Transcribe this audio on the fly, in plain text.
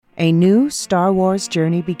A new Star Wars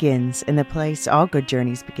journey begins in the place all good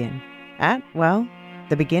journeys begin. At, well,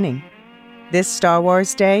 the beginning. This Star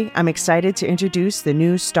Wars Day, I'm excited to introduce the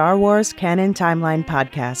new Star Wars Canon Timeline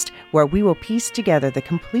podcast, where we will piece together the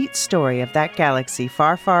complete story of that galaxy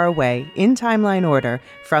far, far away in timeline order,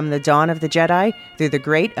 from the dawn of the Jedi through the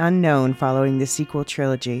great unknown following the sequel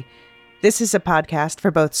trilogy. This is a podcast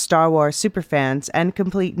for both Star Wars superfans and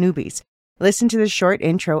complete newbies. Listen to the short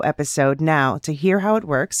intro episode now to hear how it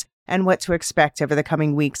works and what to expect over the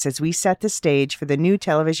coming weeks as we set the stage for the new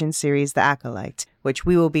television series The Acolyte, which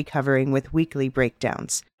we will be covering with weekly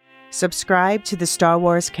breakdowns. Subscribe to the Star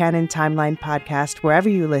Wars Canon Timeline podcast wherever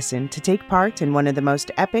you listen to take part in one of the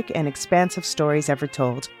most epic and expansive stories ever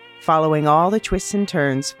told, following all the twists and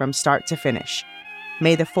turns from start to finish.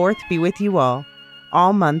 May the 4th be with you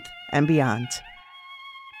all month and beyond.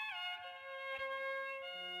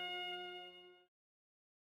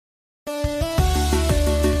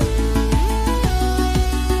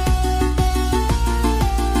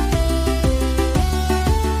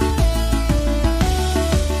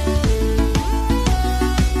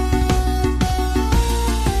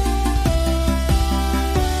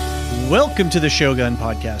 Welcome to the Shōgun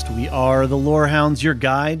podcast. We are the Lorehounds, your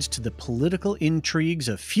guides to the political intrigues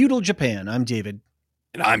of feudal Japan. I'm David.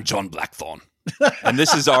 And I'm John Blackthorn. And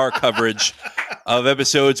this is our coverage of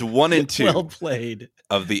episodes 1 and 2 Well played.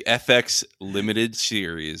 of the FX limited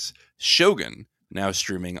series Shōgun, now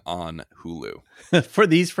streaming on Hulu. For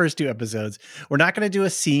these first 2 episodes, we're not going to do a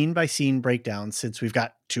scene-by-scene breakdown since we've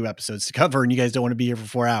got 2 episodes to cover and you guys don't want to be here for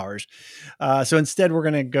 4 hours. So instead, we're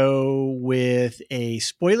going to go with a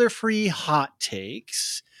spoiler-free hot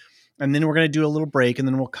takes, and then we're going to do a little break, and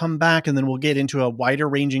then we'll come back, and then we'll get into a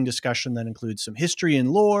wider-ranging discussion that includes some history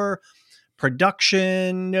and lore,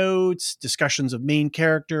 production notes, discussions of main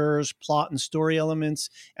characters, plot and story elements,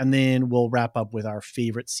 and then we'll wrap up with our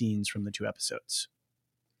favorite scenes from the 2 episodes.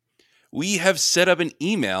 We have set up an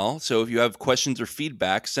email, so if you have questions or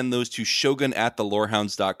feedback, send those to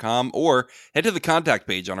shogun@thelorehounds.com or head to the contact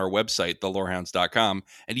page on our website, thelorehounds.com,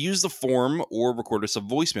 and use the form or record us a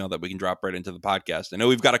voicemail that we can drop right into the podcast. I know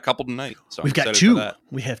we've got a couple tonight, so we've got 2.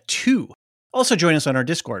 We have 2. Also join us on our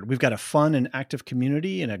Discord. We've got a fun and active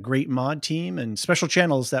community and a great mod team and special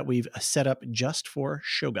channels that we've set up just for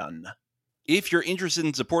Shōgun. If you're interested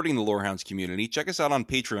in supporting the Lorehounds community, check us out on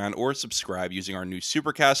Patreon or subscribe using our new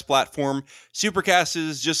Supercast platform. Supercast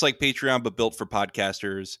is just like Patreon, but built for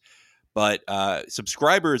podcasters. But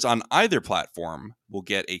subscribers on either platform will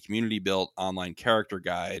get a community-built online character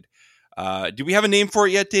guide. Do we have a name for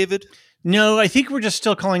it yet, David? No, I think we're just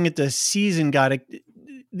still calling it the season guide.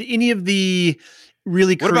 Any of the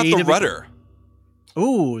really creative... What about the rudder?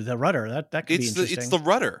 Oh, the rudder. That could be interesting. It's the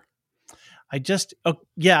rudder.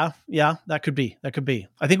 Yeah, that could be.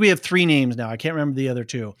 I think we have 3 names now. I can't remember the other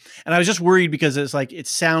 2. And I was just worried because it's like, it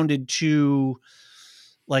sounded too,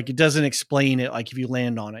 like it doesn't explain it. Like if you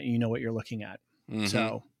land on it, you know what you're looking at. Mm-hmm.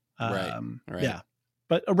 So, right. Yeah,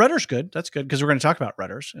 but a rudder's good. That's good. Cause we're going to talk about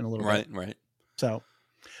rudders in a little bit. Right. So,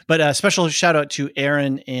 but a special shout out to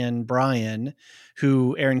Aaron and Brian,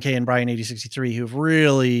 Aaron K and Brian 8063, who've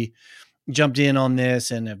really jumped in on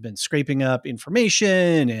this and have been scraping up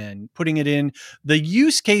information and putting it in. The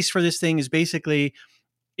use case for this thing is basically,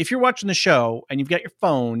 if you're watching the show and you've got your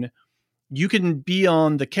phone, you can be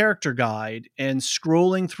on the character guide and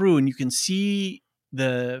scrolling through, and you can see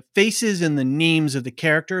the faces and the names of the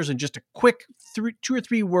characters and just a quick 2 or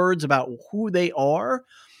 3 words about who they are.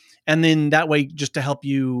 And then that way, just to help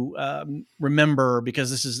you remember,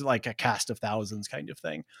 because this is like a cast of thousands kind of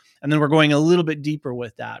thing. And then we're going a little bit deeper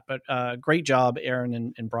with that. But great job,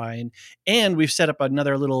 Aaron and Brian. And we've set up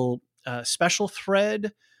another little special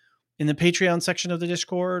thread in the Patreon section of the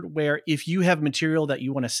Discord, where if you have material that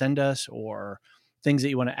you want to send us or things that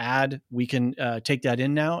you want to add, we can take that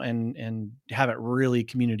in now and have it really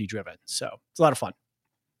community driven. So it's a lot of fun.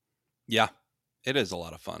 Yeah, it is a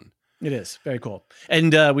lot of fun. It is very cool.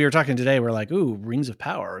 And we were talking today, we're like, ooh, Rings of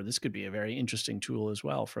Power. This could be a very interesting tool as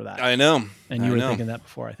well for that. I know. And you were thinking that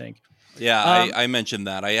before, I think. Yeah, I mentioned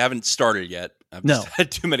that. I haven't started yet. I've just had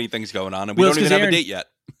too many things going on, and we don't even have a date yet.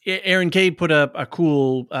 Aaron K put up a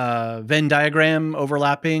cool Venn diagram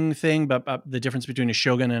overlapping thing, but the difference between a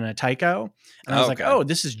Shōgun and a Taiko. And I was like, oh,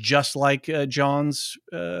 this is just like John's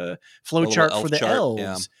flow chart for the elves.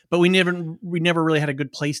 Yeah. But we never really had a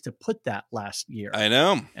good place to put that last year. I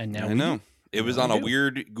know. And now I know. It was on a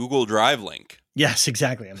weird Google Drive link. Yes,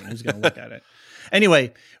 exactly. I mean, who's going to look at it?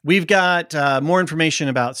 Anyway, we've got more information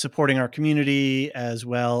about supporting our community, as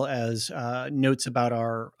well as notes about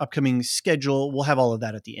our upcoming schedule. We'll have all of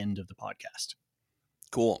that at the end of the podcast.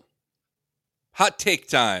 Cool. Hot take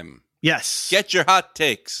time. Yes. Get your hot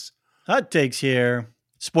takes. Hot takes here.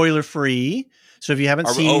 Spoiler free. So if you haven't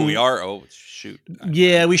seen... Oh, we are? Oh, shoot.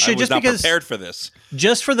 Yeah, we should. I was just not because prepared for this.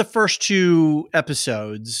 Just for the first 2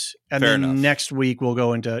 episodes. And Fair then enough. next week we'll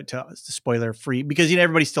go into spoiler free. Because,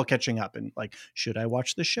 everybody's still catching up. And like, should I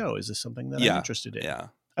watch the show? Is this something that I'm interested in? Yeah.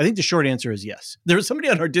 I think the short answer is yes. There was somebody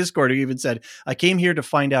on our Discord who even said, I came here to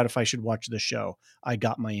find out if I should watch the show. I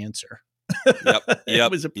got my answer. Yep. It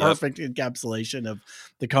was a perfect encapsulation of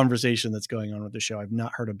the conversation that's going on with the show. I've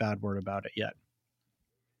not heard a bad word about it yet.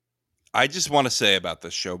 I just want to say about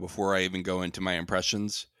this show before I even go into my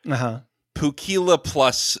impressions. Uh-huh. Pukila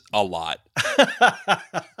plus a lot.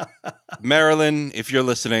 Marilyn, if you're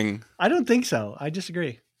listening. I don't think so. I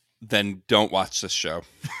disagree. Then don't watch this show.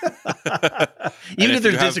 Even if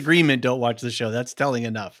there's disagreement, don't watch the show. That's telling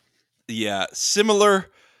enough. Yeah. Similar.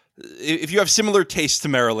 If you have similar taste to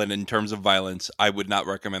Marilyn in terms of violence, I would not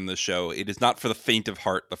recommend this show. It is not for the faint of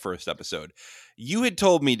heart, the first episode. You had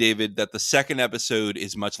told me, David, that the second episode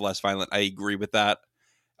is much less violent. I agree with that.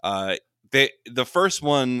 The first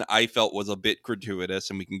one I felt was a bit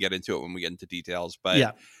gratuitous, and we can get into it when we get into details. But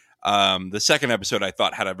yeah. The second episode I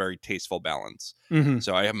thought had a very tasteful balance. Mm-hmm.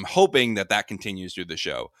 So I am hoping that continues through the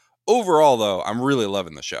show. Overall, though, I'm really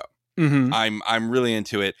loving the show. Mm-hmm. I'm really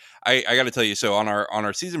into it. I got to tell you, so on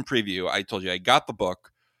our season preview, I told you I got the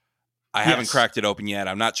book. I haven't cracked it open yet.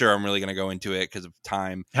 I'm not sure I'm really going to go into it because of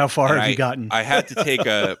time. How far have you gotten? I had to take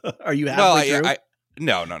a. Are you halfway through?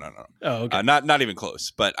 No. Oh, okay. Not even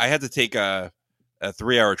close. But I had to take a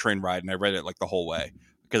 3-hour train ride, and I read it like the whole way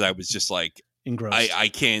because I was just like engrossed. I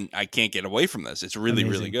can't get away from this. It's really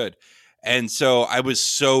really good. And so I was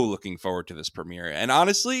so looking forward to this premiere. And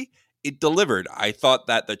honestly, it delivered. I thought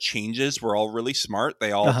that the changes were all really smart.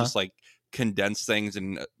 They all just like condensed things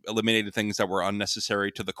and eliminated things that were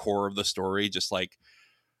unnecessary to the core of the story. Just like,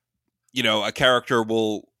 a character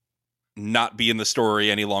will not be in the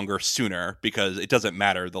story any longer sooner because it doesn't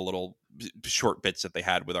matter the little short bits that they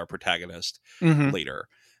had with our protagonist later.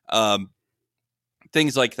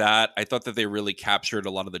 Things like that. I thought that they really captured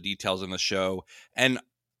a lot of the details in the show. And,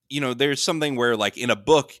 there's something where like in a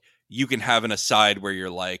book, you can have an aside where you're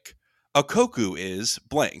like, a koku is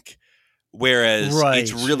blank. Whereas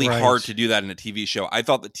it's really hard to do that in a TV show. I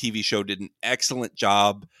thought the TV show did an excellent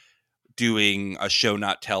job doing a show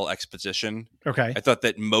not tell exposition. Okay. I thought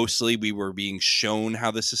that mostly we were being shown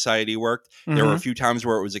how the society worked. There were a few times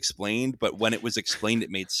where it was explained, but when it was explained,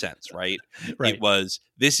 it made sense, right? It was,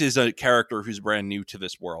 this is a character who's brand new to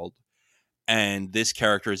this world. And this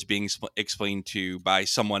character is being explained to by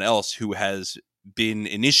someone else who has been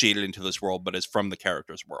initiated into this world, but is from the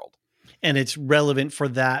character's world. And it's relevant for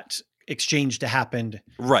that exchange to happen.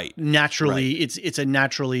 Right. Naturally. Right.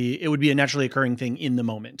 It would be a naturally occurring thing in the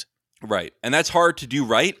moment. Right. And that's hard to do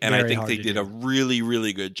right. And Very I think they did a really,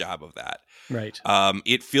 really good job of that. Right.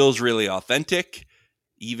 It feels really authentic.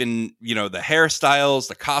 Even, the hairstyles,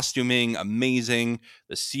 the costuming, amazing.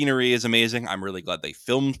 The scenery is amazing. I'm really glad they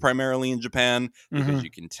filmed primarily in Japan because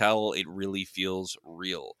you can tell it really feels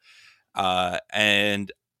real.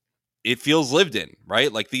 And it feels lived in,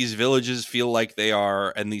 right? Like these villages feel like they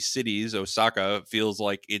are, and these cities, Osaka feels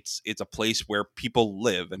like it's a place where people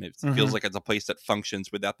live, and it feels like it's a place that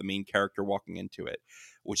functions without the main character walking into it,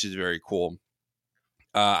 which is very cool.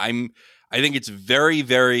 I think it's very,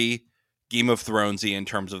 very Game of Thronesy in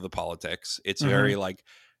terms of the politics. It's very like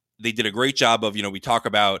they did a great job of, we talk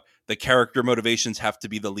about the character motivations have to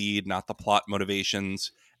be the lead, not the plot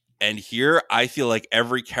motivations. And here I feel like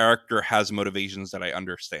every character has motivations that I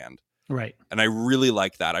understand. Right. And I really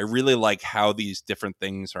like that. I really like how these different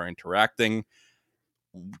things are interacting.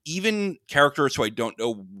 Even characters who I don't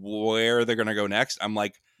know where they're going to go next, I'm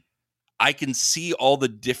like, I can see all the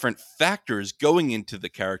different factors going into the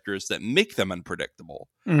characters that make them unpredictable.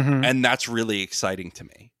 And that's really exciting to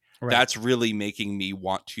me. Right. That's really making me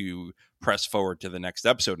want to press forward to the next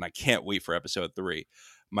episode. And I can't wait for episode 3.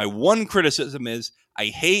 My one criticism is I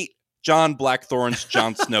hate John Blackthorne's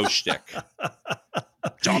Jon Snow shtick.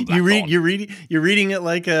 John Blackthorne. You're reading it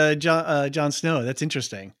like Jon Snow. That's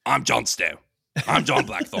interesting. I'm Jon Snow. I'm John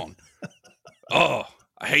Blackthorne. Oh,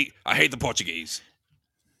 I hate the Portuguese.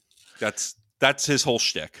 That's his whole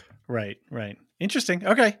shtick. Right. Interesting.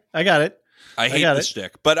 Okay, I got it. I hate the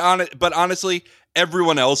shtick, but honestly,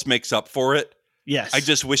 everyone else makes up for it. Yes. I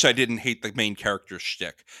just wish I didn't hate the main character's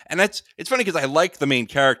shtick. And it's funny because I like the main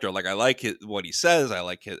character. Like I like what he says. I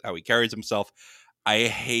like how he carries himself. I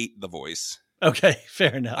hate the voice. Okay,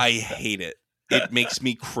 fair enough. I hate it. It makes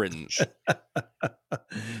me cringe.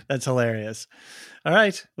 That's hilarious. All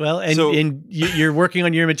right. Well, and you're working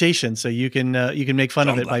on your imitation, so you can make fun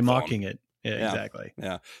of it by mocking it. Yeah, exactly.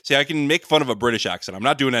 Yeah. See, I can make fun of a British accent. I'm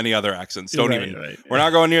not doing any other accents. Don't Right, even. right. We're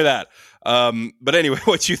not going near that. But anyway,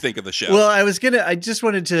 what you think of the show? Well, I just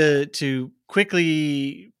wanted to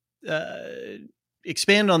quickly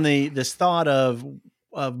expand on this thought of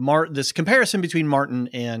this comparison between Martin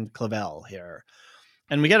and Clavel here.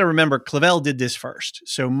 And we got to remember Clavel did this first.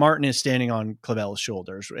 So Martin is standing on Clavel's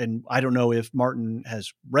shoulders. And I don't know if Martin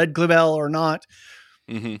has read Clavel or not.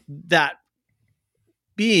 Mm-hmm. That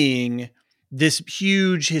being this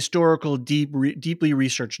huge historical, deeply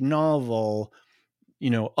researched novel,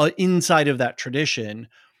 inside of that tradition,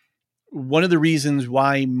 one of the reasons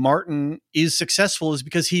why Martin is successful is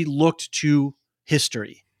because he looked to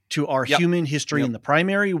history, to our human history in the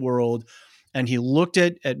primary world. And he looked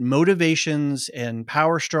at motivations and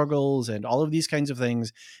power struggles and all of these kinds of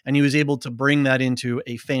things. And he was able to bring that into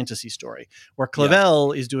a fantasy story. Where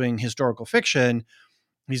Clavel is doing historical fiction,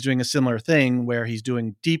 he's doing a similar thing where he's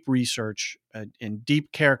doing deep research and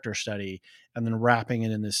deep character study and then wrapping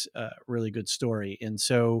it in this really good story. And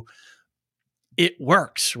so it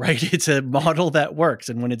works, right? It's a model that works.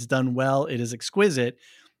 And when it's done well, it is exquisite.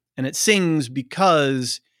 And it sings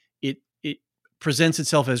because it presents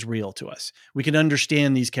itself as real to us. We can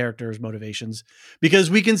understand these characters' motivations because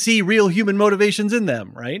we can see real human motivations in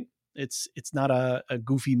them, right? It's not a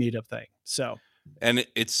goofy made up thing. So, and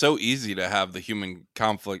it's so easy to have the human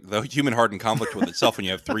heart in conflict with itself when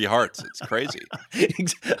you have three hearts. It's crazy.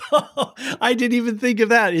 I didn't even think of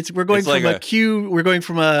that. We're going from a cube. We're going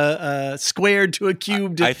from a squared to a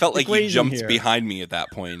cubed. I felt like you jumped here behind me at that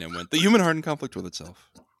point and went, the human heart in conflict with itself.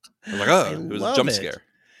 I was like, oh, it was a jump scare.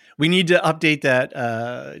 We need to update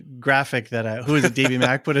that graphic that who is it? Davey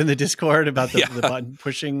Mack put in the Discord about the button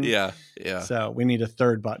pushing. Yeah. So we need a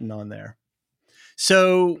third button on there.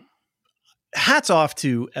 So hats off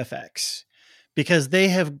to FX because they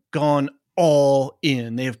have gone all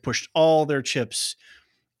in. They have pushed all their chips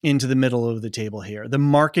into the middle of the table here. The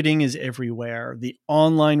marketing is everywhere. The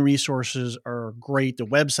online resources are great. The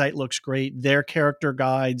website looks great. Their character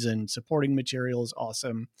guides and supporting material is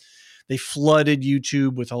awesome. They flooded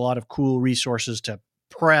YouTube with a lot of cool resources to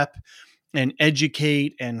prep and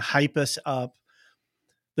educate and hype us up.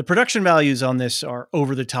 The production values on this are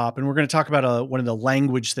over the top. And we're going to talk about one of the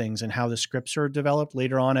language things and how the scripts are developed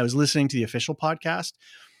later on. I was listening to the official podcast,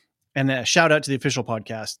 and a shout out to the official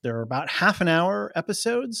podcast. They're about half an hour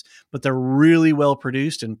episodes, but they're really well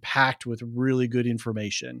produced and packed with really good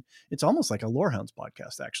information. It's almost like a Lorehounds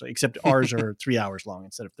podcast, actually, except ours are 3 hours long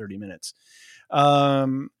instead of 30 minutes.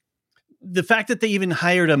 The fact that they even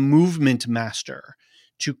hired a movement master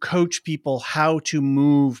to coach people how to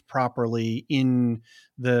move properly in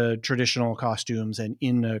the traditional costumes and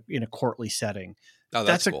in a courtly setting. Oh,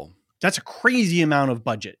 that's cool. That's a crazy amount of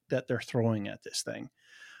budget that they're throwing at this thing.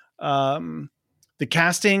 The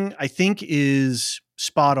casting, I think, is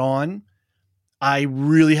spot on. I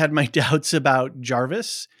really had my doubts about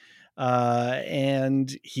Jarvis,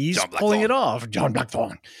 and he's pulling it off. John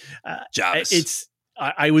Blackthorne. Jarvis.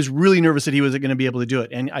 I was really nervous that he wasn't going to be able to do it.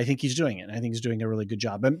 And I think he's doing it. I think he's doing a really good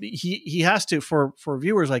job. And he has to, for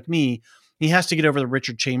viewers like me, he has to get over the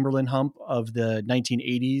Richard Chamberlain hump of the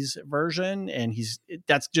 1980s version. And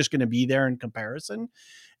that's just going to be there in comparison.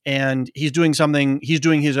 And he's doing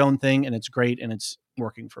his own thing, and it's great. And it's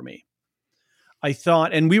working for me. I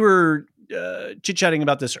thought, and we were chit-chatting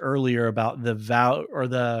about this earlier about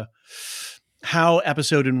how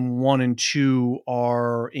episode 1 and 2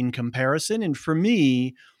 are in comparison. And for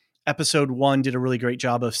me, episode 1 did a really great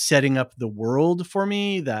job of setting up the world for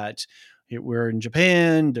me, that we're in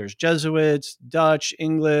Japan, there's Jesuits, Dutch,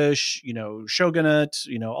 English, shogunate,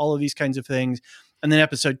 all of these kinds of things. And then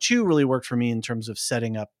episode 2 really worked for me in terms of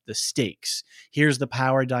setting up the stakes. Here's the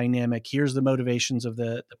power dynamic. Here's the motivations of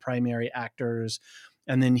the primary actors.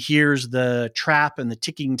 And then here's the trap and the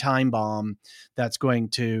ticking time bomb that's going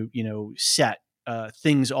to, set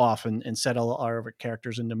things off and set all our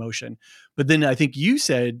characters into motion. But then I think you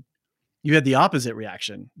said you had the opposite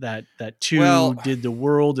reaction, that 2 did the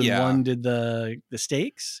world and 1 did the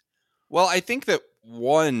stakes. Well, I think that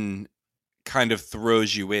 1 kind of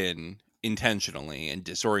throws you in intentionally and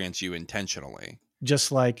disorients you intentionally.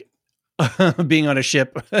 Just like being on a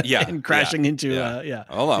ship and crashing into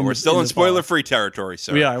hold on, we're still in spoiler-free territory,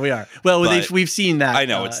 so we are. Well, we've seen that. I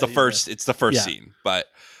know it's the first scene, but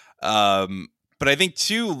I think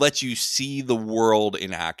 2 lets you see the world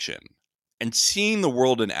in action, and seeing the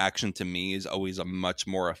world in action to me is always a much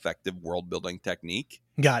more effective world-building technique.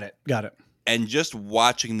 Got it. And just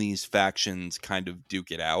watching these factions kind of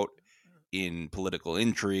duke it out in political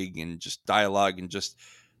intrigue and just dialogue and just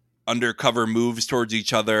undercover moves towards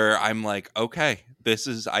each other. I'm like, okay,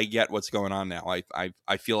 I get what's going on now.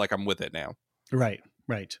 I feel like I'm with it now. Right.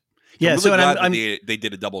 So Yeah. I'm really glad I'm that they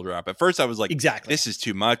did a double drop. At first I was like, exactly. this is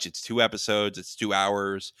too much. It's 2 episodes. It's 2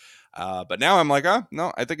 hours. But now I'm like, oh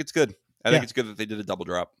no, I think it's good. I think it's good that they did a double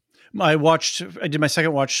drop. I did my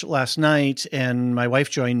second watch last night, and my wife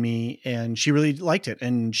joined me, and she really liked it.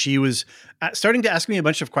 And she was starting to ask me a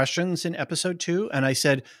bunch of questions in episode 2. And I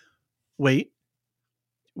said, wait,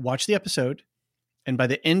 watch the episode. And by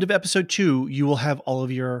the end of episode 2, you will have all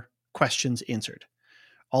of your questions answered.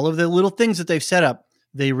 All of the little things that they've set up,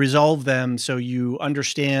 they resolve them. So you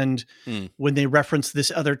understand when they reference this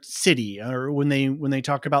other city, or when they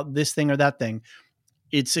talk about this thing or that thing.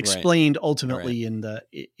 It's explained ultimately in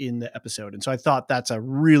the episode. And so I thought that's a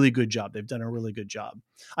really good job. They've done a really good job.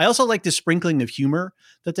 I also like the sprinkling of humor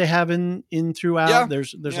that they have in throughout. Yeah.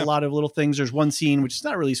 There's a lot of little things. There's one scene, which is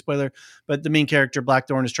not really a spoiler, but the main character,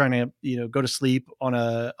 Blackthorn, is trying to, go to sleep on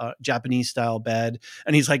a Japanese style bed.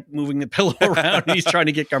 And he's like moving the pillow around and he's trying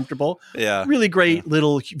to get comfortable. Yeah. Really great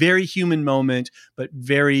little, very human moment, but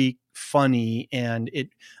very funny. And it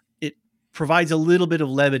provides a little bit of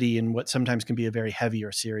levity in what sometimes can be a very heavy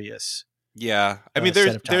or serious. Yeah. I mean,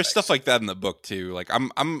 there's stuff like that in the book too. Like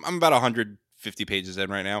I'm about 150 pages in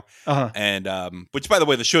right now. And, which by the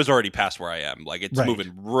way, the show's already past where I am. Like it's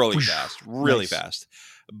moving really fast,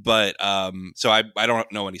 But, so I don't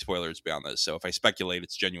know any spoilers beyond this. So if I speculate,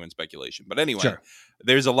 it's genuine speculation. But anyway,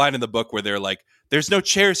 there's a line in the book where they're like, there's no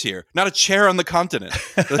chairs here, not a chair on the continent.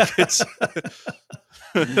 Like, it's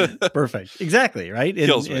perfect. Exactly. Right.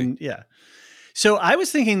 Kills me. And yeah. So I was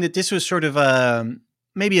thinking that this was sort of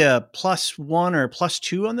maybe a +1 or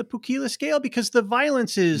 +2 on the Pukila scale, because the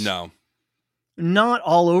violence is not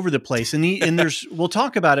all over the place. And there's, we'll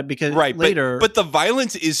talk about it because later. But the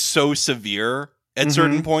violence is so severe at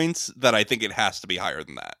certain points that I think it has to be higher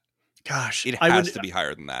than that. Gosh, it has to be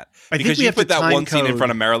higher than that. Because you put that one scene in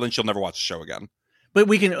front of Marilyn, she'll never watch the show again. But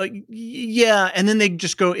we can, and then they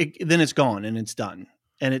just go. Then it's gone and it's done,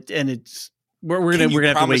 and it's. We're gonna have to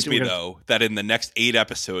wait. Promise me though that in the next 8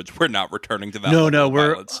 episodes we're not returning to that. No,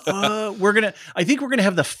 we're gonna. I think we're gonna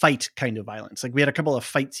have the fight kind of violence. Like we had a couple of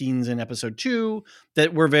fight scenes in episode 2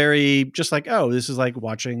 that were very just like, oh, this is like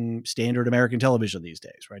watching standard American television these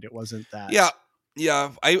days, right? It wasn't that.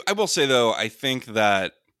 Yeah. I will say though, I think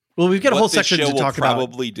that we've got a whole section to talk about.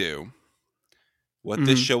 What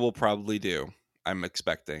this show will probably do, I'm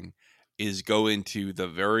expecting, is go into the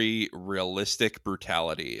very realistic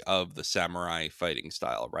brutality of the samurai fighting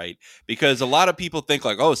style, right? Because a lot of people think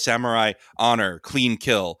like, oh, samurai honor, clean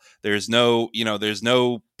kill. There's no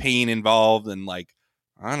pain involved. And like,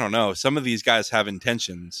 I don't know, some of these guys have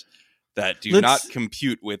intentions that do not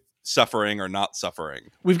compute with suffering or not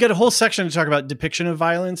suffering. We've got a whole section to talk about depiction of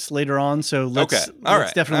violence later on. So let's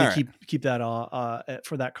definitely keep that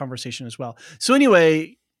for that conversation as well. So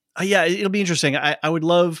anyway, it'll be interesting. I would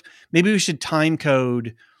love, maybe we should time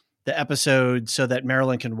code the episode so that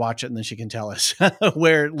Marilyn can watch it and then she can tell us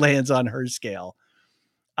where it lands on her scale.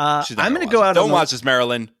 I'm going to go out. Don't watch this,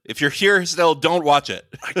 Marilyn. If you're here still, don't watch it.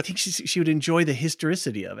 I think she would enjoy the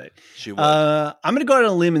historicity of it. She would. I'm going to go out on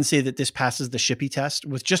a limb and say that this passes the Shippy test.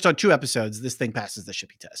 With just on 2 episodes, this thing passes the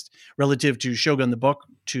Shippy test relative to Shōgun the book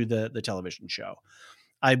to the television show.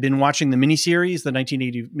 I've been watching the miniseries, the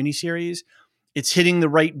 1980 miniseries. It's hitting the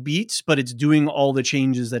right beats, but it's doing all the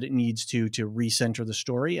changes that it needs to recenter the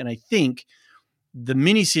story. And I think the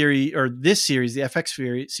miniseries, or this series, the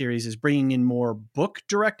FX series, is bringing in more book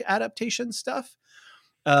direct adaptation stuff.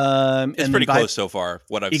 It's pretty close so far.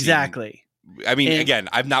 What I've seen. I mean, again,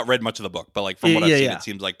 I've not read much of the book, but like from what I've seen, it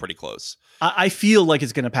seems like pretty close. I feel like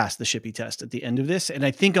it's going to pass the Shippy test at the end of this. And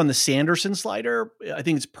I think on the Sanderson slider, I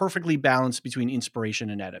think it's perfectly balanced between inspiration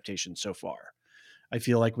and adaptation so far. I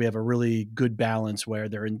feel like we have a really good balance where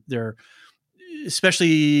they're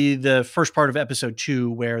especially the first part of episode 2,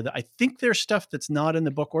 where I think there's stuff that's not in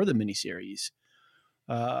the book or the miniseries.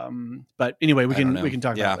 But anyway, we can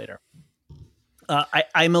talk about it later.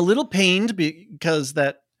 I'm a little pained because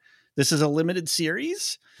this is a limited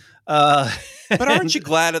series. But aren't you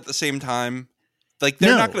glad at the same time? Like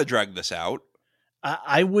they're not going to drag this out.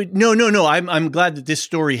 I would no. I'm glad that this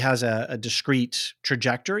story has a discrete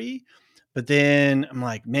trajectory. But then I'm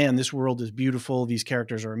like, man, this world is beautiful. These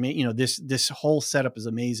characters are amazing. This whole setup is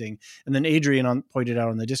amazing. And then Adrian pointed out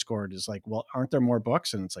on the Discord is like, well, aren't there more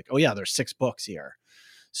books? And it's like, oh yeah, there's 6 books here.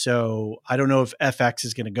 So I don't know if FX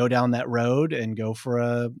is going to go down that road and go for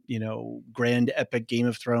a, grand epic Game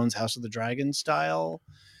of Thrones, House of the Dragon style.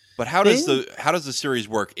 But how does the series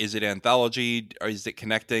work? Is it anthology, or is it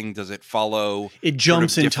connecting? Does it follow? It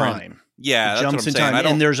jumps in time. Yeah, it jumps in time.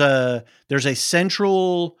 And there's a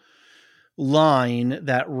central line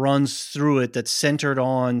that runs through it that's centered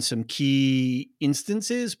on some key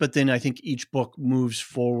instances, but then I think each book moves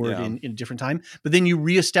forward in a different time. But then you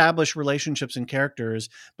reestablish relationships and characters,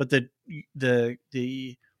 but the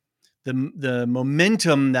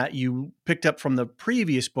momentum that you picked up from the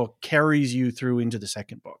previous book carries you through into the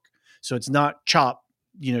second book. So it's not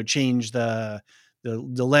change the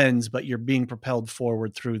lens, but you're being propelled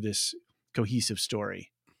forward through this cohesive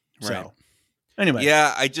story. Right. So anyway.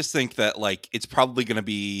 Yeah, I just think that like it's probably going to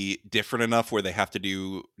be different enough where they have to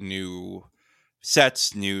do new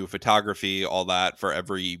sets, new photography, all that for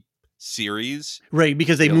every series. Right,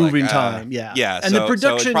 because they move in time. Yeah. And the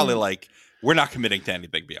production, so it's probably like we're not committing to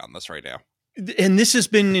anything beyond this right now. And this has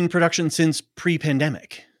been in production since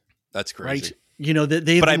pre-pandemic. That's crazy. Right? You know, that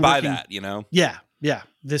they've But I buy that, you know? Yeah. Yeah.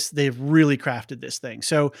 They've really crafted this thing.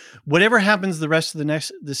 So whatever happens the rest of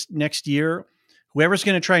this next year, whoever's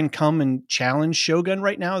going to try and come and challenge Shōgun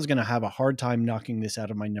right now is going to have a hard time knocking this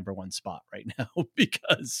out of my number one spot right now,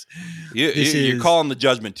 because you're calling the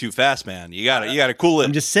judgment too fast, man. You gotta cool it.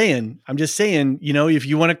 I'm just saying, if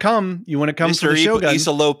you want to come Mr. for the Shōgun.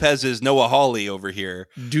 Issa Lopez's Noah Hawley over here.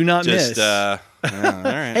 Do not miss. All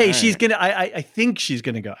right, hey, she's going to, I think she's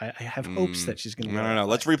going to go. I have hopes that she's going to go. No.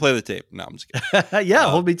 Let's replay the tape. No, I'm just kidding. Yeah,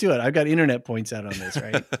 hold me to it. I've got internet points out on this,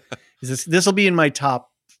 right? This will be in my top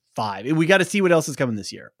 5. We got to see what else is coming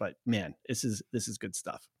this year, but man, this is good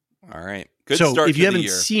stuff. All right. Good so start. If you haven't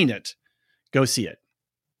seen it, go see it.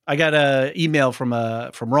 I got an email from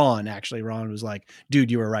Ron. Actually, Ron was like, dude,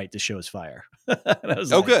 you were right. The show is fire. I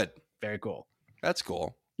was like, good. Very cool. That's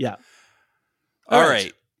cool. Yeah. All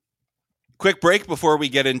right. Quick break before we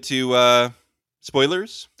get into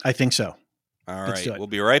spoilers. I think so. All right. We'll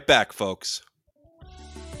be right back, folks.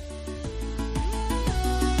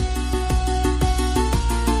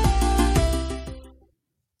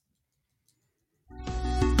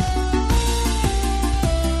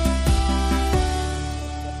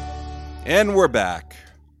 And we're back.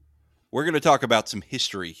 We're going to talk about some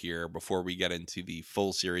history here before we get into the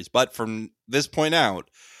full series. But from this point out,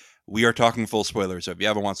 we are talking full spoilers. So if you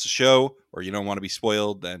haven't watched the show or you don't want to be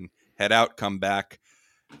spoiled, then head out, come back.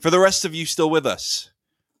 For the rest of you still with us,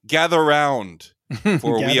 gather around,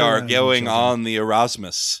 for we are going on the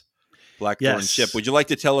Erasmus Blackthorn ship. Would you like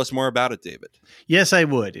to tell us more about it, David? Yes, I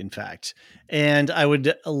would, in fact. And I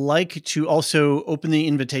would like to also open the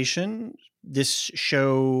invitation. This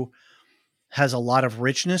show has a lot of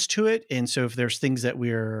richness to it. And so if there's things that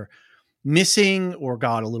we're missing or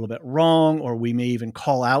got a little bit wrong, or we may even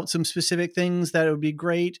call out some specific things, that would be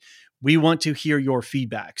great. We want to hear your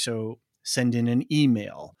feedback. So send in an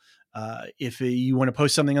email. If you want to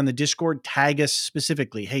post something on the Discord, tag us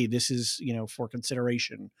specifically. Hey, this is, for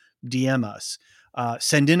consideration. DM us.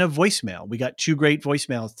 Send in a voicemail. We got 2 great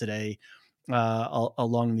voicemails today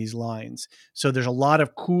along these lines. So there's a lot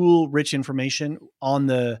of cool, rich information on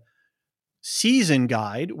the season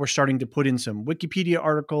guide. We're starting to put in some Wikipedia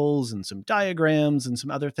articles and some diagrams and some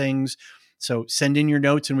other things. So send in your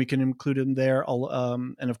notes and we can include them there.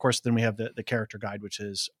 And of course, then we have the character guide, which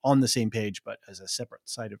is on the same page, but as a separate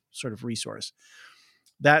sort of resource.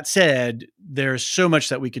 That said, there's so much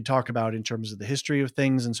that we could talk about in terms of the history of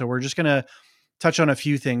things. And so we're just going to touch on a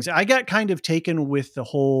few things. I got kind of taken with the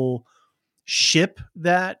whole ship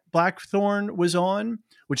that Blackthorn was on,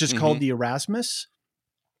 which is called the Erasmus.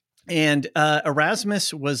 And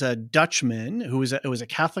Erasmus was a Dutchman who was a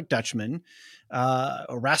Catholic Dutchman,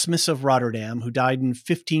 Erasmus of Rotterdam, who died in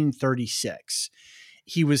 1536.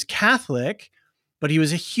 He was Catholic, but he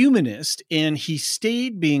was a humanist, and he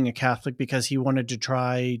stayed being a Catholic because he wanted to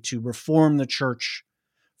try to reform the church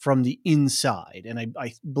from the inside. And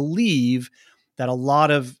I believe that a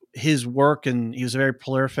lot of his work, and he was a very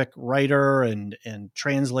prolific writer and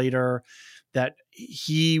translator, that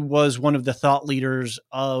he was one of the thought leaders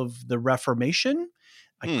of the Reformation.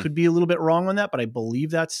 I could be a little bit wrong on that, but I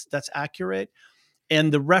believe that's accurate.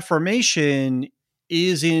 And the Reformation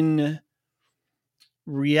is in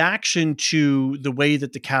reaction to the way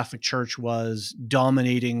that the Catholic Church was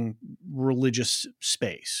dominating religious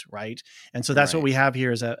space, right? And so that's what we have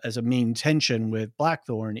here as a main tension with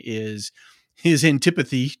Blackthorn, is his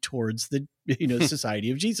antipathy towards the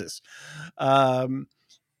Society of Jesus. So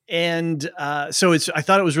I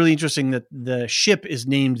thought it was really interesting that the ship is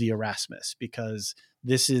named the Erasmus, because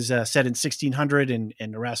this is set in 1600 and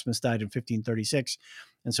Erasmus died in 1536.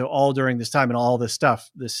 And so all during this time and all this stuff,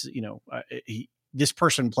 this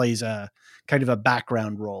person plays a kind of a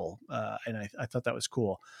background role. And I thought that was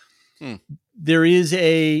cool. There is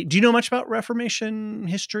do you know much about Reformation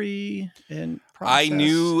history and process? I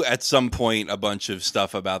knew at some point a bunch of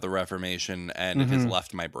stuff about the Reformation, and it has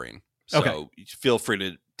left my brain. So feel free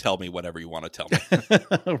to tell me whatever you want to tell me.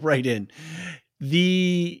 Right in.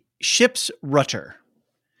 The ship's rudder,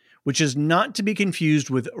 which is not to be confused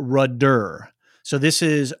with rudder. So this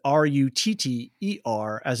is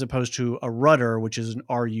R-U-T-T-E-R as opposed to a rudder, which is an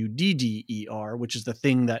R-U-D-D-E-R, which is the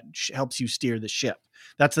thing that helps you steer the ship.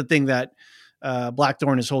 That's the thing that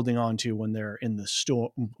Blackthorn is holding on to when they're in the storm.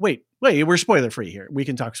 Wait, we're spoiler free here. We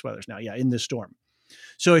can talk spoilers now. Yeah, in the storm.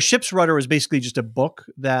 So a ship's rudder is basically just a book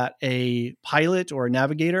that a pilot or a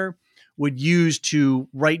navigator would use to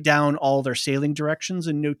write down all their sailing directions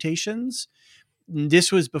and notations.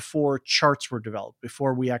 This was before charts were developed,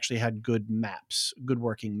 before we actually had good maps, good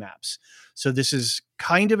working maps. So this is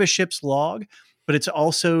kind of a ship's log, but it's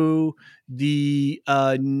also the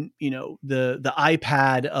the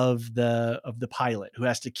iPad of the pilot who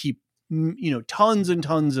has to keep tons and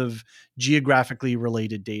tons of geographically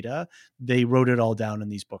related data. They wrote it all down in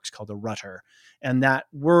these books called a rudder. And that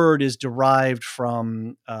word is derived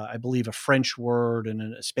from, I believe, a French word and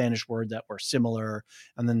a Spanish word that were similar.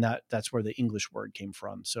 And then that's where the English word came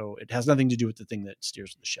from. So it has nothing to do with the thing that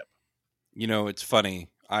steers the ship. It's funny.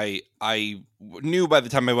 I knew by the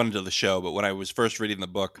time I went into the show, but when I was first reading the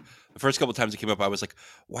book, the first couple of times it came up, I was like,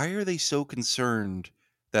 why are they so concerned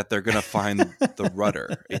that they're going to find the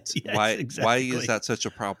rudder? It's yes, why is that such a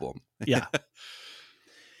problem? Yeah.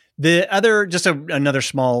 The other, just another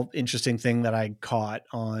small interesting thing that I caught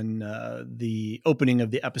on the opening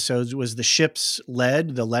of the episodes was the ship's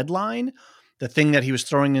lead, the lead line, the thing that he was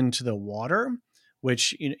throwing into the water,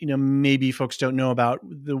 which, maybe folks don't know about.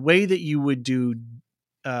 The way that you would do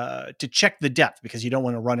to check the depth, because you don't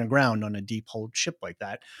want to run aground on a deep hulled ship like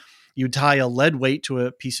that, you tie a lead weight to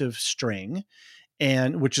a piece of string,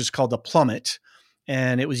 and which is called a plummet.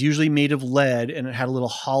 And it was usually made of lead, and it had a little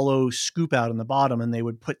hollow scoop out on the bottom, and they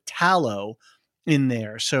would put tallow in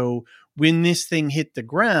there. So when this thing hit the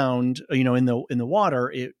ground, in the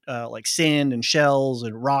water, it like sand and shells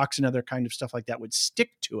and rocks and other kind of stuff like that would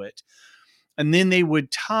stick to it. And then they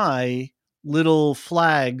would tie little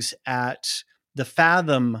flags at the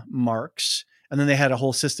fathom marks. And then they had a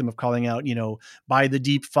whole system of calling out, by the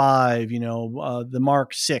deep 5, the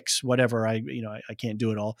mark 6, whatever. I can't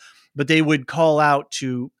do it all, but they would call out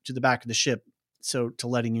to the back of the ship. So to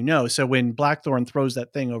letting you know. So when Blackthorn throws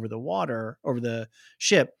that thing over the water, over the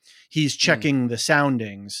ship, he's checking the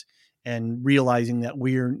soundings and realizing that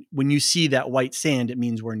when you see that white sand, it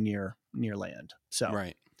means we're near land. So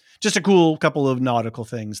right. Just a cool couple of nautical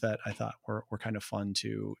things that I thought were kind of fun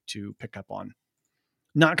to pick up on.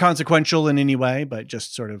 Not consequential in any way, but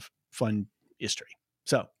just sort of fun history.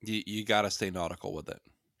 So you got to stay nautical with it.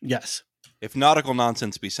 Yes. If nautical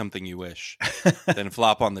nonsense be something you wish, then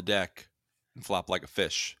flop on the deck and flop like a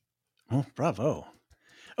fish. Oh, bravo.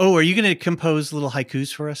 Oh, are you going to compose little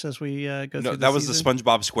haikus for us as we go through No, the that was season? the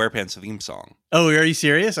SpongeBob SquarePants theme song. Oh, are you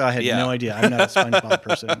serious? I had no idea. I'm not a SpongeBob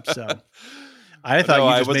person, so I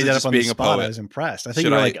thought you just made that up on the spot. I was impressed. I think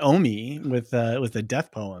you were like Omi with a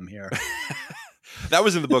death poem here. That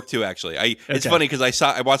was in the book too, actually. It's funny because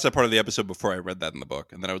I watched that part of the episode before I read that in the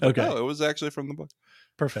book, and then I was like, oh, it was actually from the book.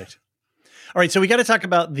 Perfect. All right, so we got to talk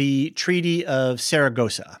about the Treaty of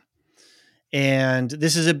Saragossa. And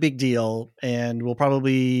this is a big deal, and we'll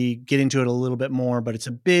probably get into it a little bit more, but it's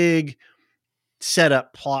a big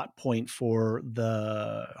setup plot point for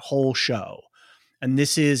the whole show. And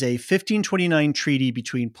this is a 1529 treaty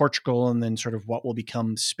between Portugal and then sort of what will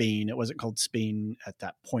become Spain. It wasn't called Spain at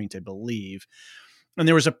that point, I believe. And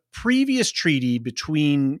there was a previous treaty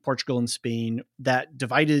between Portugal and Spain that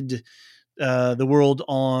divided the world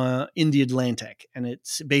in the Atlantic. And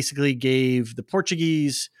it's basically gave the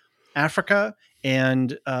Portuguese Africa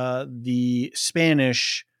and the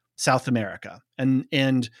Spanish South America.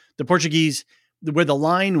 And the Portuguese, where the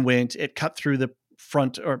line went, it cut through the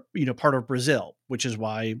front or part of Brazil, which is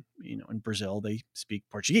why in Brazil they speak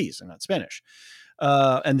Portuguese and not Spanish.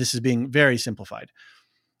 And this is being very simplified.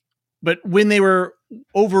 But when they were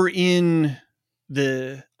over in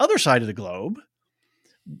the other side of the globe,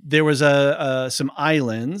 there was some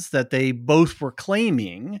islands that they both were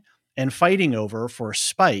claiming and fighting over for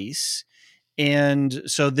spice. And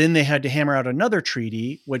so then they had to hammer out another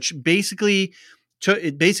treaty, which basically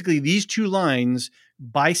these two lines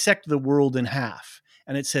bisect the world in half.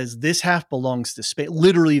 And it says this half belongs to Spain,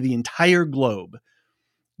 literally the entire globe.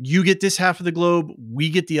 You get this half of the globe. We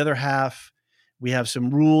get the other half. We have some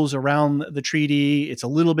rules around the treaty. It's a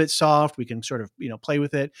little bit soft. We can sort of, play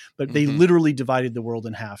with it, but they literally divided the world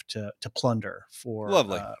in half to plunder for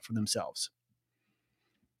themselves.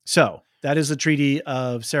 So that is the Treaty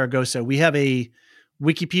of Saragossa. We have a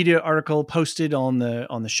Wikipedia article posted on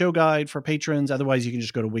the show guide for patrons. Otherwise, you can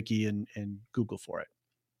just go to Wiki and Google for it.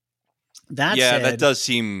 That Yeah, said, that does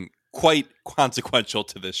seem quite consequential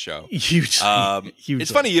to this show. Hugely.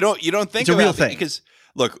 It's funny you don't think It's a about real thing. because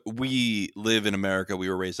look, we live in America. We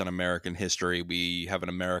were raised on American history. We have an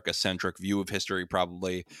America-centric view of history,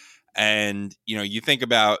 probably. And you think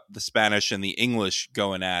about the Spanish and the English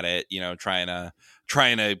going at it.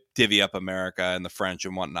 Trying to divvy up America and the French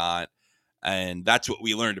and whatnot. And that's what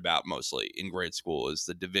we learned about mostly in grade school is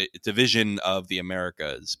the division of the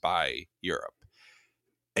Americas by Europe.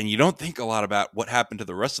 And you don't think a lot about what happened to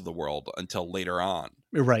the rest of the world until later on.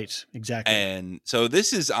 Right, exactly. And so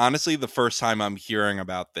this is honestly the first time I'm hearing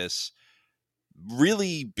about this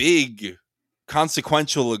really big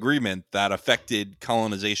consequential agreement that affected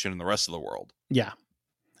colonization in the rest of the world. Yeah.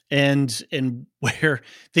 And where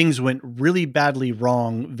things went really badly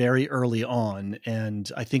wrong very early on.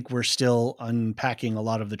 And I think we're still unpacking a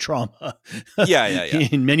lot of the trauma Yeah.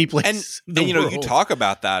 in many places. And you talk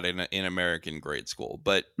about that in American grade school,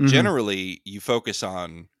 but generally you focus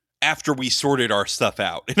on after we sorted our stuff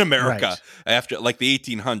out in America, right. After like the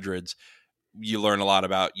 1800s, you learn a lot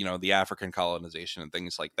about, the African colonization and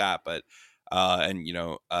things like that. But,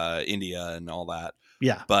 India and all that.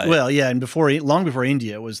 Yeah. But and long before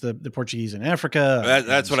India was the Portuguese in Africa.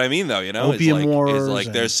 That's what I mean, though. Opium wars. It's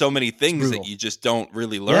like there's so many things that you just don't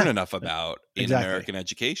really learn enough about in American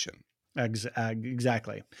education.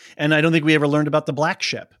 Exactly. And I don't think we ever learned about the Black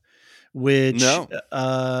Ship, which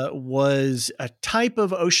was a type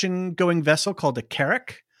of ocean-going vessel called a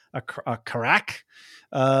carrack, a carrack.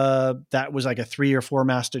 That was like a 3 or 4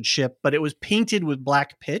 masted ship, but it was painted with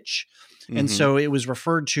black pitch. And so it was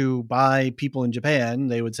referred to by people in Japan.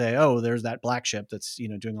 They would say, oh, there's that black ship that's,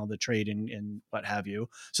 doing all the trade and what have you.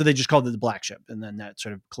 So they just called it the Black Ship. And then that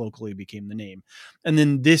sort of colloquially became the name. And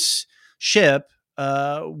then this ship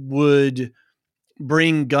would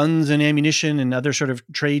bring guns and ammunition and other sort of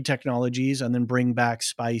trade technologies, and then bring back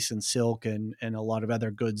spice and silk and a lot of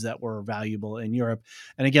other goods that were valuable in Europe.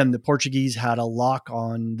 And again, the Portuguese had a lock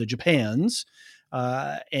on the Japans,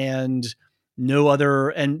 and no other,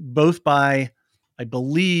 and both by, I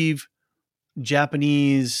believe,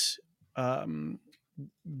 Japanese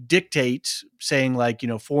dictate saying like,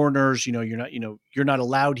 foreigners, you're not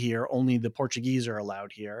allowed here. Only the Portuguese are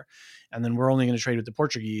allowed here. And then we're only going to trade with the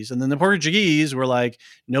Portuguese. And then the Portuguese were like,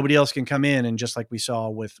 nobody else can come in. And just like we saw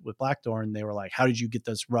with Blackthorn, they were like, how did you get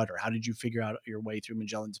this rudder? How did you figure out your way through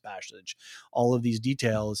Magellan's Passage? All of these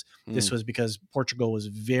details. This was because Portugal was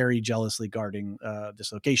very jealously guarding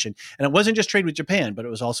this location. And it wasn't just trade with Japan, but it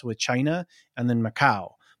was also with China and then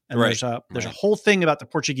Macau. And there's a whole thing about the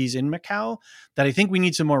Portuguese in Macau that I think we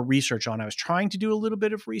need some more research on. I was trying to do a little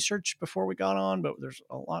bit of research before we got on, but there's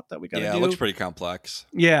a lot that we got to do. Yeah, it looks pretty complex.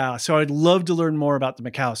 Yeah, so I'd love to learn more about the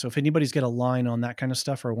Macau. So if anybody's got a line on that kind of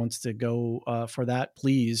stuff or wants to go for that,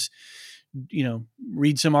 please,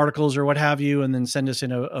 read some articles or what have you, and then send us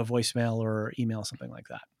in a voicemail or email, something like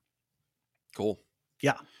that. Cool.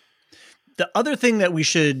 Yeah. The other thing that we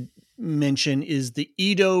should mention is the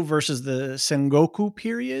Edo versus the Sengoku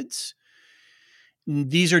periods.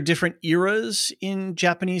 These are different eras in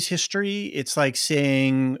Japanese history. It's like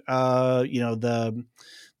saying, the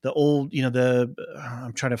old,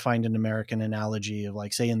 I'm trying to find an American analogy of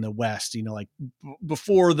like, say in the West, like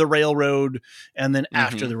before the railroad and then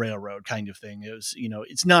after the railroad kind of thing. It was,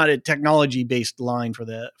 it's not a technology based line for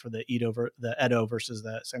the Edo versus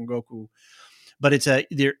the Sengoku. But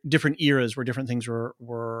they're different eras where different things there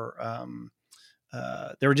were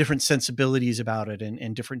different sensibilities about it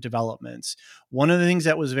and different developments. One of the things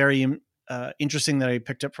that was very interesting that I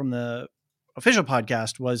picked up from the official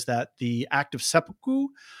podcast was that the act of seppuku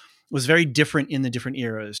was very different in the different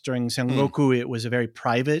eras. During Sengoku, it was a very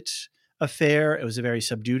private affair. It was a very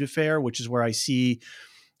subdued affair, which is where I see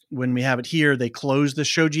when we have it here, they close the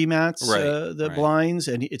shoji mats, blinds,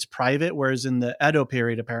 and it's private. Whereas in the Edo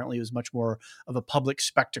period, apparently it was much more of a public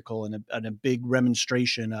spectacle and a big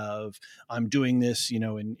remonstration of I'm doing this,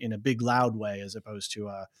 in a big loud way, as opposed to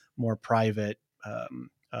a more private,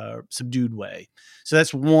 subdued way. So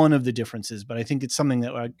that's one of the differences. But I think it's something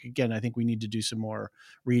that, again, I think we need to do some more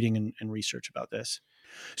reading and research about this.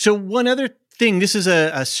 So one other thing, this is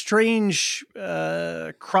a strange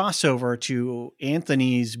crossover to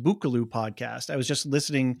Anthony's Bookaloo podcast. I was just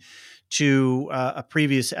listening to a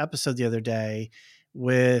previous episode the other day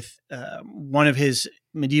with one of his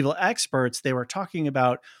medieval experts. They were talking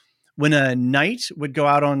about when a knight would go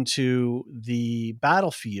out onto the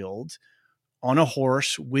battlefield on a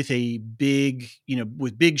horse with a big,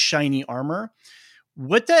 with big shiny armor.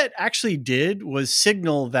 What that actually did was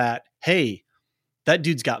signal that, hey, that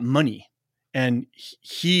dude's got money and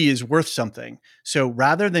he is worth something. So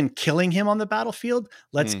rather than killing him on the battlefield,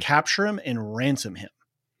 let's capture him and ransom him.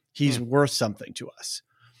 He's worth something to us.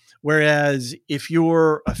 Whereas if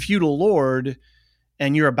you're a feudal lord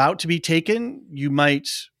and you're about to be taken, you might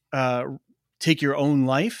take your own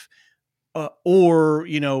life, or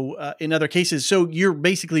in other cases. So you're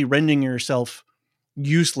basically rendering yourself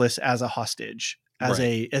useless as a hostage, as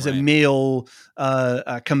a male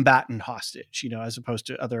combatant hostage, as opposed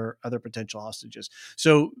to other potential hostages.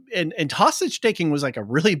 So and hostage taking was like a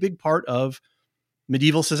really big part of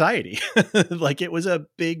medieval society. Like it was a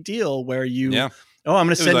big deal where I'm going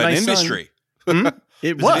to send my industry. Son.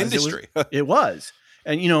 It was an industry. It was.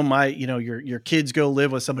 And, your kids go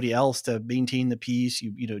live with somebody else to maintain the peace.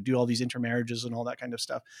 You do all these intermarriages and all that kind of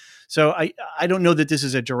stuff. So I don't know that this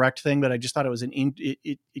is a direct thing, but I just thought it was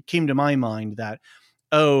it came to my mind that,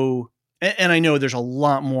 and I know there's a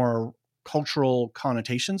lot more cultural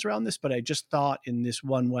connotations around this, but I just thought in this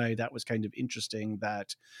one way that was kind of interesting,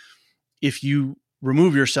 that if you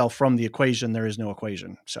remove yourself from the equation, there is no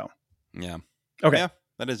equation. So, yeah. Okay. Yeah,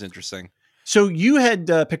 that is interesting. So you had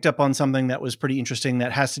picked up on something that was pretty interesting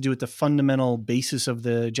that has to do with the fundamental basis of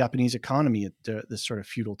the Japanese economy at this sort of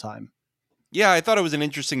feudal time. Yeah, I thought it was an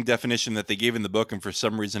interesting definition that they gave in the book and for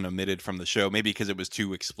some reason omitted from the show, maybe because it was too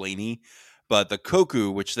explainy. But the koku,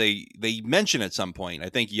 which they mention at some point, I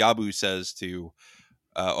think Yabu says to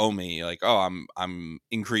Omi, like, "Oh, I'm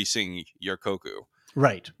increasing your koku."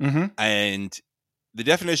 Right. Mm-hmm. And the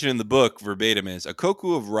definition in the book verbatim is, a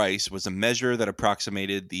koku of rice was a measure that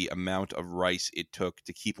approximated the amount of rice it took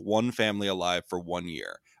to keep one family alive for 1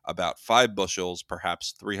 year. About 5 bushels,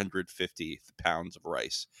 perhaps 350 pounds of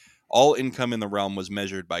rice. All income in the realm was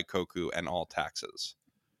measured by koku and all taxes.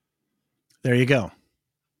 There you go.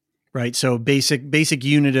 Right. So basic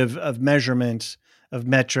unit of measurement, of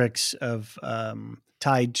metrics, of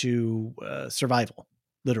tied to survival,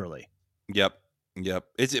 literally. Yep.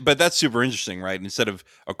 But that's super interesting, right? Instead of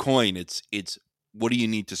a coin, it's what do you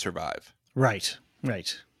need to survive? Right.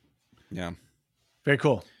 Yeah. Very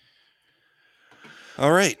cool.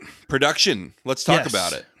 All right. Production. Let's talk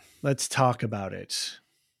about it. Let's talk about it.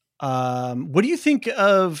 What do you think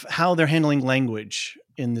of how they're handling language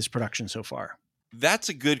in this production so far? That's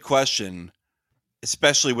a good question,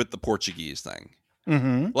 especially with the Portuguese thing.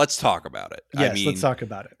 Mm-hmm. Let's talk about it. Yes, let's talk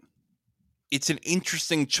about it. It's an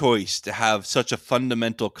interesting choice to have such a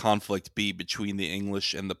fundamental conflict be between the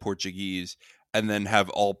English and the Portuguese, and then have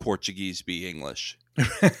all Portuguese be English.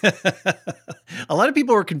 A lot of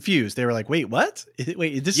people were confused. They were like, wait, what?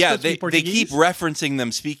 Wait, is this supposed to be Portuguese? They keep referencing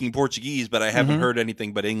them speaking Portuguese, but I haven't heard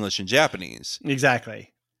anything but English and Japanese.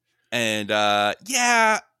 Exactly. And I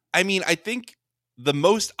think the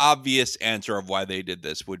most obvious answer of why they did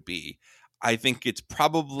this would be, I think it's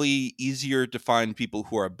probably easier to find people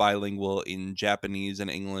who are bilingual in Japanese and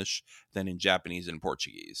English than in Japanese and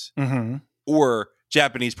Portuguese. Mm-hmm. Or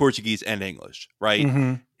Japanese, Portuguese, and English, right?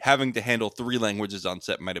 Mm-hmm. Having to handle 3 languages on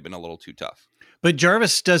set might have been a little too tough. But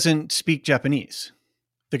Jarvis doesn't speak Japanese,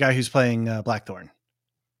 the guy who's playing Blackthorn.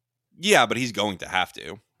 Yeah, but he's going to have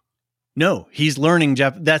to. No, he's learning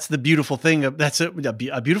That's the beautiful thing. That's a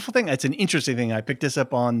beautiful thing. That's an interesting thing. I picked this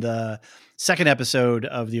up on the second episode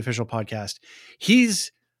of the official podcast.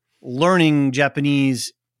 He's learning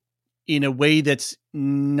Japanese in a way that's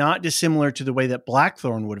not dissimilar to the way that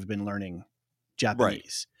Blackthorn would have been learning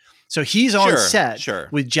Japanese. Right. So he's on set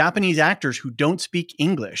with Japanese actors who don't speak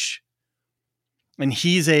English. And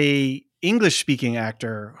he's a English speaking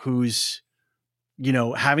actor who's,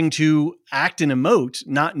 having to act and emote,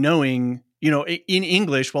 not knowing, in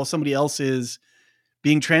English while somebody else is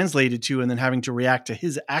being translated to, and then having to react to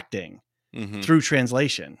his acting through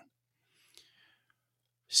translation.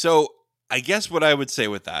 So I guess what I would say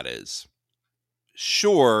with that is,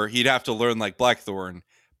 sure, he'd have to learn like Blackthorn,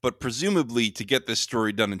 but presumably to get this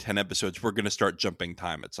story done in 10 episodes, we're going to start jumping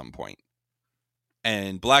time at some point.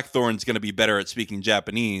 And Blackthorn's going to be better at speaking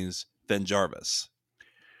Japanese than Jarvis.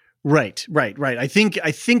 Right. I think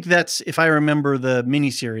that's, if I remember the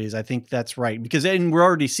miniseries, I think that's right, because and we're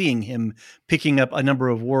already seeing him picking up a number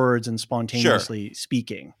of words and spontaneously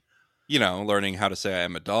speaking. Learning how to say I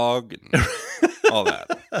am a dog and all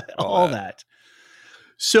that. all that.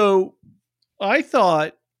 So I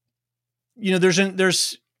thought,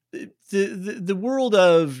 there's the world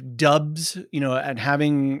of dubs, and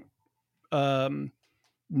having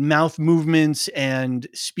mouth movements and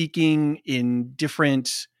speaking in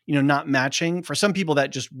different, not matching. For some people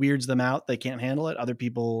that just weirds them out. They can't handle it. Other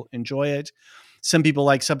people enjoy it. Some people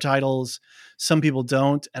like subtitles. Some people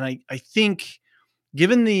don't. And I think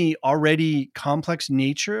given the already complex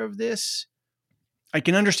nature of this, I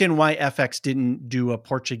can understand why FX didn't do a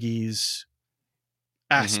Portuguese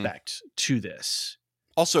aspect to this.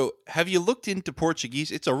 Also, have you looked into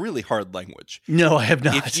Portuguese? It's a really hard language. No, I have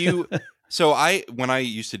not. When I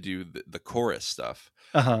used to do the chorus stuff,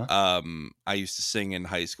 I used to sing in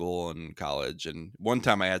high school and college, and one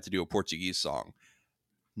time I had to do a Portuguese song.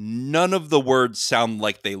 None of the words sound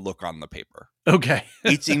like they look on the paper. Okay.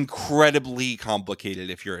 It's incredibly complicated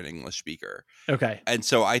if you're an English speaker. Okay. And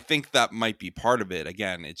so I think that might be part of it.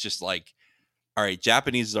 Again, it's just like, all right,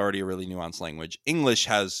 Japanese is already a really nuanced language. English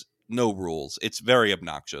has no rules. It's very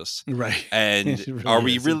obnoxious. Right. And Really are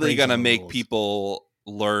we is. It really breaks going to all the make rules. people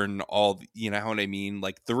learn all, you know what I mean?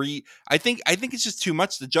 Like I think it's just too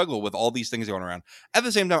much to juggle with all these things going around. At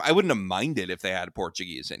the same time, I wouldn't have minded if they had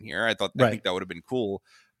Portuguese in here. I think that would have been cool,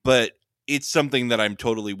 but it's something that I'm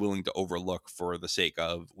totally willing to overlook for the sake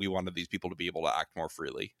of, we wanted these people to be able to act more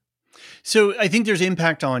freely. So I think there's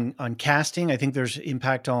impact on casting. I think there's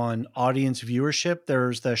impact on audience viewership.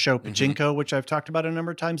 There's the show Pachinko, which I've talked about a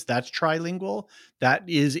number of times. That's trilingual. That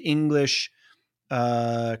is English,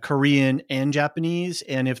 Korean, and Japanese.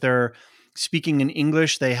 And if they're speaking in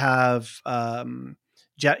English, they have,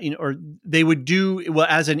 or they would do, well,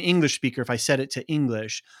 as an English speaker, if I set it to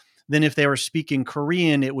English, then if they were speaking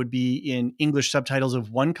Korean, it would be in English subtitles of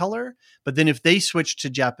one color. But then if they switched to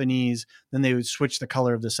Japanese, then they would switch the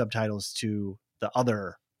color of the subtitles to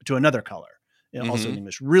another color, also in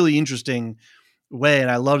English. Really interesting way. And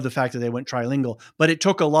I love the fact that they went trilingual, but it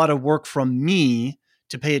took a lot of work from me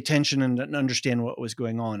to pay attention and understand what was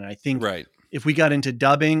going on. And I think if we got into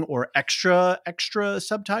dubbing or extra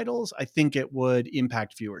subtitles, I think it would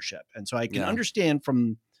impact viewership. And so I can understand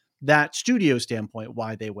from that studio standpoint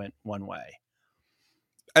why they went one way.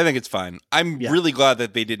 I think it's fine. I'm really glad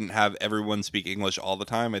that they didn't have everyone speak English all the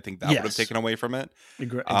time. I think that would have taken away from it.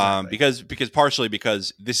 Exactly.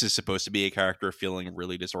 Because this is supposed to be a character feeling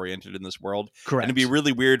really disoriented in this world. Correct. And it'd be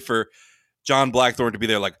really weird for John Blackthorne to be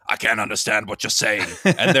there like, I can't understand what you're saying.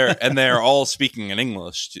 and they're all speaking in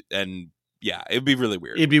English. And yeah, it'd be really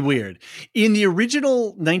weird. It'd be weird. In the original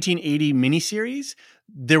 1980 miniseries,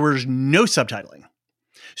 there was no subtitling.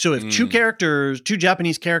 So if two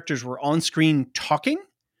Japanese characters were on screen talking,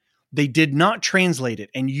 they did not translate it.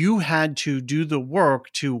 And you had to do the work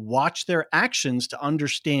to watch their actions to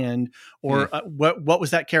understand what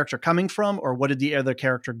was that character coming from, or what did the other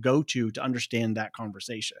character go to understand that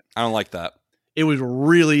conversation. I don't like that. It's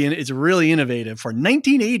really innovative for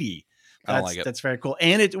 1980. I don't like it. That's very cool.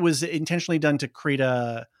 And it was intentionally done to create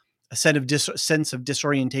a sense of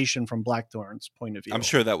disorientation from Blackthorne's point of view. I'm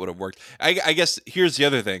sure that would have worked. I guess here's the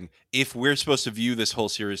other thing. If we're supposed to view this whole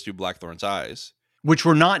series through Blackthorne's eyes, which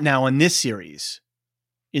we're not now in this series.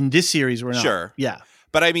 In this series, we're not. Sure. Yeah.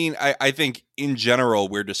 But I mean, I think in general,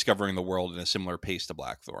 we're discovering the world in a similar pace to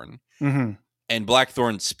Blackthorne. Mm-hmm. And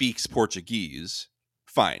Blackthorne speaks Portuguese.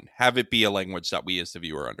 Fine. Have it be a language that we as the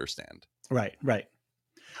viewer understand. Right.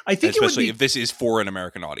 I think especially if this is for an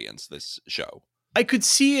American audience, this show. I could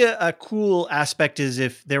see a cool aspect is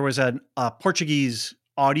if there was a Portuguese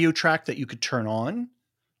audio track that you could turn on.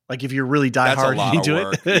 Like if you're really diehard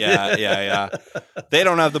into it. Yeah. They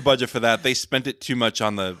don't have the budget for that. They spent it too much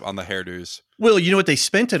on the hairdos. Well, you know what they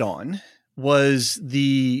spent it on was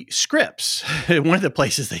the scripts. One of the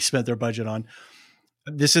places they spent their budget on.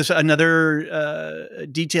 This is another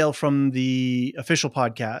detail from the official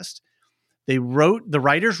podcast. The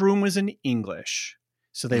writer's room was in English.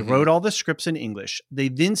 So they wrote all the scripts in English. They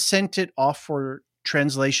then sent it off for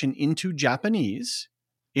translation into Japanese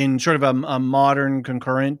in sort of a modern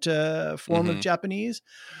concurrent form of Japanese.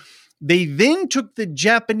 They then took the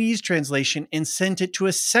Japanese translation and sent it to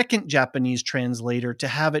a second Japanese translator to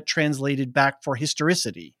have it translated back for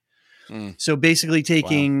historicity. So basically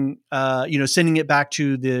taking, sending it back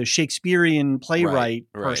to the Shakespearean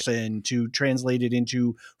playwright person to translate it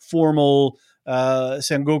into formal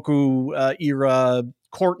Sengoku era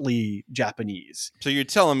courtly Japanese. So you're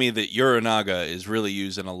telling me that Yorinaga is really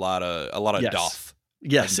using a lot of doth.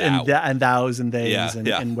 Yes, and thous and theys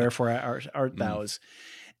and wherefore art thous.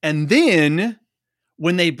 And then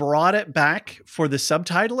when they brought it back for the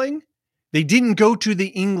subtitling, they didn't go to the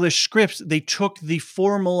English scripts. They took the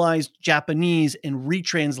formalized Japanese and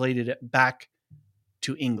retranslated it back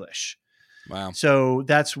to English. Wow. So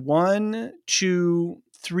that's 1, 2,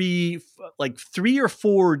 3, like 3 or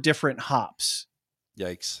 4 different hops.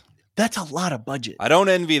 Yikes. That's a lot of budget. I don't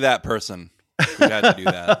envy that person who had to do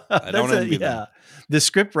that. I don't envy them. The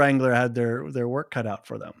script wrangler had their work cut out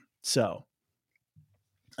for them. So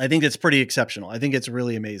I think it's pretty exceptional. I think it's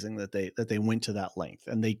really amazing that they went to that length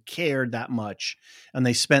and they cared that much and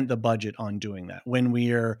they spent the budget on doing that. When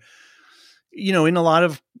we are in a lot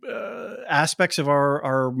of aspects of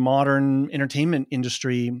our modern entertainment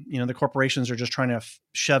industry, the corporations are just trying to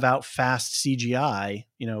shove out fast CGI,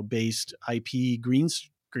 based IP green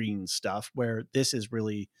screen stuff, where this is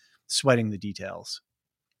really sweating the details.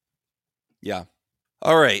 Yeah.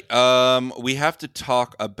 All right. We have to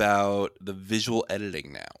talk about the visual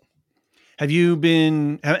editing now. Am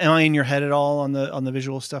I in your head at all on the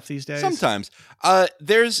visual stuff these days? Sometimes.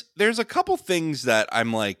 There's a couple things that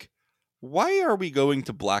I'm like, why are we going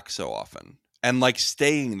to black so often? And like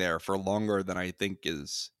staying there for longer than I think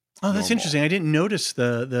is Oh, that's normal. interesting. I didn't notice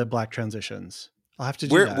the black transitions. I'll have to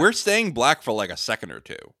do that. We're staying black for like a second or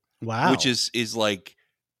two. Wow. Which is like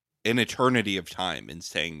an eternity of time in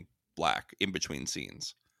staying black in between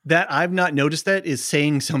scenes. That I've not noticed that is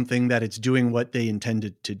saying something that it's doing what they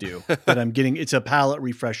intended to do. That I'm getting, it's a palette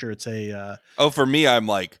refresher. It's a for me, I'm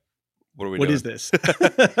like, what are we doing? What is this?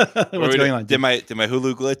 What's going on? Did my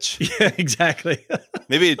Hulu glitch? Yeah, exactly.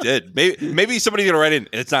 Maybe it did. Maybe somebody's gonna write in.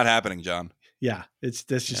 It's not happening, John. Yeah, that's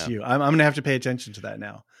just you. I'm gonna have to pay attention to that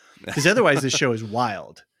now, because otherwise this show is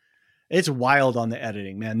wild. It's wild on the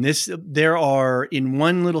editing, man. There are, in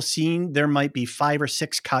one little scene, there might be 5 or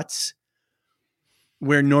 6 cuts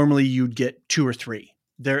where normally you'd get 2 or 3.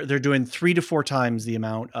 They're doing 3 to 4 times the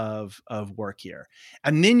amount of work here.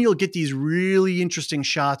 And then you'll get these really interesting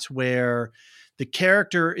shots where the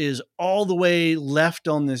character is all the way left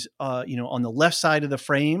on this, on the left side of the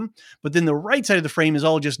frame, but then the right side of the frame is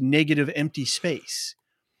all just negative empty space.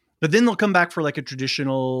 But then they'll come back for like a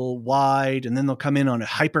traditional wide, and then they'll come in on a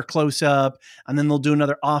hyper close up, and then they'll do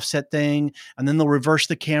another offset thing, and then they'll reverse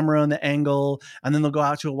the camera on the angle, and then they'll go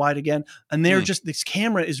out to a wide again. And they're just, this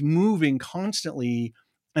camera is moving constantly.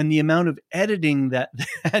 And the amount of editing that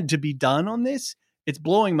had to be done on this, it's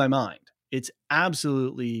blowing my mind. It's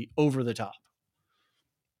absolutely over the top.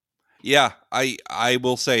 Yeah, I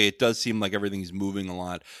will say it does seem like everything's moving a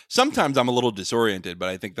lot. Sometimes I'm a little disoriented, but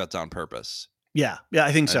I think that's on purpose. Yeah,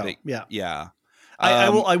 I think so. Yeah.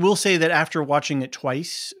 I will say that after watching it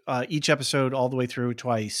twice, each episode all the way through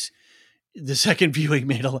twice, the second viewing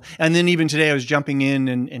made and then even today I was jumping in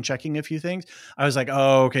and checking a few things. I was like,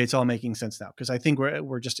 oh, okay, it's all making sense now, because I think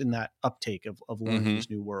we're just in that uptake of learning this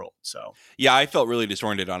new world. So yeah, I felt really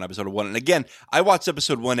disoriented on episode 1, and again, I watched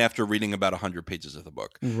episode 1 after reading about 100 pages of the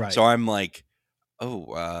book. Right. So I'm like,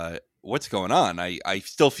 what's going on? I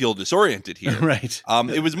still feel disoriented here. Right.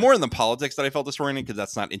 It was more in the politics that I felt disoriented, because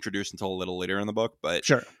that's not introduced until a little later in the book. But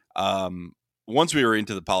sure. Once we were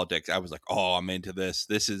into the politics, I was like, oh, I'm into this.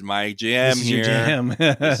 This is my jam this is here. Your jam.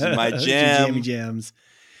 This is my jam. Jammy jams.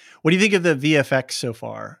 What do you think of the VFX so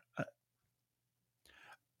far?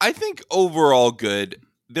 I think overall good.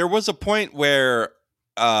 There was a point where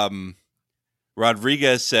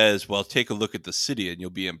Rodriguez says, well, take a look at the city and you'll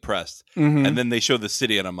be impressed. Mm-hmm. And then they show the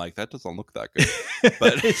city and I'm like, that doesn't look that good.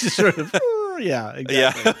 But it's just sort of, yeah, exactly.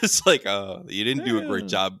 Yeah, it's like, you didn't do a great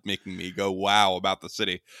job making me go wow about the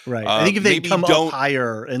city. Right. I think if they'd come up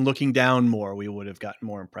higher and looking down more, we would have gotten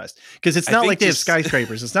more impressed. Because it's not like they have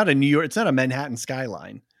skyscrapers. It's not a New York, it's not a Manhattan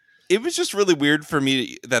skyline. It was just really weird for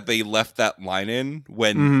me that they left that line in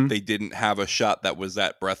when they didn't have a shot that was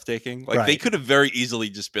that breathtaking. Like they could have very easily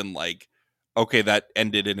just been like, okay, that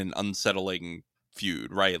ended in an unsettling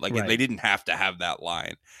feud, right? Like they didn't have to have that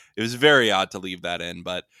line. It was very odd to leave that in,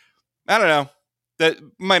 but I don't know. That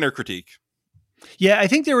minor critique. Yeah, I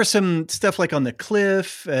think there was some stuff like on the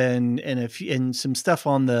cliff and some stuff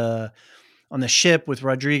on the ship with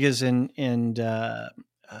Rodriguez and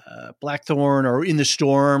Blackthorn, or in the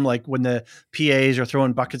storm, like when the PAs are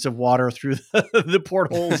throwing buckets of water through the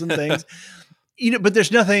portholes and things. But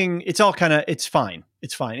there's nothing. It's all kind of. It's fine.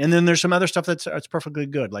 It's fine. And then there's some other stuff that's perfectly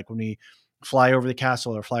good, like when we fly over the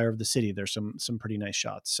castle or fly over the city. There's some pretty nice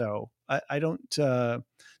shots. So I don't.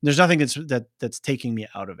 There's nothing that's taking me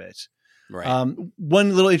out of it. Right.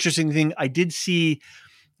 One little interesting thing, I did see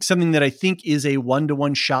something that I think is a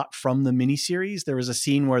 1-to-1 shot from the miniseries. There was a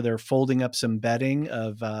scene where they're folding up some bedding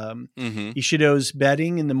of Ishido's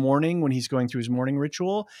bedding in the morning when he's going through his morning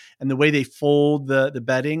ritual. And the way they fold the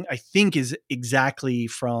bedding, I think, is exactly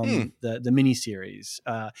from the miniseries.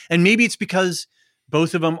 And maybe it's because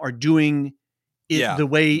both of them are doing it the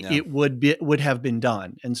way it would have been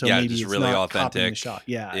done. And so maybe it's really not authentic. copying the shot.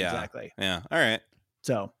 Yeah, exactly. Yeah. All right.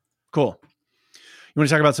 So cool. You want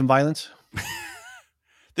to talk about some violence?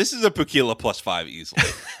 This is a Pukila +5 easily.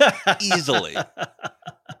 Easily.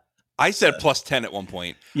 I said +10 at one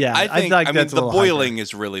point. Yeah, I mean, the boiling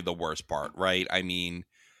is really the worst part, right? I mean,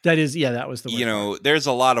 that was the worst part. There's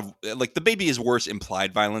a lot of, like, the baby is worse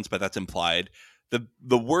implied violence, but that's implied.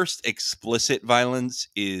 The worst explicit violence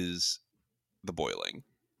is the boiling.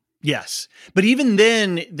 Yes. But even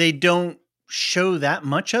then, they don't show that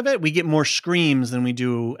much of it. We get more screams than we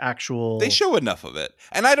do actual. They show enough of it,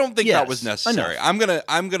 and I don't think that was necessary. Enough.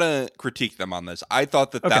 I'm gonna critique them on this. I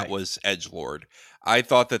thought that was edgelord. I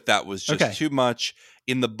thought that was just too much.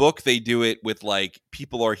 In the book, they do it with like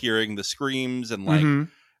people are hearing the screams, and like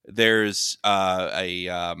there's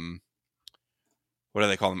a what do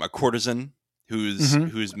they call them? A courtesan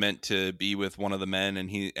who's meant to be with one of the men,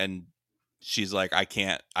 and she's like, I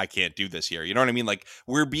can't do this here. You know what I mean? Like,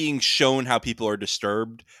 we're being shown how people are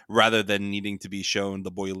disturbed rather than needing to be shown the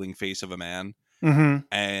boiling face of a man.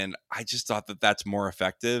 And I just thought that that's more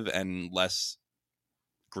effective and less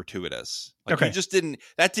gratuitous. Like,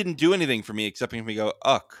 that didn't do anything for me except making me go,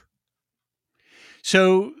 ugh.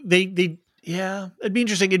 So they yeah, it'd be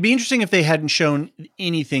interesting. It'd be interesting if they hadn't shown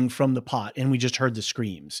anything from the pot and we just heard the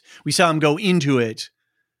screams. We saw him go into it,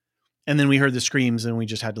 and then we heard the screams, and we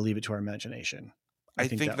just had to leave it to our imagination. I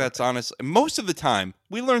think that's honest. Most of the time,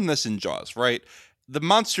 we learn this in Jaws, right? The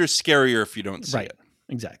monster's scarier if you don't see it.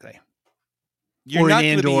 Exactly. You're not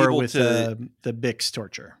going to be able with the Bix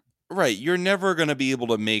torture. Right. You're never going to be able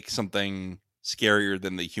to make something scarier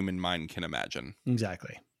than the human mind can imagine.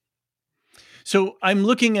 Exactly. So I'm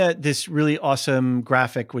looking at this really awesome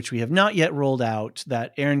graphic, which we have not yet rolled out,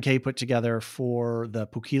 that Aaron K put together for the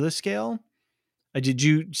Pukila scale. Did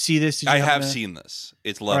you see this? I have seen this.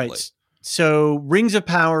 It's lovely. Right. So Rings of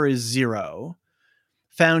Power is 0.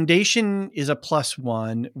 Foundation is a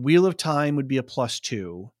 +1. Wheel of Time would be a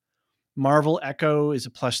 +2. Marvel Echo is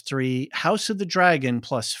a +3. House of the Dragon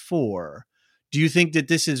 +4. Do you think that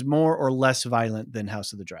this is more or less violent than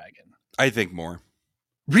House of the Dragon? I think more.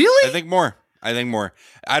 Really? I think more. I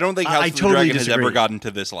don't think House of the Dragon has ever gotten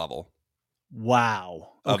to this level. Wow.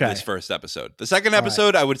 Of this first episode. The second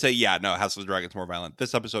episode, I would say, House of the Dragon's more violent.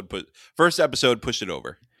 This first episode pushed it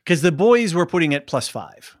over. Because the boys were putting it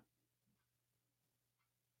 +5.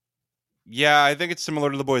 Yeah, I think it's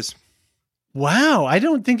similar to the boys. Wow, I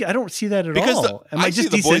don't see that at all. Am I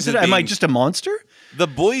just desensitive? Am I just a monster? The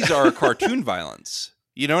boys are cartoon violence.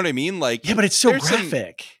 You know what I mean? Like, yeah, but it's so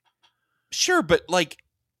graphic. Sure, but like,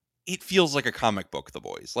 it feels like a comic book, The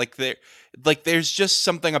Boys. There's just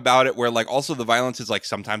something about it where, like, also the violence is like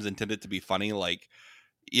sometimes intended to be funny, like,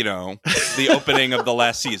 you know, the opening of the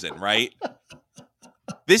last season, right?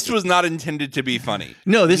 This was not intended to be funny.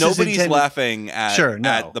 No, nobody's laughing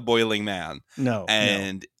at the boiling man. No,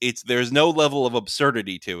 and there's no level of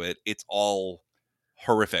absurdity to it. It's all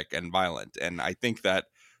horrific and violent, and I think that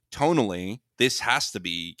tonally, this has to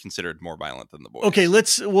be considered more violent than the boys. Okay,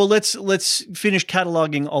 let's finish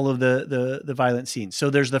cataloging all of the violent scenes. So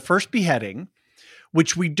there's the first beheading,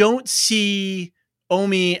 which we don't see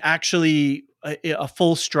Omi actually a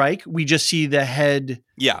full strike. We just see the head.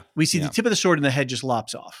 Yeah, we see the tip of the sword and the head just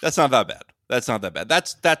lops off. That's not that bad.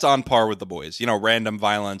 That's on par with the boys. You know, random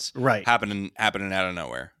violence, happening out of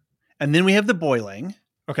nowhere. And then we have the boiling.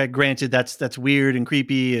 Okay, granted, that's weird and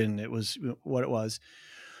creepy, and it was what it was.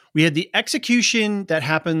 We had the execution that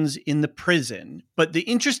happens in the prison, but the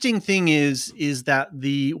interesting thing is that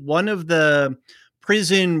one of the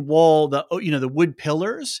prison wall, the wood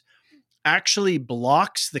pillars, actually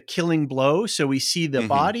blocks the killing blow. So we see the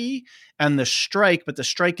body and the strike, but the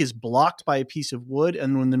strike is blocked by a piece of wood,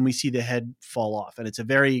 and then we see the head fall off, and it's a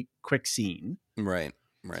very quick scene. Right.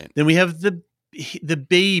 Then we have the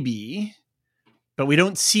baby. But we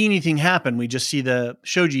don't see anything happen. We just see the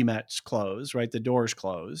shoji mats close, right? The doors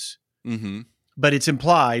close. Mm-hmm. But it's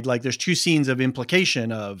implied, like there's two scenes of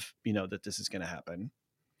implication of, you know, that this is going to happen.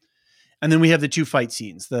 And then we have the two fight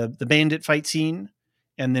scenes, the bandit fight scene,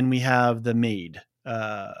 and then we have the maid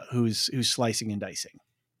who's slicing and dicing.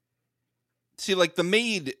 See, like the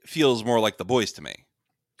maid feels more like the boys to me.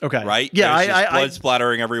 Okay. Right? Yeah. There's blood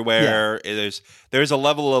splattering everywhere. Yeah. There's a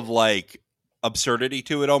level of like absurdity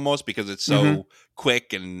to it almost because it's so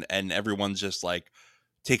quick and everyone's just like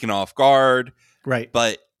taken off guard. Right.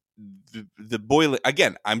 But the boiling,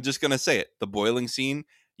 again, I'm just going to say it. The boiling scene,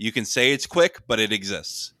 you can say it's quick, but it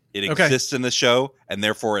exists. It exists in the show, and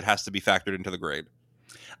therefore it has to be factored into the grade.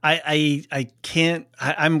 I can't,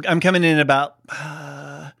 I'm coming in about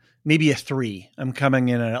maybe a 3. I'm coming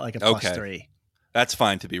in at like a +3. That's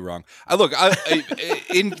fine to be wrong. Look,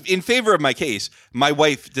 in favor of my case, my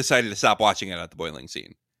wife decided to stop watching it at the boiling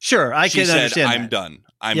scene. Sure, I can understand. I'm done.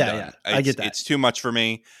 I'm done. Yeah, I get that. It's too much for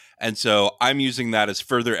me. And so I'm using that as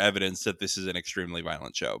further evidence that this is an extremely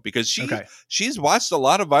violent show because she's watched a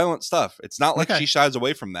lot of violent stuff. It's not like she shies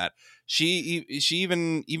away from that. She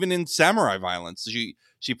even in samurai violence,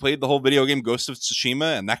 she played the whole video game Ghost of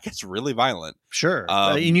Tsushima, and that gets really violent. Sure.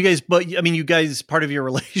 And you guys, part of your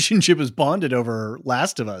relationship is bonded over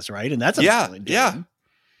Last of Us, right? And that's a violent game. Yeah,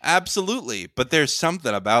 absolutely. But there's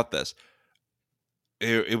something about this.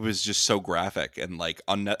 it was just so graphic and like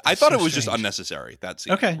I thought it was just unnecessary, that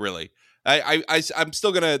scene. Okay. Really. I'm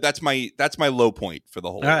still gonna that's my low point for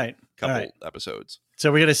the whole couple episodes.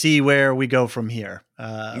 So we got to see where we go from here.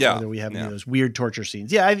 Whether we have any of those weird torture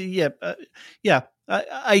scenes. I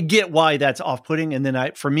get why that's off-putting. And then I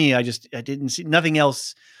didn't see nothing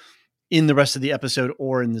else in the rest of the episode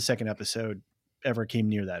or in the second episode ever came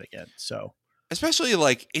near that again. So especially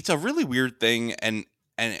like it's a really weird thing. And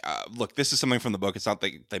look, this is something from the book. It's not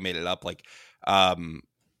they made it up. Like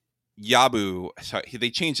Yabu, sorry, they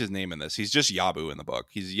changed his name in this. He's just Yabu in the book.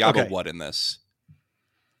 He's Yabu what in this?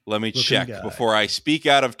 Let me check before I speak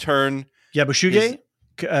out of turn. Yabushige?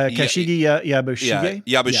 Kashigi Yabushige?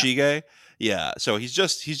 Yeah, Yabushige. Yeah. So he's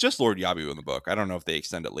just Lord Yabu in the book. I don't know if they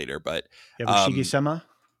extend it later, but Yabushige-sama?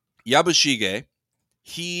 Yabushige,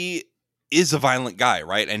 he is a violent guy,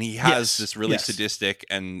 right? And he has this really sadistic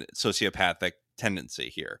and sociopathic tendency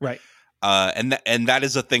here. Right. And that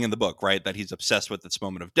is a thing in the book, right? That he's obsessed with this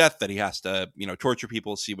moment of death, that he has to, torture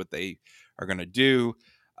people, see what they are going to do.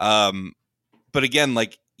 But again,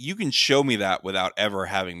 like you can show me that without ever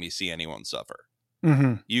having me see anyone suffer.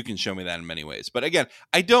 Mm-hmm. You can show me that in many ways. But again,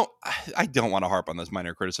 I don't want to harp on this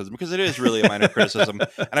minor criticism because it is really a minor criticism.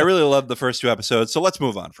 And I really loved the first 2 episodes. So let's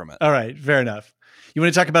move on from it. All right. Fair enough. You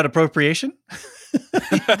want to talk about appropriation?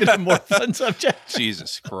 Even a more fun subject.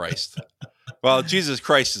 Jesus Christ. Well, Jesus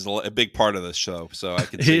Christ is a big part of this show, so I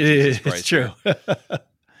can say Jesus Christ. It's true.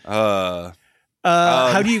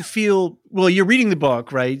 How do you feel? Well, you're reading the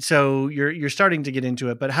book, right? So you're starting to get into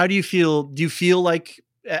it. But how do you feel? Do you feel like,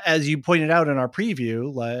 as you pointed out in our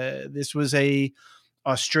preview, this was a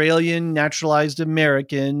Australian naturalized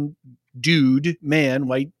American man,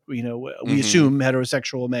 white, we assume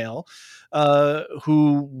heterosexual male,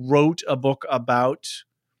 who wrote a book about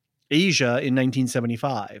Asia in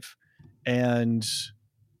 1975. And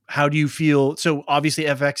how do you feel? So obviously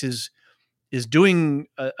FX is doing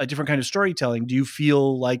a different kind of storytelling. Do you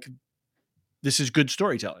feel like this is good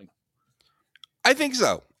storytelling? I think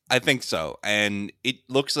so. And it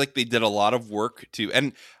looks like they did a lot of work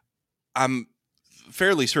and I'm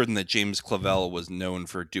fairly certain that James Clavell was known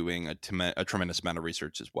for doing a tremendous amount of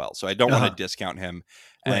research as well. So I don't want to discount him.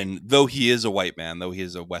 Right. And though he is a white man, though he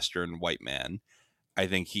is a Western white man, I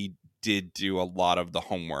think he did do a lot of the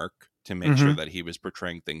homework to make sure that he was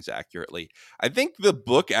portraying things accurately. I think the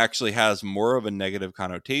book actually has more of a negative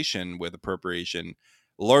connotation with appropriation,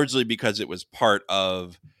 largely because it was part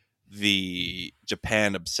of the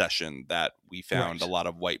Japan obsession that we found a lot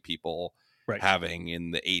of white people having in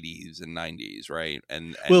the 80s and 90s, right?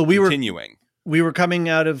 And continuing. We were coming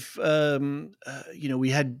out of, we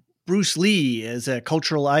had Bruce Lee as a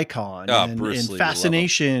cultural icon and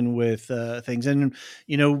fascination with things. And,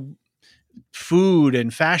 food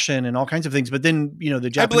and fashion and all kinds of things. But then, the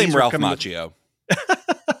Japanese. I blame Ralph Macchio.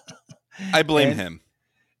 I blame him.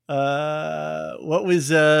 What was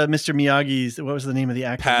Mr. Miyagi's? What was the name of the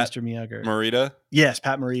actor? Mr. Miyagi. Morita. Yes,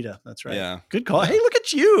 Pat Morita. That's right. Yeah, good call. Hey, look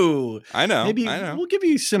at you. I know. Maybe we'll give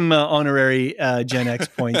you some honorary Gen X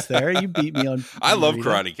points there. You beat me on. I love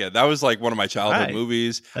Karate Kid. That was like one of my childhood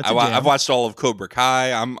movies. I've watched all of Cobra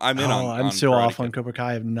Kai. I'm in on. I'm so Karate off Kid. on Cobra Kai.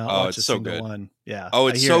 I have not watched a single one. Yeah. Oh,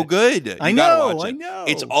 it's so good. I know.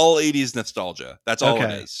 It's all 80s nostalgia. That's all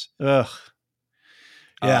it is. Ugh.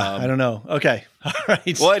 Yeah, I don't know. Okay. All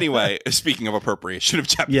right. Well, anyway, speaking of appropriation of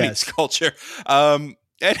Japanese culture,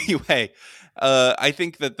 anyway, I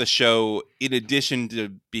think that the show, in addition to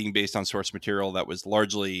being based on source material that was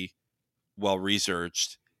largely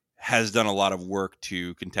well-researched, has done a lot of work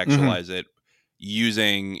to contextualize it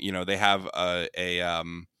using, they have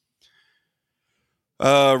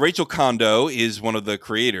Rachel Kondo is one of the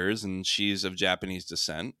creators, and she's of Japanese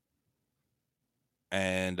descent.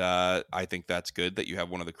 And I think that's good that you have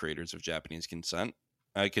one of the creators of Japanese descent.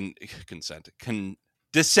 I can't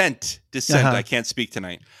speak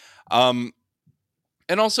tonight. And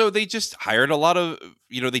also they just hired a lot of,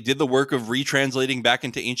 they did the work of retranslating back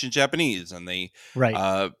into ancient Japanese, and they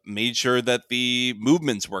made sure that the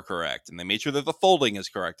movements were correct, and they made sure that the folding is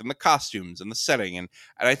correct, and the costumes and the setting. And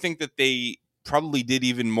I think that they probably did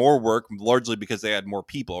even more work, largely because they had more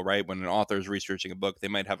people, right? When an author is researching a book, they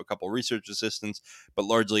might have a couple research assistants, but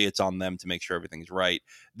largely it's on them to make sure everything's right.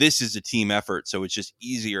 This is a team effort, so it's just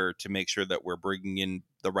easier to make sure that we're bringing in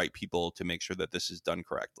the right people to make sure that this is done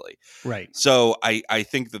correctly. Right. So I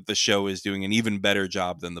think that the show is doing an even better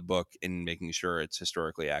job than the book in making sure it's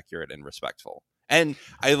historically accurate and respectful. And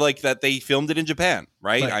I like that they filmed it in Japan,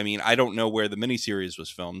 right? I mean, I don't know where the miniseries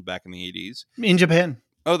was filmed back in the 80s. In Japan.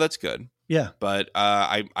 Oh, that's good. Yeah. But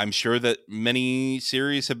I'm sure that many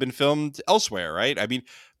series have been filmed elsewhere, right? I mean,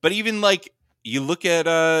 but even like you look at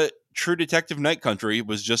True Detective Night Country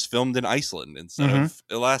was just filmed in Iceland instead of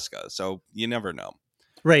Alaska. So you never know.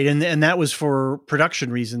 Right. And that was for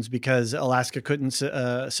production reasons because Alaska couldn't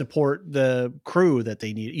support the crew that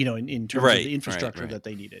they needed, in terms of the infrastructure that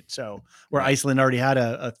they needed. So where Iceland already had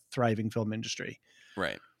a thriving film industry.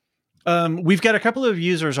 Right. We've got a couple of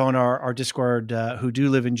users on our Discord who do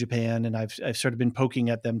live in Japan, and I've sort of been poking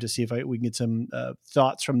at them to see if we can get some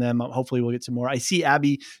thoughts from them. Hopefully we'll get some more. I see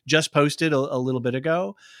Abby just posted a little bit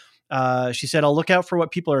ago. She said, I'll look out for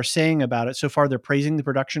what people are saying about it. So far, they're praising the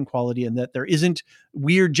production quality and that there isn't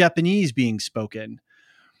weird Japanese being spoken.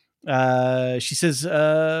 She says,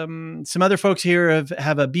 some other folks here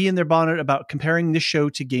have a bee in their bonnet about comparing this show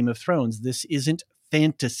to Game of Thrones. This isn't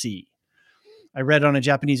fantasy. I read on a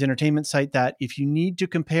Japanese entertainment site that if you need to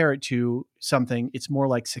compare it to something, it's more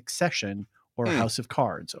like Succession or House of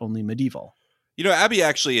Cards, only medieval. Abby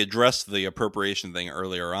actually addressed the appropriation thing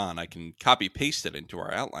earlier on. I can copy paste it into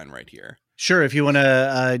our outline right here. Sure, if you want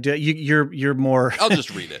to do you're more. I'll just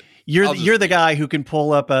read it. You're the guy who can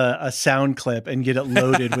pull up a sound clip and get it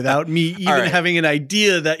loaded without me even having an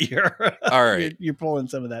idea that you're all right. you're pulling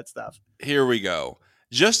some of that stuff. Here we go.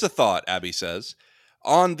 Just a thought, Abby says.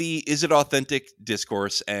 On the is it authentic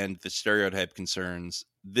discourse and the stereotype concerns,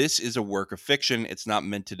 this is a work of fiction. It's not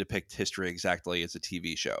meant to depict history exactly as a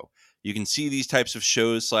TV show. You can see these types of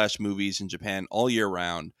shows / movies in Japan all year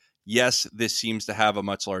round. Yes, this seems to have a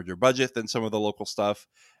much larger budget than some of the local stuff.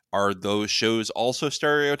 Are those shows also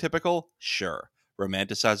stereotypical? Sure.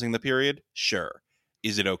 Romanticizing the period? Sure.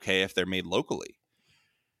 Is it okay if they're made locally?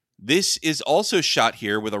 This is also shot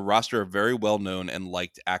here with a roster of very well-known and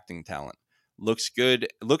liked acting talent. Looks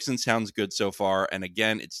and sounds good so far, and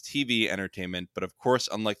again, it's TV entertainment, but of course,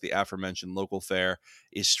 unlike the aforementioned local fare,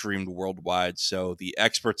 is streamed worldwide, so the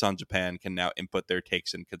experts on Japan can now input their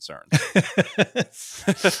takes and concerns.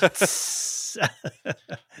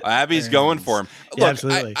 Abby's going for him. Look, yeah,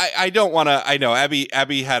 absolutely. I don't want to. I know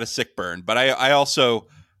Abby had a sick burn, but I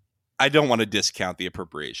don't want to discount the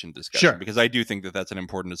appropriation discussion because I do think that that's an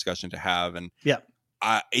important discussion to have, and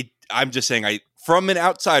I'm just saying, from an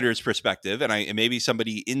outsider's perspective, and maybe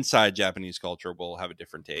somebody inside Japanese culture will have a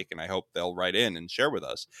different take, and I hope they'll write in and share with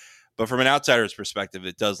us. But from an outsider's perspective,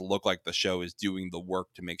 it does look like the show is doing the work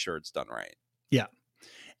to make sure it's done right. Yeah,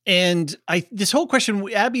 and this whole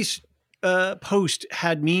question, Abby's post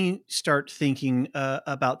had me start thinking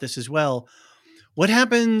about this as well. What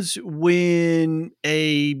happens when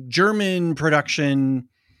a German production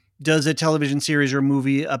does a television series or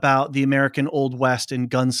movie about the American Old West and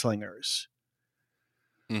gunslingers?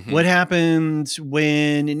 Mm-hmm. What happens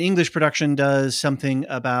when an English production does something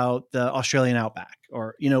about the Australian outback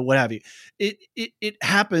or, what have you? It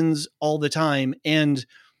happens all the time. And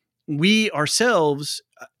we ourselves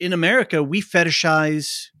in America, we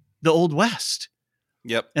fetishize the Old West.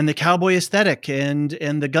 Yep. And the cowboy aesthetic and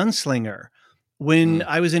the gunslinger. When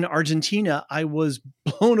I was in Argentina, I was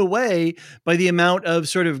blown away by the amount of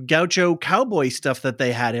sort of gaucho cowboy stuff that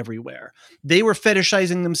they had everywhere. They were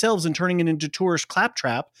fetishizing themselves and turning it into tourist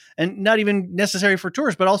claptrap, and not even necessary for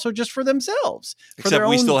tourists, but also just for themselves. Except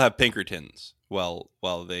we still have Pinkertons. Well,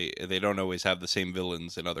 they don't always have the same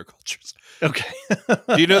villains in other cultures. Okay.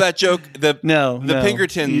 Do you know that joke? No.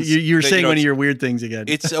 Pinkertons. You're saying one of your weird things again.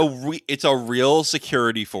 It's a real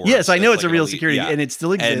security force. Yes, I know it's a real security, and it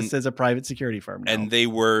still exists as a private security firm now. And they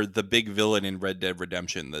were the big villain in Red Dead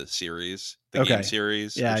Redemption, the series, game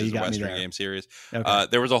series, which is the Western game series. Okay.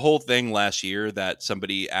 There was a whole thing last year that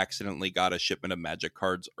somebody accidentally got a shipment of Magic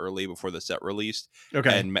cards early before the set released.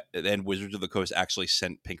 Okay. And Wizards of the Coast actually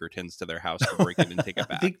sent Pinkertons to their house to break it and take it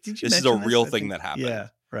back. This is a real thing that happened. Yeah,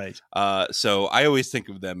 right. So I always think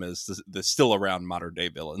of them as the still around modern day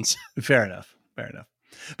villains. Fair enough.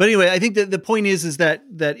 But anyway, I think that the point is that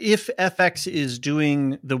if FX is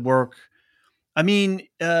doing the work, I mean,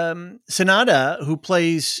 Sanada, who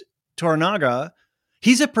plays Toranaga,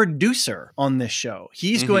 he's a producer on this show.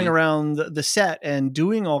 He's going around the set and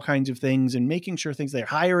doing all kinds of things and making sure they're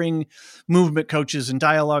hiring movement coaches and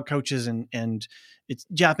dialogue coaches and it's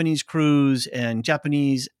Japanese crews and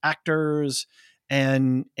Japanese actors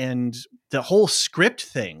and the whole script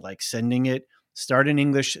thing, like sending it, start in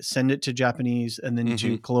English, send it to Japanese and then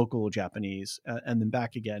to colloquial Japanese and then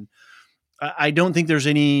back again. I don't think there's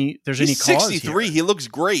any cause 63. Here. He looks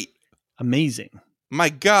great. Amazing. My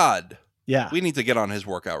God. Yeah. We need to get on his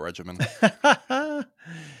workout regimen.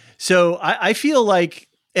 So I feel like,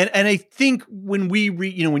 and I think when we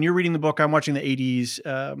read, when you're reading the book, I'm watching the 80s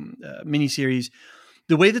miniseries,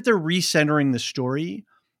 the way that they're recentering the story.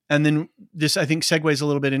 And then this, I think, segues a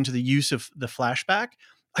little bit into the use of the flashback.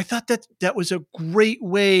 I thought that was a great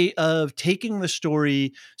way of taking the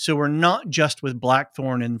story. So we're not just with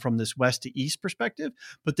Blackthorn and from this west to east perspective,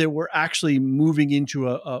 but that we're actually moving into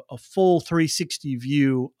a full 360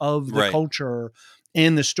 view of the culture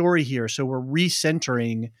and the story here. So we're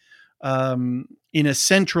recentering in a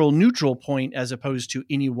central neutral point as opposed to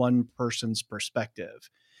any one person's perspective.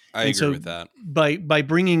 I agree with that. By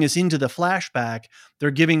bringing us into the flashback,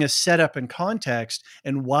 they're giving us setup and context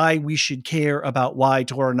and why we should care about why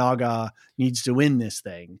Toranaga needs to win this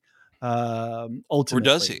thing. Ultimately, or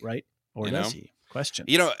does he? Right? Or does he? Question.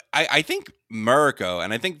 I think Mariko,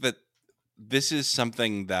 and I think that this is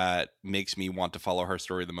something that makes me want to follow her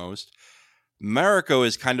story the most. Mariko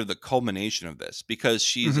is kind of the culmination of this because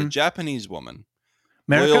she's a Japanese woman.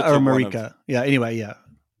 Mariko or Marika? Yeah. Anyway, yeah.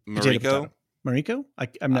 Mariko. Mariko?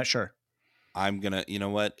 I'm not sure. I'm gonna. You know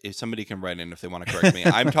what? If somebody can write in if they want to correct me,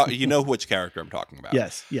 I'm talking. You know which character I'm talking about?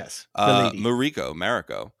 Yes.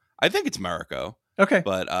 Mariko. I think it's Mariko. Okay.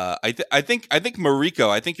 But I think Mariko.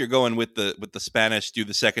 I think you're going with the Spanish do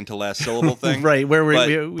the second to last syllable thing, right? Where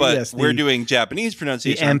we're doing Japanese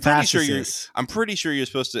pronunciation. I'm pretty sure you're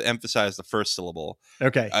supposed to emphasize the first syllable.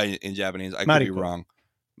 Okay. In Japanese, I could be wrong.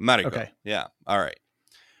 Mariko. Okay. Yeah. All right.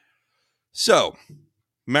 So.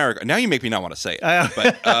 Mariko. Now you make me not want to say it,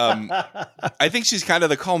 but I think she's kind of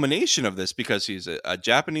the culmination of this because she's a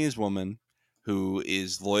Japanese woman who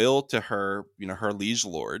is loyal to her liege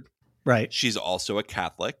lord. Right. She's also a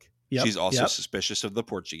Catholic. Yep. She's also suspicious of the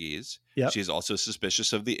Portuguese. Yep. She's also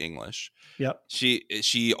suspicious of the English. Yep.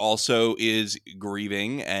 She also is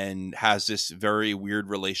grieving and has this very weird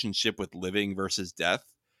relationship with living versus death.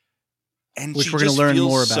 And which we're going to learn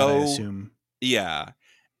more about, I assume. Yeah.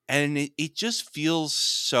 And it just feels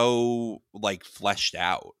so like fleshed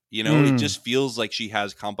out, it just feels like she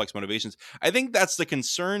has complex motivations. I think that's the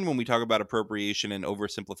concern when we talk about appropriation and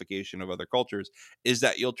oversimplification of other cultures is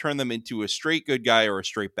that you'll turn them into a straight good guy or a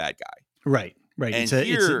straight bad guy. Right. And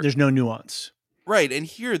there's no nuance. Right. And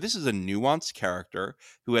here, this is a nuanced character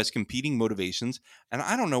who has competing motivations. And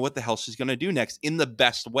I don't know what the hell she's going to do next in the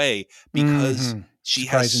best way because she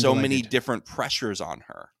has so many different pressures on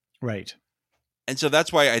her. Right. And so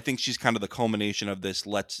that's why I think she's kind of the culmination of this.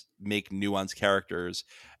 Let's make nuanced characters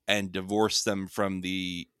and divorce them from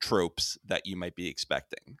the tropes that you might be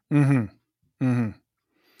expecting. Well,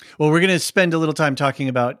 we're going to spend a little time talking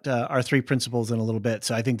about our three principles in a little bit.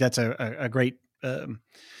 So I think that's a great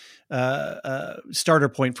starter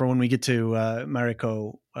point for when we get to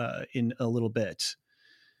Mariko in a little bit.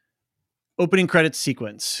 Opening credits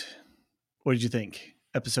sequence. What did you think?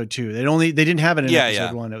 Episode 2. They didn't have it in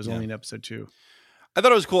episode 1. It was only in episode 2. I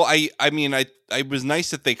thought it was cool. I mean, it was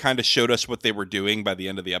nice that they kind of showed us what they were doing by the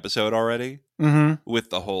end of the episode already with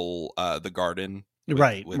the whole the garden.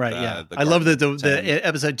 Right. Yeah. I love that the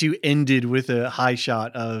episode 2 ended with a high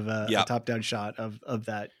shot of a top down shot of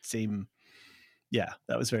that same. Yeah,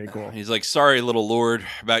 that was very cool. He's like, "Sorry, little lord,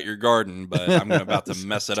 about your garden, but I'm about to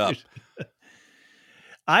mess it up."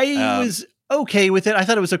 I was okay with it. I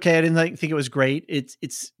thought it was okay. I didn't think it was great.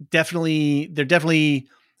 It's definitely they're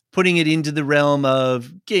putting it into the realm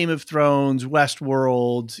of Game of Thrones,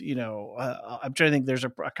 Westworld. I'm trying to think. There's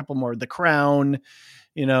a couple more. The Crown.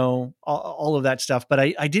 All of that stuff. But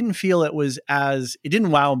I didn't feel it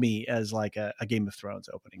didn't wow me as like a Game of Thrones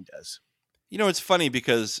opening does. It's funny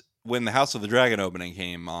because when the House of the Dragon opening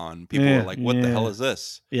came on, people were like, "What the hell is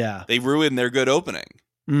this?" Yeah, they ruined their good opening.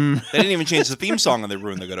 They didn't even change the theme song, and they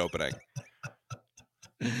ruined the good opening.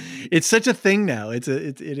 It's such a thing now. It's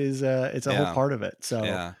a whole part of it. So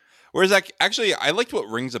yeah. Whereas actually, I liked what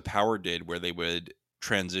Rings of Power did, where they would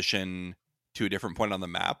transition to a different point on the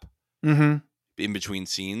map in between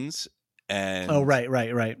scenes. And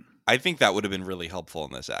right. I think that would have been really helpful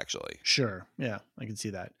in this, actually. Sure. Yeah, I can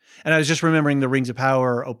see that. And I was just remembering the Rings of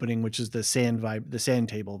Power opening, which is the sand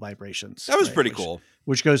table vibrations. That was pretty cool.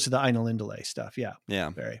 Which goes to the Einelindale stuff. Yeah.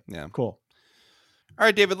 Yeah. Very All cool.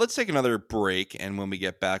 right, David, let's take another break. And when we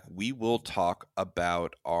get back, we will talk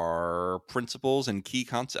about our principles and key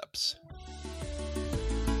concepts.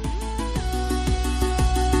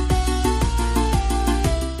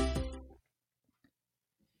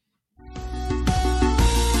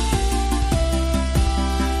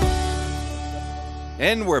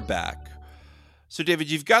 And we're back. So, David,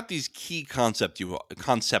 you've got these key concepts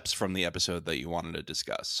from the episode that you wanted to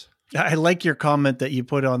discuss. I like your comment that you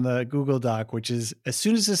put on the Google Doc, which is, as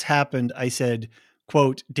soon as this happened, I said,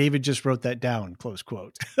 quote, David just wrote that down, close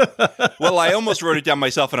quote. Well, I almost wrote it down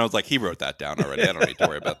myself, and I was like, he wrote that down already. I don't need to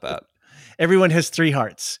worry about that. Everyone has 3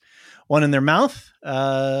 hearts. One in their mouth,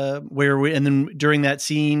 and then during that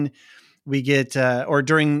scene, we get, or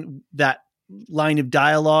during that line of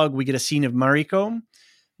dialogue, we get a scene of Mariko.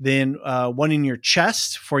 then one in your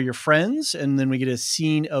chest for your friends. And then we get a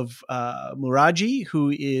scene of Muraji, who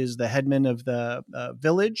is the headman of the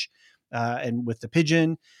village, and with the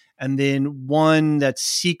pigeon. And then one that's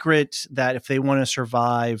secret, that if they want to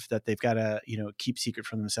survive, that they've got to, keep secret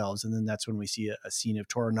from themselves. And then that's when we see a scene of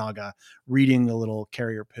Toranaga reading the little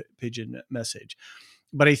carrier pigeon message.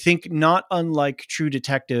 But I think, not unlike True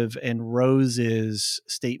Detective and Rose's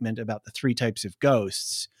statement about the 3 types of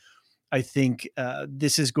ghosts, I think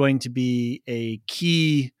this is going to be a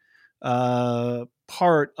key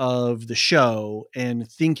part of the show, and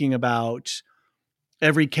thinking about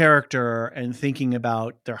every character and thinking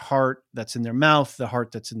about their heart that's in their mouth, the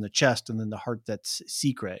heart that's in the chest, and then the heart that's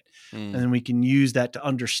secret. And then we can use that to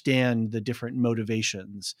understand the different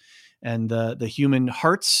motivations and the human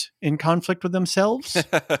hearts in conflict with themselves.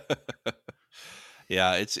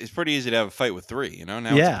 Yeah, it's pretty easy to have a fight with 3, Now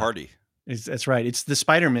it's a party. That's right. It's the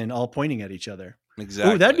Spider-Man all pointing at each other.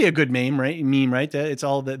 Exactly. Oh, that'd be a good meme, right? That it's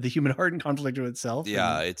all the human heart in conflict with itself.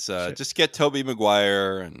 Yeah, it's just get Tobey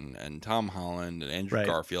Maguire and Tom Holland and Andrew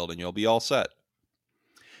Garfield, and you'll be all set.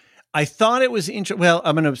 I thought it was interesting. Well,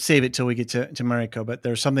 I'm going to save it till we get to Mariko, but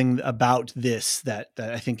there's something about this that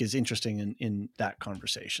I think is interesting in that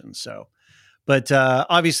conversation. So, but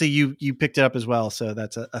obviously you picked it up as well, so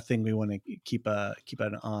that's a thing we want to keep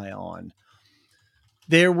an eye on.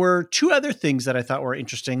 There were 2 other things that I thought were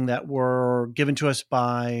interesting that were given to us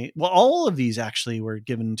by, all of these actually were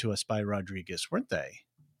given to us by Rodriguez, weren't they?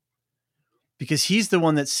 Because he's the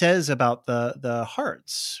one that says about the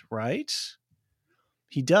hearts, right?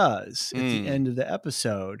 He does at the end of the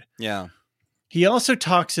episode. Yeah. He also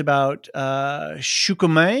talks about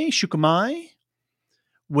Shukumai,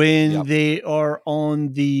 when they are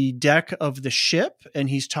on the deck of the ship, and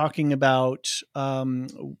he's talking about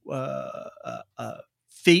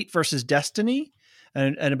fate versus destiny,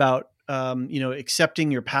 and about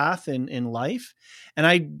accepting your path in life. And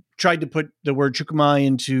I tried to put the word Chukumai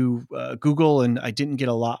into Google, and I didn't get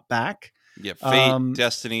a lot back. Yeah, fate,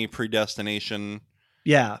 destiny, predestination.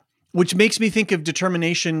 Yeah, which makes me think of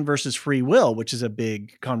determination versus free will, which is a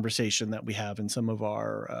big conversation that we have in some of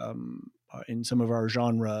our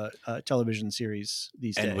genre television series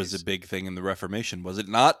these days. And was a big thing in the Reformation, was it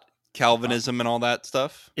not? Calvinism and all that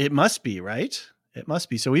stuff? It must be, right? It must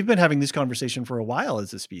be. So we've been having this conversation for a while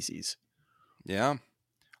as a species. Yeah.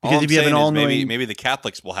 Because if you have an all-knowing, maybe the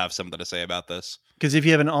Catholics will have something to say about this. Because if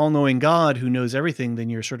you have an all-knowing God who knows everything, then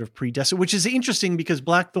you're sort of predestined, which is interesting because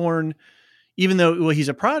Blackthorne, even though he's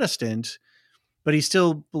a Protestant, but he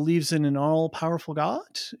still believes in an all-powerful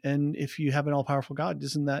God. And if you have an all-powerful God,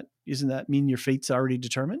 doesn't that mean your fate's already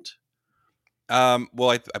determined?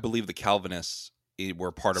 Well, I believe the Calvinists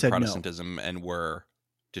were part of Protestantism and were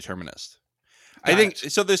determinist. I think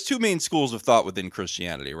so. There's 2 main schools of thought within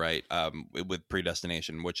Christianity, right? With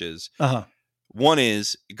predestination, which is one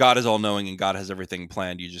is God is all knowing and God has everything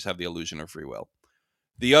planned. You just have the illusion of free will.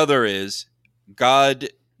 The other is God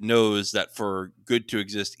knows that for good to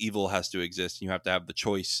exist, evil has to exist. And you have to have the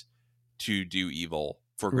choice to do evil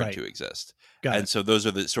for good to exist. So those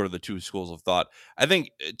are the sort of the 2 schools of thought. I think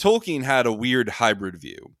Tolkien had a weird hybrid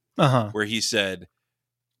view where he said,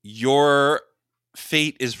 your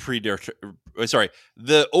fate is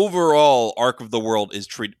the overall arc of the world is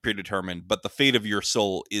predetermined, but the fate of your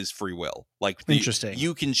soul is free will. Like, interesting.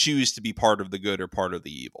 You can choose to be part of the good or part of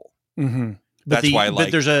the evil. Mm-hmm. But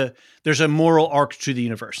there's a moral arc to the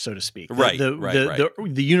universe, so to speak. Right. The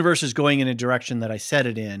universe is going in a direction that I set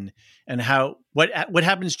it in, and what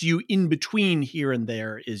happens to you in between here and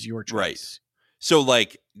there is your choice. Right. So,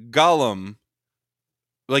 like Gollum,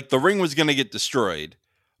 like the ring was going to get destroyed,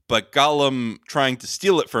 but Gollum trying to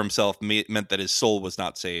steal it for himself meant that his soul was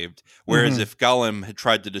not saved. Whereas if Gollum had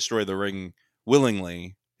tried to destroy the ring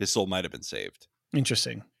willingly, his soul might have been saved.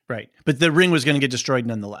 Interesting. Right. But the ring was going to get destroyed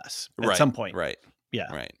nonetheless at some point. Right.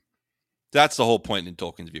 Yeah. Right. That's the whole point in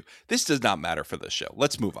Tolkien's view. This does not matter for this show.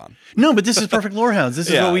 Let's move on. No, but this is Perfect Lorehounds. This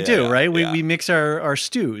is what we do, right? We mix our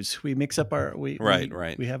stews. We mix up our... We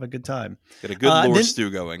have a good time. Get a good lore stew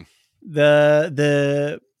going.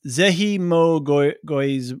 The Zehi Mo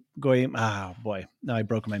Goyim... Oh, boy. Now I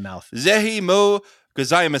broke my mouth. Zehi Mo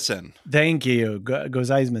Gozaimasen. Thank you.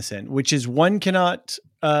 Gozaimasen. Which is one cannot...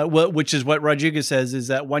 which is what Rodriguez says, is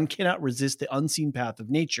that one cannot resist the unseen path of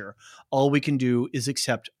nature. All we can do is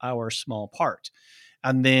accept our small part.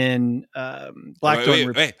 And then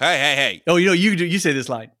Blackthorne... Wait. Hey. Oh, you say this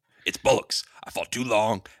line. It's bullocks. I fought too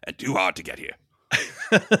long and too hard to get here.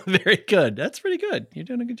 Very good. That's pretty good. You're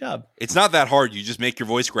doing a good job. It's not that hard. You just make your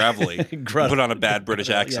voice gravelly. Put on a bad British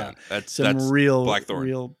accent. Yeah. That's real Blackthorne.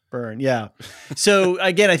 Real burn. Yeah. So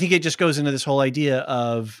again, I think it just goes into this whole idea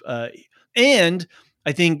of... and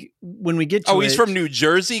I think when we get to he's from New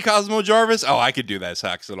Jersey, Cosmo Jarvis? Oh, I could do that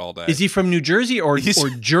accent all day. Is he from New Jersey or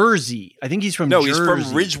Jersey? I think he's from Jersey. He's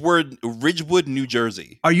from Ridgewood, New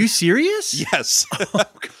Jersey. Are you serious? Yes. Oh,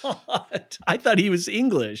 God. I thought he was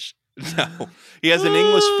English. No, he has an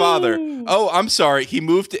English father. Oh, I'm sorry. He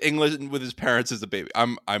moved to England with his parents as a baby.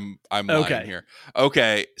 I'm lying here.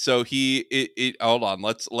 Okay, so hold on.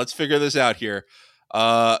 Let's figure this out here.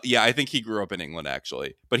 Yeah, I think he grew up in England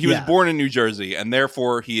actually, but he was born in New Jersey, and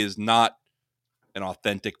therefore he is not an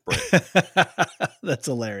authentic Brit. That's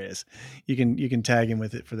hilarious. You can tag him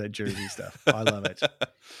with it for that Jersey stuff. I love it.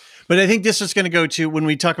 But I think this is going to go to when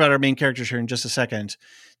we talk about our main characters here in just a second.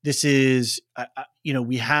 This is,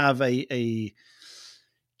 we have a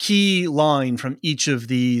key line from each of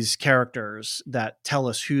these characters that tell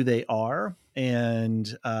us who they are.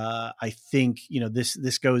 And I think, this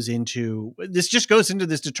just goes into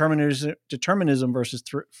this determinism versus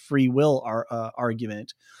free will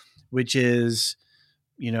argument, which is,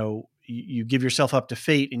 you give yourself up to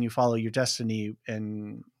fate and you follow your destiny.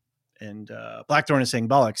 And Blackthorn is saying,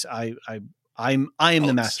 bollocks, I am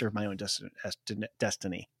the master of my own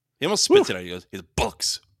destiny. He almost spits it out. He goes,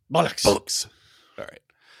 bollocks. Bollocks. All right.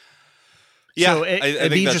 Yeah, so I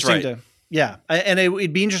think that's right.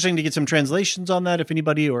 It'd be interesting to get some translations on that if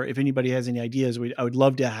anybody has any ideas. I would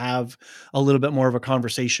love to have a little bit more of a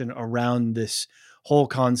conversation around this whole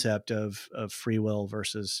concept of free will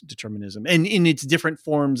versus determinism, and in its different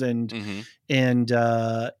forms and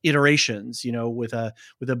iterations. With a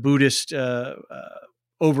Buddhist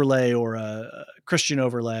overlay or a Christian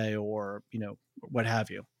overlay, or what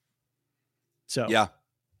have you. So yeah.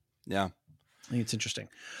 I think it's interesting.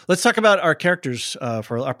 Let's talk about our characters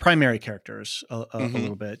for our primary characters a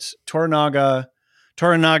little bit.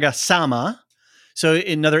 Toranaga-sama. So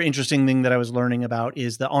another interesting thing that I was learning about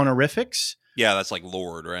is the honorifics. Yeah, that's like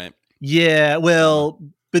Lord, right? Yeah, well,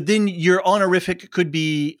 but then your honorific could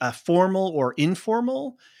be formal or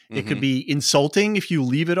informal. It could be insulting if you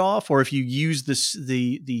leave it off, or if you use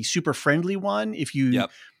the super friendly one. If you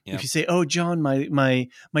if you say, "Oh, John, my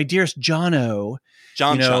dearest Jono,"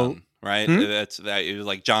 John, right? It was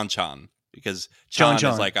like John, because John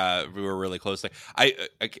is like we were really close. I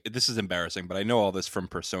this is embarrassing, but I know all this from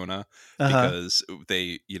Persona because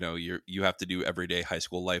they, you have to do everyday high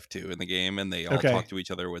school life too in the game, and they all talk to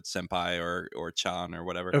each other with senpai or chan or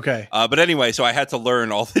whatever. Okay. But anyway, so I had to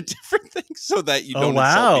learn all the different things so that you don't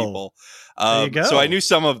insult people. There you go. So I knew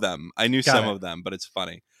some of them. But it's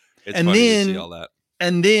funny. It's funny to see all that.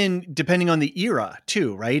 And then depending on the era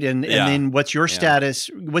too, right? And then what's your status?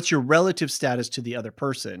 What's your relative status to the other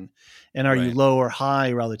person? And are you low or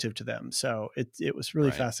high relative to them? So it was really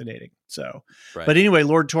fascinating. So, but anyway,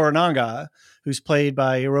 Lord Toranaga, who's played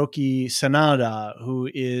by Hiroki Sanada, who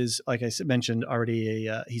is, like I mentioned already,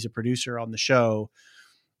 he's a producer on the show.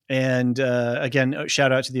 And again,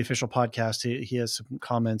 shout out to the official podcast. He has some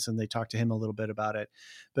comments and they talked to him a little bit about it.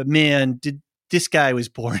 But man, this guy was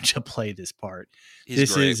born to play this part.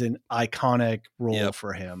 This is an iconic role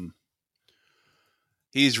for him.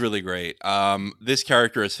 He's really great. This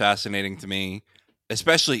character is fascinating to me,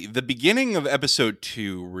 especially the beginning of episode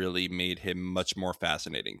 2 really made him much more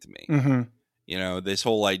fascinating to me. This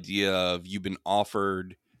whole idea of you've been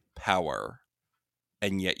offered power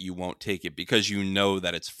and yet you won't take it because you know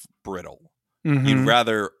that it's brittle. You'd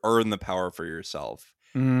rather earn the power for yourself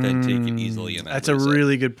than take it easily. That's a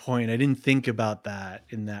really good point. I didn't think about that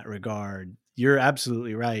in that regard. You're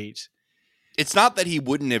absolutely right. It's not that he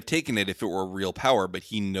wouldn't have taken it if it were real power, but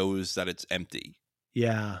he knows that it's empty.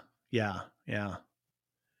 Yeah.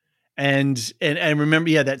 And I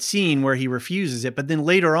remember, that scene where he refuses it, but then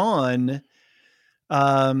later on,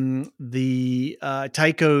 the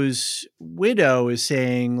Taiko's widow is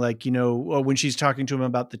saying, like, when she's talking to him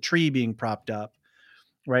about the tree being propped up,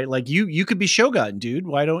 right? Like you could be Shōgun, dude.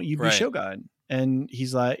 Why don't you be Shōgun? And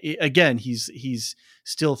he's like, again, he's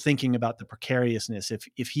still thinking about the precariousness.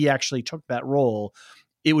 If he actually took that role,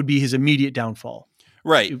 it would be his immediate downfall.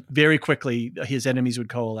 Right. Very quickly, his enemies would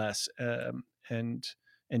coalesce and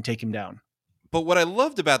take him down. But what I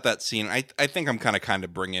loved about that scene, I think I'm kind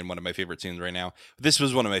of bringing in one of my favorite scenes right now. This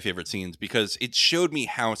was one of my favorite scenes because it showed me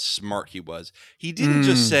how smart he was. He didn't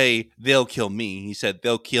just say, they'll kill me. He said,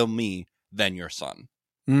 they'll kill me, then your son.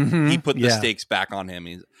 He put the stakes back on him.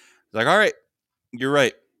 He's like, all right, you're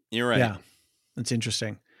right. Yeah, that's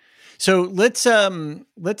interesting. So let's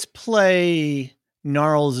play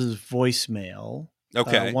Gnarls' voicemail.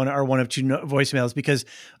 Okay. One of two voicemails, because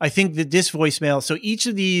I think that this voicemail, so each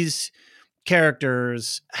of these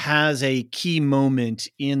characters has a key moment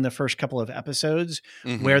in the first couple of episodes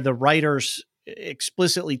where the writers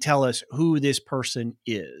explicitly tell us who this person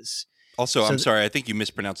is. Also, So I'm sorry, I think you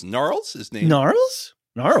mispronounced Gnarls, his name. Gnarls?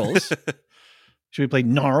 Gnarls? Should we play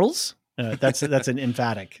Gnarls? That's an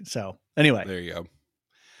emphatic. So anyway. There you go.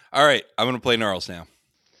 All right, I'm going to play Gnarls now.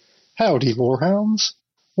 Howdy, Lorehounds.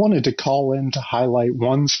 Wanted to call in to highlight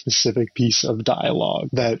one specific piece of dialogue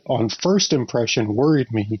that on first impression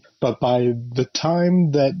worried me, but by the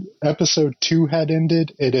time that episode 2 had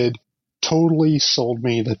ended, it had totally sold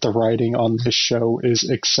me that the writing on this show is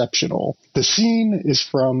exceptional. The scene is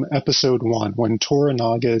from episode 1 when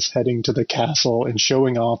Toranaga is heading to the castle and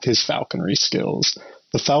showing off his falconry skills.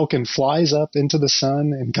 The falcon flies up into the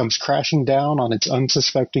sun and comes crashing down on its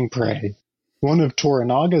unsuspecting prey. One of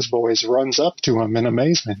Toranaga's boys runs up to him in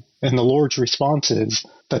amazement, and the Lord's response is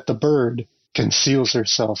that the bird conceals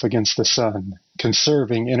herself against the sun,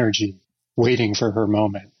 conserving energy, waiting for her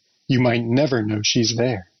moment. You might never know she's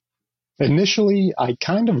there. Initially, I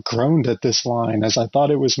kind of groaned at this line as I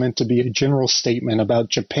thought it was meant to be a general statement about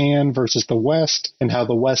Japan versus the West and how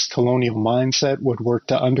the West colonial mindset would work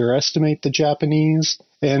to underestimate the Japanese.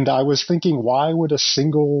 And I was thinking, why would a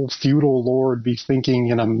single feudal lord be thinking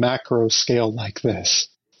in a macro scale like this?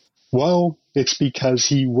 Well, it's because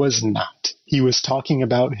he was not. He was talking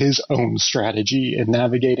about his own strategy in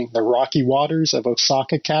navigating the rocky waters of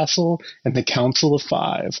Osaka Castle and the Council of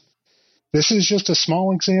Five. This is just a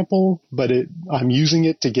small example, but I'm using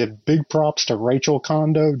it to give big props to Rachel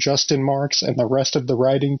Kondo, Justin Marks, and the rest of the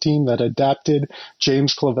writing team that adapted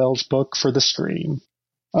James Clavell's book for the screen.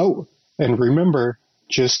 Oh, and remember,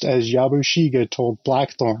 just as Yabushiga told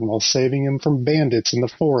Blackthorn while saving him from bandits in the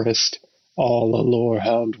forest, all a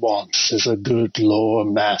lorehound wants is a good lore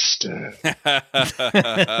master.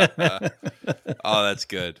 Oh, that's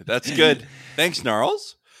good. That's good. Thanks,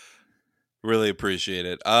 Gnarls. Really appreciate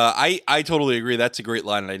it. I totally agree. That's a great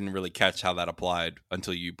line, and I didn't really catch how that applied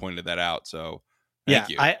until you pointed that out. So thank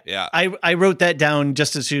you. I wrote that down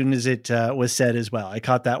just as soon as it was said as well. I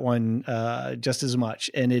caught that one just as much,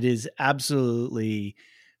 and it is absolutely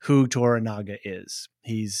who Toranaga is.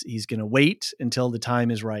 He's going to wait until the time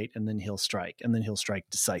is right, and then he'll strike, and then he'll strike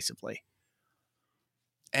decisively.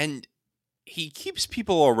 And he keeps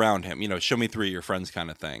people around him, show me three of your friends kind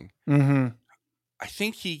of thing. Mm-hmm. I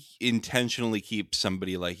think he intentionally keeps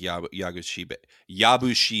somebody like Yabushiga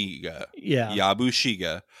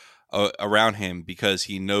around him because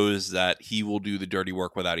he knows that he will do the dirty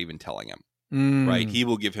work without even telling him. Right? He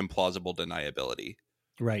will give him plausible deniability.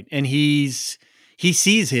 Right. And he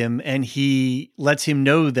sees him and he lets him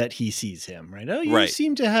know that he sees him, right? Oh, you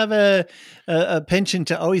seem to have a penchant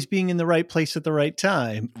to always being in the right place at the right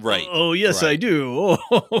time. Right. Oh, yes, I do.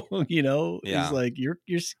 Oh, he's like, you're,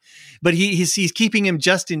 but he's keeping him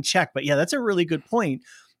just in check. But yeah, that's a really good point.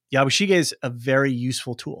 Yabushiga is a very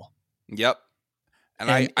useful tool. Yep.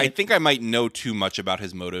 And I think I might know too much about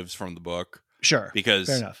his motives from the book. Sure.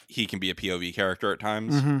 Because he can be a POV character at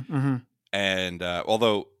times. Mm-hmm, mm-hmm. And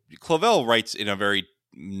although Clavell writes in a very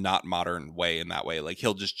not modern way in that way. Like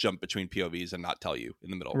he'll just jump between POVs and not tell you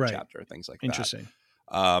in the middle of a chapter, things like that. Interesting.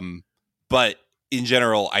 But in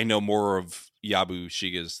general, I know more of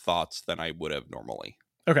Yabushiga's thoughts than I would have normally.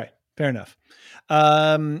 Okay, fair enough.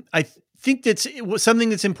 I think that's something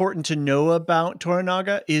that's important to know about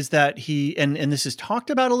Toranaga is that he, and this is talked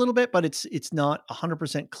about a little bit, but it's not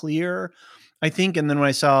 100% clear, I think. And then when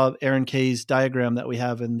I saw Aaron K's diagram that we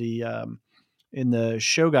have in the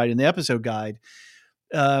show guide, in the episode guide,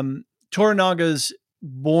 Toranaga's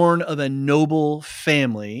born of a noble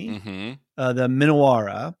family, the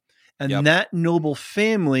Minowara, and that noble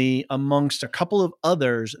family, amongst a couple of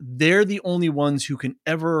others, they're the only ones who can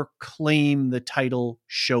ever claim the title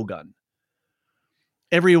Shōgun.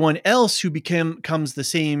 Everyone else who becomes the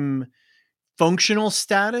same functional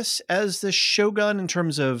status as the Shōgun in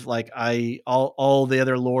terms of like all the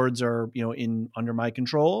other lords are under my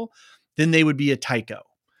control, then they would be a taiko.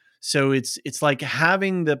 So it's like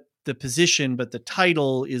having the position, but the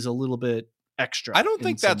title is a little bit extra. I don't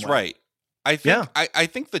think that's right. I think I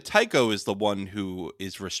think the taiko is the one who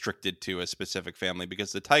is restricted to a specific family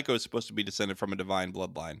because the taiko is supposed to be descended from a divine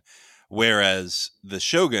bloodline, whereas the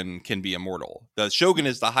shogun can be immortal. The shogun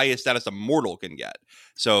is the highest status a mortal can get.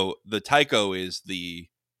 So the taiko is the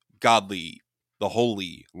godly, the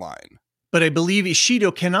holy line. But I believe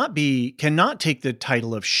Ishido cannot take the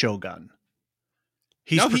title of shogun.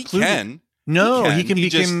 He can. No, he can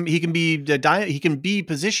be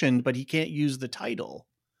positioned, but he can't use the title.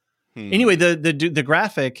 Anyway, the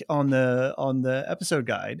graphic on the episode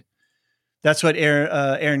guide, that's what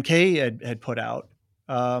Aaron K had put out.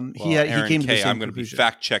 He came to the same I'm going to be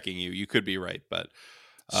fact checking you. You could be right, but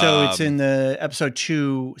so it's in the episode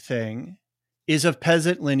 2 thing. Is of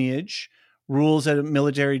peasant lineage, rules as a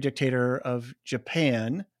military dictator of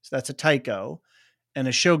Japan. So that's a Taiko. And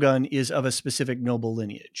a Shōgun is of a specific noble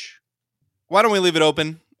lineage. Why don't we leave it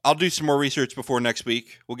open? I'll do some more research before next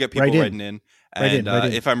week. We'll get people writing in. And Right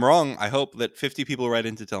in. If I'm wrong, I hope that 50 people write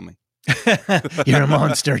in to tell me. You're a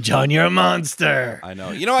monster, John. You're a monster. I know.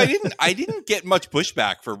 I didn't get much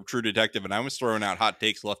pushback for True Detective, and I was throwing out hot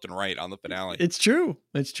takes left and right on the finale. It's true.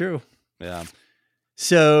 Yeah.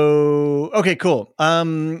 So, okay, cool.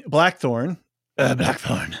 Blackthorn.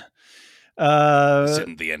 Blackthorn. This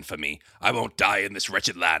isn't the end for me. I won't die in this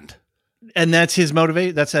wretched land. And that's his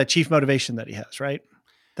motivate. That's a chief motivation that he has, right?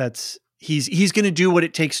 That's he's going to do what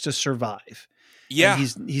it takes to survive. Yeah.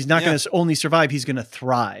 And he's not going to only survive. He's going to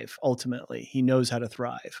thrive. Ultimately, he knows how to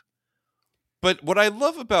thrive. But what I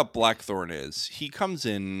love about Blackthorn is he comes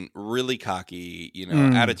in really cocky,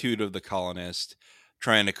 attitude of the colonist,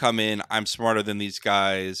 trying to come in. I'm smarter than these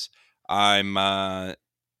guys. I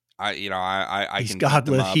He's can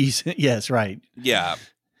godless. Yes, right. Yeah.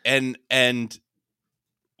 And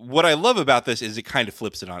what I love about this is it kind of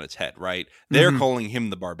flips it on its head, right? They're calling him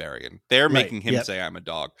the barbarian. They're making him say I'm a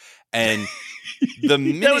dog. And the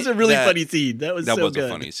minute that was a really funny scene. That was a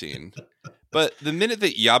funny scene. But the minute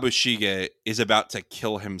that Yabushige is about to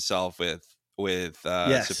kill himself with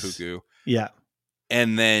seppuku,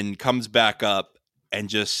 and then comes back up and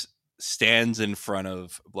just stands in front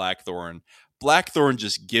of Blackthorn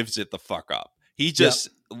just gives it the fuck up. He just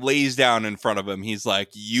lays down in front of him. He's like,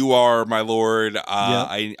 "You are my lord.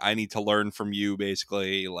 I need to learn from you."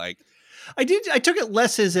 Basically, like I took it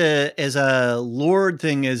less as a lord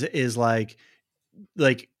thing, is like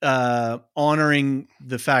honoring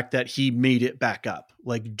the fact that he made it back up.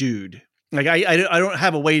 Like, dude, like I don't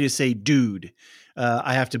have a way to say dude.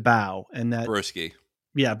 I have to bow, and that broski.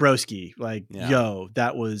 Yeah, broski. Like, yo,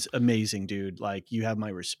 that was amazing, dude. Like, you have my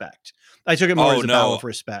respect. I took it more as a bow of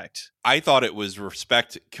respect. I thought it was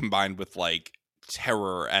respect combined with like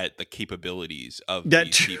terror at the capabilities of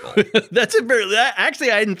these people.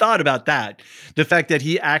 Actually, I hadn't thought about that. The fact that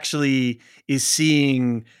he actually is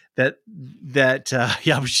seeing that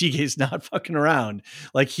Yabushige is not fucking around.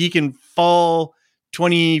 Like, he can fall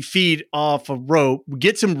 20 feet off a rope,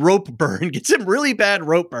 get some rope burn, get some really bad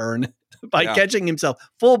rope burn by catching himself,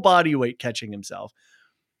 full body weight catching himself,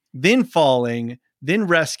 then falling, then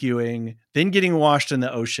rescuing, then getting washed in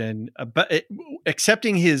the ocean,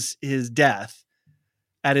 accepting his death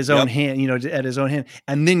at his own hand, at his own hand,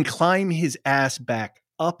 and then climb his ass back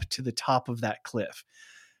up to the top of that cliff.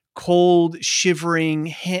 Cold,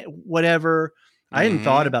 shivering, whatever. I hadn't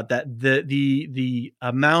thought about that. The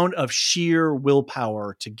amount of sheer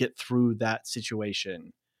willpower to get through that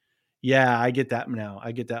situation. Yeah, I get that now.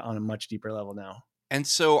 I get that on a much deeper level now. And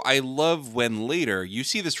so I love when later you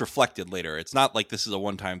see this reflected later. It's not like this is a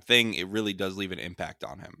one-time thing. It really does leave an impact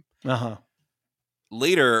on him. Uh-huh.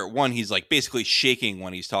 Later, he's like basically shaking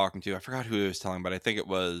when he's talking to. I forgot who he was telling, but I think it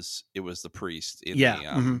was the priest. Is he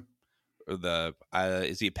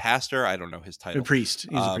a pastor? I don't know his title. A priest.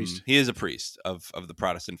 He's a priest. He is a priest of the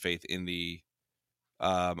Protestant faith in the.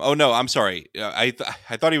 Oh no, I'm sorry. I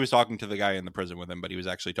thought he was talking to the guy in the prison with him, but he was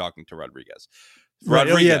actually talking to Rodriguez. Right.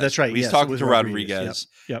 Oh, yeah, that's right. He's talking to Rodriguez.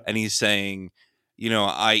 Yep. And he's saying,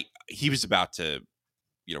 he was about to,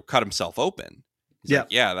 cut himself open. He's like,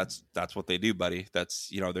 that's what they do, buddy.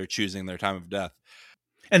 That's, they're choosing their time of death.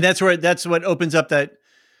 And that's what opens up that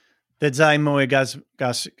Zaimoe Gas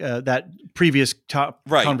that previous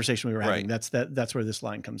conversation we were having. Right. That's where this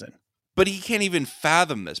line comes in. But he can't even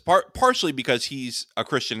fathom this, partially because he's a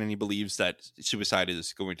Christian and he believes that suicide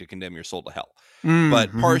is going to condemn your soul to hell.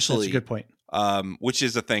 But partially, that's a good point. Which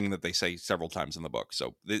is a thing that they say several times in the book.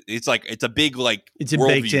 So it's like it's a big it's a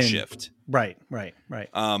worldview shift. Right.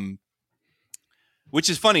 Which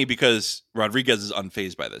is funny because Rodriguez is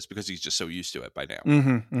unfazed by this because he's just so used to it by now.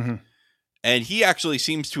 And he actually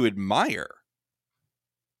seems to admire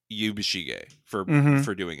Yabushige for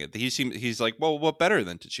doing it. He's like, well, what better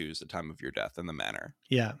than to choose the time of your death and the manner?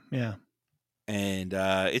 Yeah. And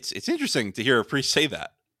it's interesting to hear a priest say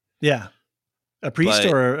that. Yeah, a priest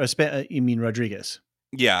or you mean Rodriguez?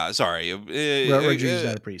 Yeah, sorry, Rodriguez is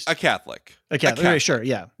not a priest. A Catholic. Okay, sure.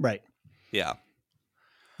 Yeah, right. Yeah.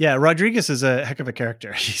 Yeah, Rodriguez is a heck of a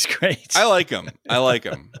character. He's great. I like him. I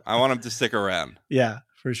want him to stick around. Yeah.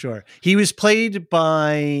 For sure. He was played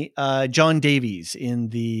by John Davies in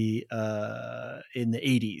the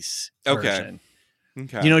 80s version.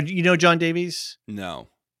 Okay. You know John Davies? No.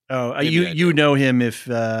 Oh, you know him if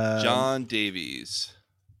John Davies.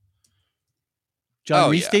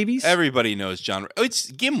 John Rhys Davies? Everybody knows John. Oh,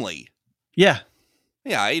 it's Gimli. Yeah.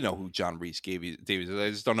 Yeah, I know who John Rhys Davies is.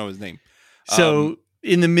 I just don't know his name. So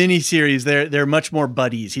in the miniseries, they're much more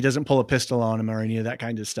buddies. He doesn't pull a pistol on him or any of that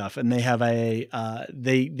kind of stuff, and they have they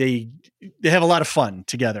have a lot of fun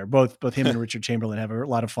together. Both him and Richard Chamberlain have a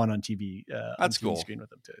lot of fun on TV. That's on TV cool. Screen with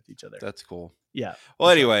them with each other. That's cool. Yeah. Well,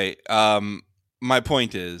 anyway, my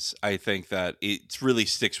point is, I think that it really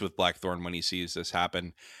sticks with Blackthorn when he sees this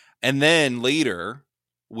happen, and then later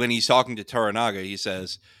when he's talking to Toranaga, he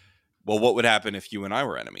says, well, what would happen if you and I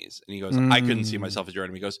were enemies? And he goes, I couldn't see myself as your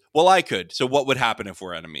enemy. He goes, well, I could. So what would happen if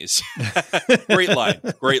we're enemies? Great line.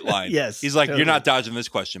 Great line. Yes. He's like, totally. You're not dodging this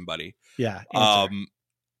question, buddy. Yeah.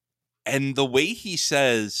 And the way he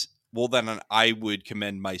says, well, then I would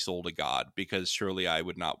commend my soul to God because surely I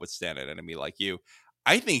would not withstand an enemy like you.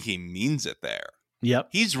 I think he means it there. Yep.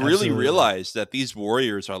 He's really realized that these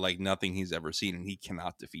warriors are like nothing he's ever seen and he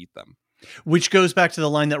cannot defeat them. Which goes back to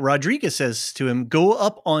the line that Rodriguez says to him, go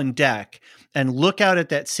up on deck and look out at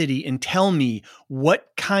that city and tell me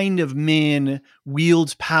what kind of man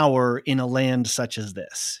wields power in a land such as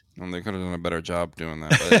this. And they could have done a better job doing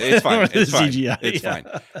that, but it's fine. It's fine. CGI, it's fine.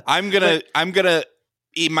 I'm gonna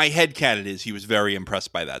my headcanon is he was very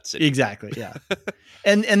impressed by that city. Exactly. Yeah.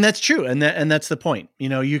 and that's true. And that's the point. You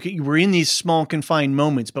know, we're in these small confined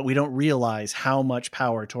moments, but we don't realize how much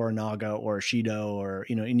power Toranaga or Shido or,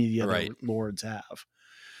 you know, any of the other lords have.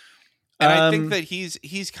 And I think that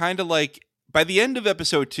he's kind of like, by the end of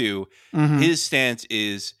episode 2, his stance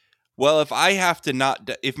is, well,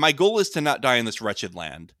 if my goal is to not die in this wretched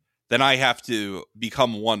land, then I have to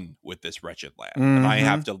become one with this wretched land. And I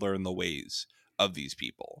have to learn the ways of these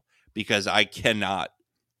people because I cannot,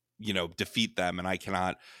 you know, defeat them and I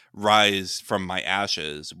cannot rise from my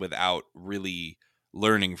ashes without really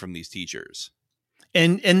learning from these teachers.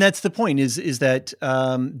 And that's the point is that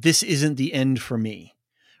this isn't the end for me,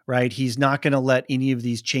 right? He's not going to let any of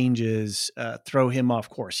these changes throw him off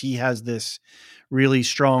course. He has this really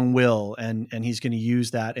strong will and he's going to use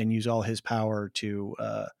that and use all his power to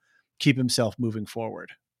keep himself moving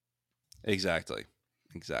forward. Exactly.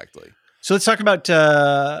 So let's talk about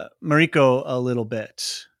Mariko a little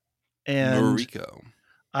bit. And Mariko.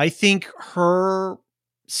 I think her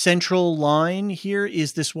central line here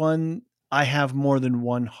is this one, I have more than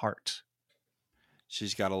one heart.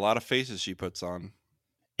 She's got a lot of faces she puts on.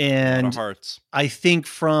 And a lot of hearts. I think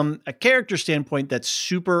from a character standpoint, that's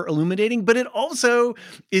super illuminating, but it also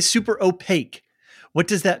is super opaque. What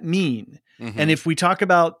does that mean? And if we talk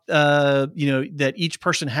about, you know, that each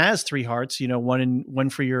person has 3 hearts, you know, one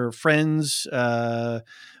for your friends,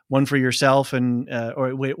 one for yourself, and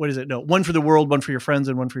or wait, what is it? No, one for the world, one for your friends,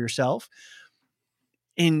 and one for yourself.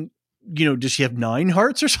 And you know, does she have 9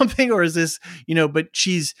 hearts or something, or is this, you know? But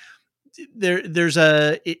she's there. There's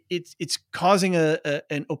it's causing a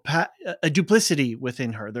duplicity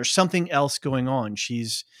within her. There's something else going on.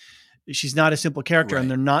 She's not a simple character, and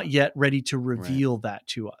they're not yet ready to reveal that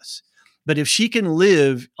to us. But if she can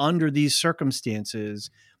live under these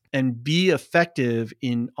circumstances and be effective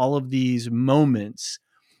in all of these moments,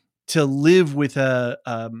 to live with a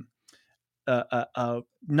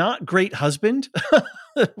not great husband,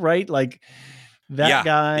 right? Like that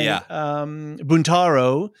guy,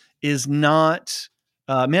 Buntaro is not,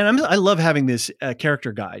 man, I love having this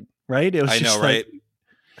character guide, right? It was right?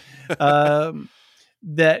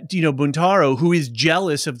 That, you know, Buntaro, who is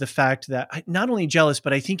jealous of the fact that, not only jealous,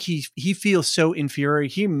 but I think he feels so inferior.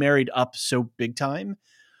 He married up so big time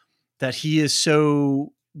that he is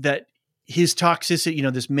so, that his toxicity, you know,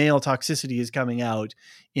 this male toxicity is coming out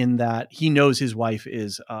in that he knows his wife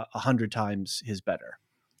is 100 times his better.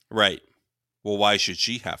 Right. Well, why should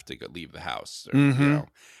she have to leave the house? Or, you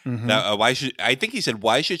know, why should, I think he said,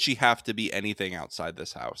 why should she have to be anything outside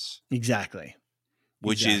this house? Exactly.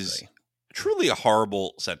 Which is truly a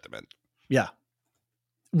horrible sentiment. Yeah.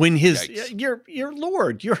 When your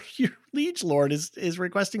lord, your liege lord is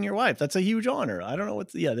requesting your wife. That's a huge honor. I don't know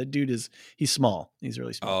that dude he's small. He's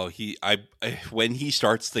really small. Oh, when he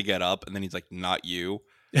starts to get up and then he's like, not you.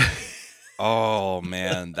 Oh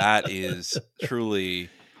man, that is truly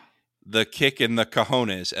the kick in the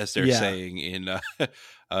cojones, as they're saying in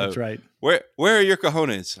that's right. Where are your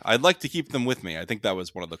cojones? I'd like to keep them with me. I think that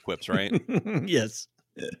was one of the quips, right? Yes.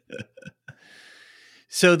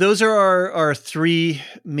 So those are our 3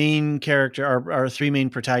 main our 3 main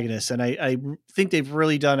protagonists. And I think they've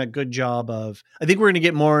really done a good job of, I think we're going to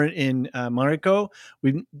get more in Mariko.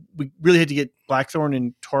 We really had to get Blackthorn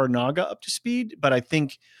and Toranaga up to speed, but I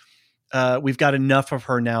think we've got enough of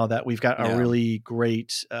her now that we've got a really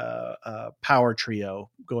great power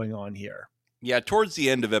trio going on here. Yeah. Towards the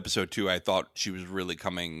end of episode 2, I thought she was really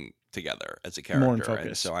coming together as a character. More in focus.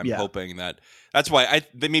 And so I'm hoping that's why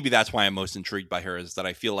I'm most intrigued by her, is that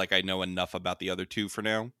I feel like I know enough about the other 2 for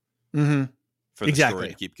now. For for the Exactly. story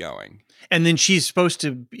to keep going. And then she's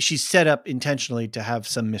set up intentionally to have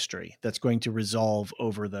some mystery that's going to resolve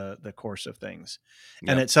over the course of things.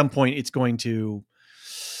 And Yep. at some point it's going to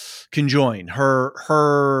conjoin.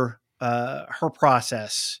 Her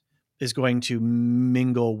process is going to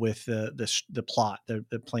mingle with the plot, the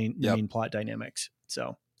main plot dynamics.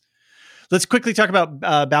 So let's quickly talk about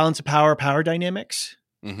balance of power dynamics.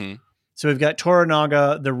 Mm-hmm. So we've got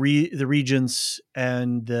Toranaga, the regents,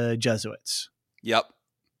 and the Jesuits. Yep.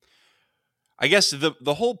 I guess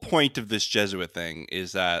the whole point of this Jesuit thing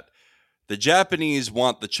is that the Japanese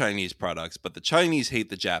want the Chinese products, but the Chinese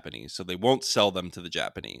hate the Japanese, so they won't sell them to the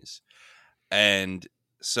Japanese. And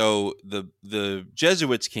so the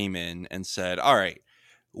Jesuits came in and said, all right,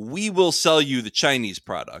 we will sell you the Chinese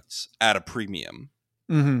products at a premium.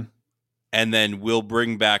 Mm-hmm. And then we'll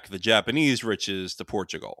bring back the Japanese riches to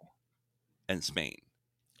Portugal and Spain.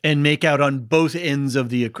 And make out on both ends of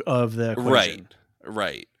the equation.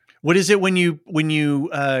 Right. What is it when you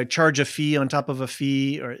charge a fee on top of a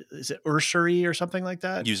fee, or is it usury or something like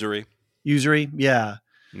that? Usury, yeah.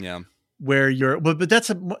 Where you're, but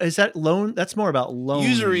is that loan? That's more about loan.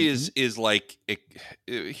 Usury is like, I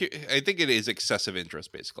think it is excessive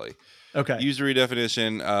interest, basically. Okay. Usury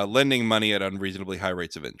definition: lending money at unreasonably high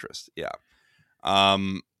rates of interest. Yeah.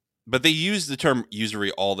 But they use the term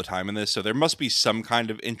usury all the time in this, so there must be some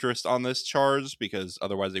kind of interest on this charge, because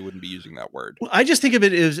otherwise they wouldn't be using that word. Well, I just think of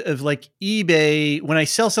it as of like eBay. When I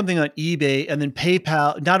sell something on eBay, and then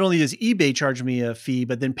PayPal, not only does eBay charge me a fee,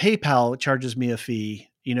 but then PayPal charges me a fee.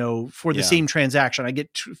 For the same transaction, I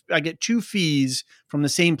get two fees from the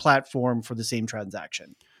same platform for the same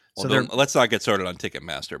transaction. Well, so let's not get started on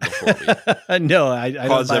Ticketmaster before we no, I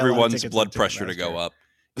cause everyone's blood pressure to go up.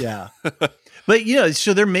 Yeah. But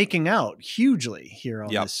so they're making out hugely here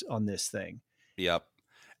on this thing. Yep.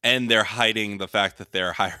 And they're hiding the fact that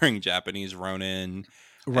they're hiring Japanese Ronin.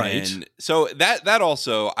 Right. And so that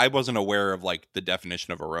also, I wasn't aware of like the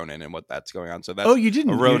definition of a Ronin and what that's going on. So that's you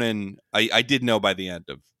didn't. A Ronin. I did know by the end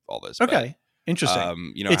of all this. Okay. But,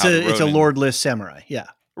 interesting. It's a lordless samurai. Yeah.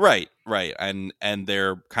 Right. And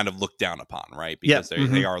they're kind of looked down upon, right? Because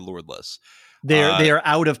they are lordless. They are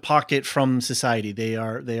out of pocket from society. They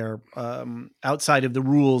are outside of the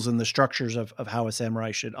rules and the structures of how a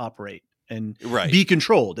samurai should operate and be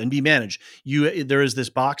controlled and be managed. There is this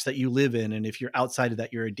box that you live in, and if you're outside of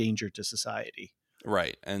that, you're a danger to society.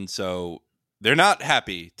 Right. And so they're not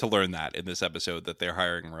happy to learn that in this episode that they're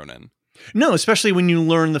hiring Ronin. No, especially when you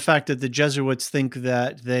learn the fact that the Jesuits think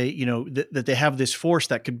that they, that they have this force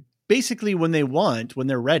that could basically, when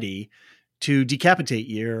they're ready, to decapitate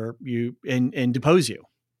you and depose you.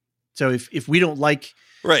 So if we don't like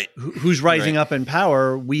who's rising up in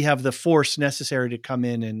power, we have the force necessary to come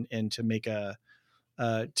in and to make to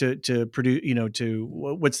produce,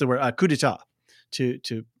 what's the word? Coup d'etat.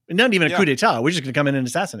 To not even a coup d'etat. We're just going to come in and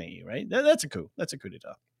assassinate you, right? That's a coup. That's a coup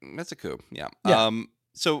d'etat. That's a coup. Yeah.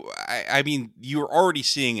 So I mean, you're already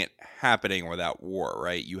seeing it happening without war,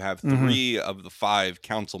 right? You have 3 of the 5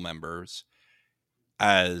 council members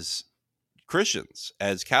as Christians,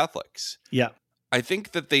 as Catholics. Yeah. I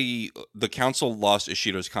think that the council lost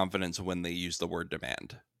Ishido's confidence when they used the word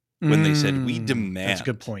demand. When they said, we demand that's a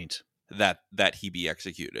good point. that he be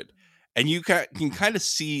executed. And you can kind of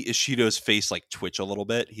see Ishido's face like twitch a little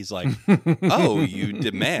bit. He's like, "Oh, you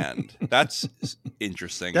demand? That's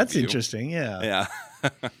interesting. That's interesting. Yeah. Yeah.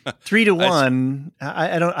 3-1.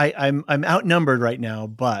 I'm outnumbered right now,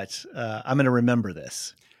 but I'm going to remember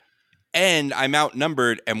this. And I'm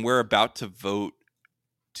outnumbered, and we're about to vote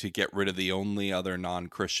to get rid of the only other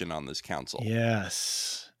non-Christian on this council.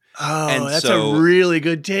 Yes. Oh, and that's so a really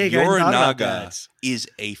good take. Yorinaga is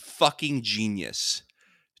a fucking genius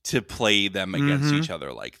to play them against each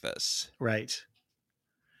other like this. Right.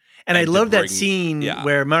 And I love that scene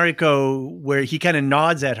where Mariko, where he kind of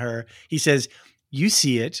nods at her. He says, you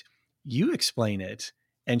see it, you explain it.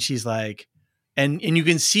 And she's like, and you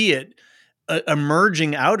can see it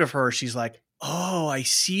emerging out of her. She's like, oh, I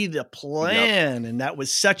see the plan. And that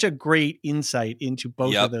was such a great insight into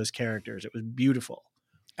both of those characters. It was beautiful.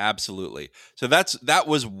 Absolutely. So that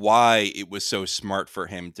was why it was so smart for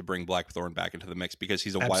him to bring Blackthorn back into the mix, because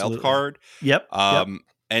he's a wild card. Yep.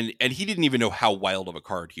 And he didn't even know how wild of a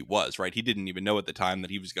card he was, right? He didn't even know at the time that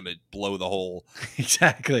he was going to blow the whole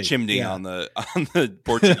chimney on the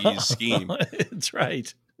Portuguese scheme.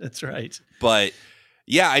 That's right. But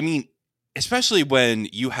yeah, I mean, especially when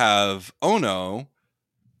you have Ono,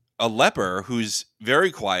 a leper who's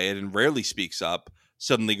very quiet and rarely speaks up,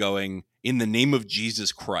 suddenly going, in the name of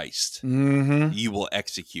Jesus Christ, you will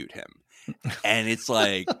execute him. And it's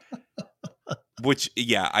like, which,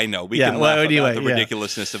 I know we can laugh about the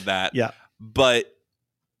ridiculousness of that. Yeah. But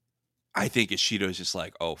I think Ishido's just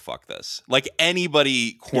like, oh, fuck this. Like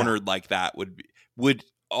anybody cornered like that would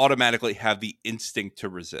automatically have the instinct to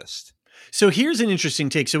resist. So here's an interesting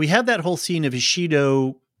take. So we have that whole scene of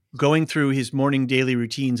Ishido going through his morning daily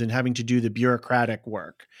routines and having to do the bureaucratic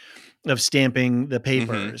work of stamping the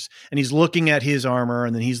papers. And he's looking at his armor,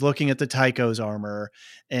 and then he's looking at the Taiko's armor,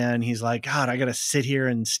 and he's like, God, I got to sit here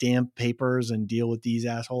and stamp papers and deal with these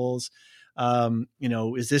assholes.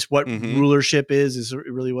 Is this what rulership is? Is it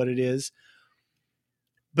really what it is?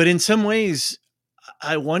 But in some ways,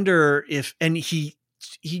 I wonder if, and he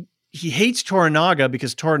hates Toranaga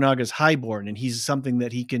because Toranaga's highborn, and he's something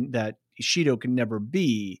that that Ishido can never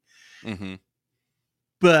be.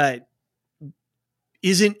 But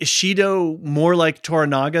isn't Ishido more like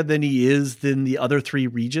Toranaga than he is than the other three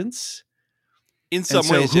regents? In some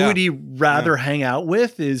ways, who would he rather hang out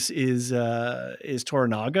with is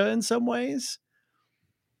Toranaga in some ways?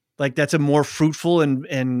 Like that's a more fruitful and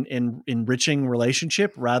enriching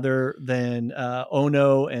relationship rather than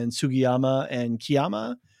Ono and Sugiyama and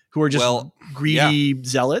Kiyama, who are just greedy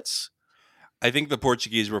zealots. I think the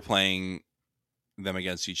Portuguese were playing them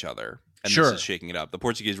against each other, and this is shaking it up. The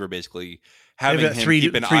Portuguese were basically having him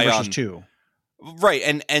keep an eye on 2.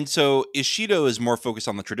 Right, and so Ishido is more focused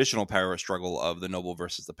on the traditional power struggle of the noble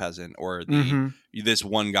versus the peasant, or this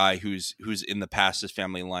one guy who's in the past his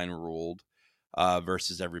family line ruled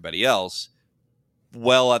versus everybody else.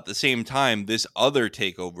 Well, at the same time, this other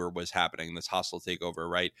takeover was happening, this hostile takeover,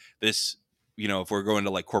 right? This, if we're going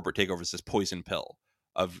to like corporate takeovers, this poison pill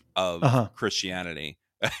of Christianity.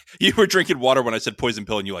 You were drinking water when I said poison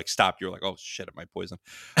pill, and you like stopped. You're like, oh shit, am I poison?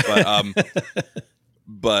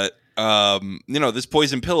 But this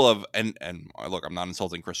poison pill of and look, I'm not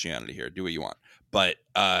insulting Christianity here. Do what you want, but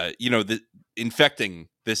infecting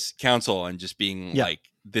this council and just being like,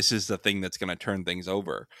 this is the thing that's going to turn things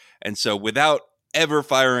over. And so, without ever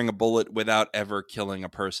firing a bullet, without ever killing a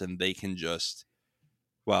person, they can just.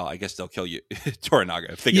 Well, I guess they'll kill you,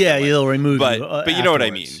 Toranaga. If they they'll remove you. But you know what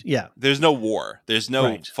I mean. Yeah, there's no war. There's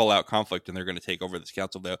no full-out conflict, and they're going to take over this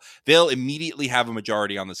council. They'll immediately have a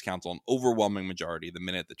majority on this council, an overwhelming majority, the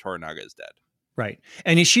minute that Toranaga is dead. Right,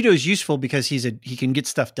 and Ishido is useful because he can get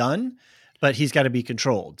stuff done, but he's got to be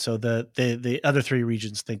controlled. So the other three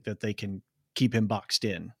regions think that they can keep him boxed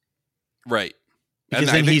in. Right, because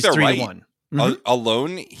and then he's 3-1.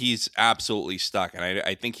 Alone, he's absolutely stuck, and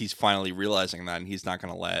I think he's finally realizing that, and he's not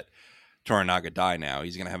going to let Toranaga die now.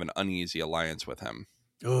 He's going to have an uneasy alliance with him.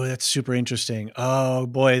 Oh, that's super interesting. Oh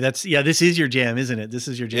boy, this is your jam, isn't it? This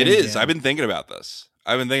is your jam. It is. Jam. I've been thinking about this.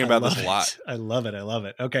 I've been thinking about this a lot. I love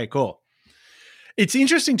it. Okay, cool. It's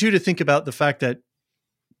interesting too to think about the fact that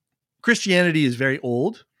Christianity is very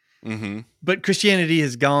old, but Christianity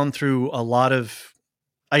has gone through a lot of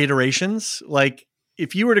iterations. Like,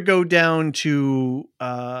 if you were to go down to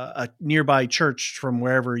a nearby church from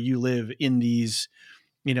wherever you live in these,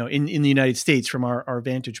 in the United States, from our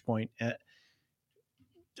vantage point,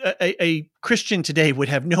 a Christian today would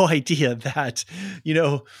have no idea that,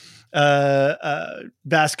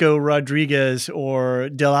 Vasco Rodriguez or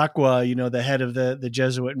Del Acqua, the head of the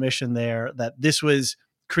Jesuit mission there, that this was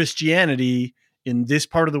Christianity in this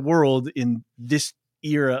part of the world in this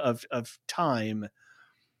era of time,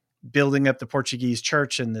 building up the Portuguese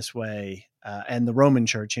church in this way, and the Roman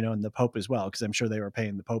church, and the Pope as well, because I'm sure they were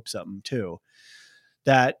paying the Pope something too.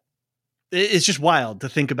 That it's just wild to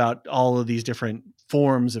think about all of these different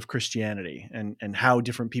forms of Christianity and how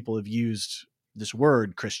different people have used this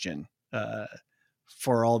word Christian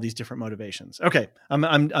for all these different motivations. Okay,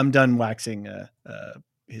 I'm done waxing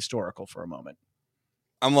historical for a moment.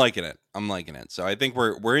 I'm liking it. So I think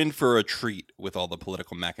we're in for a treat with all the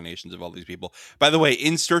political machinations of all these people. By the way,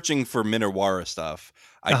 in searching for Minowara stuff,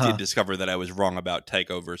 I did discover that I was wrong about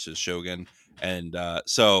Taiko versus Shōgun. And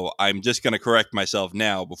so I'm just going to correct myself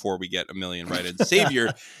now before we get a million right-ins.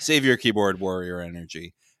 Save your keyboard warrior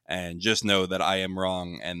energy. And just know that I am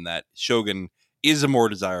wrong and that Shōgun is a more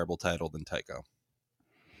desirable title than Taiko.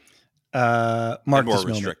 Mark more this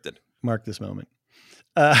restricted. Moment. Mark this moment.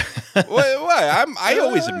 Why? I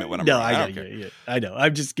always admit when I'm wrong. I know.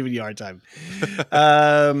 I'm just giving you a hard time.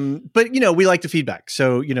 But we like the feedback,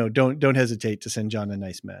 so don't hesitate to send John a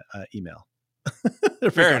nice email.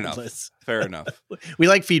 Fair enough. We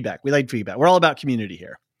like feedback. We're all about community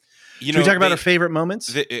here. Should we talk about our favorite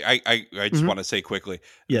moments? I just want to say quickly.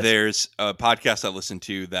 Yes. There's a podcast I listen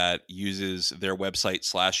to that uses their website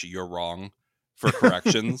 /you're wrong for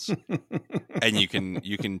corrections, and you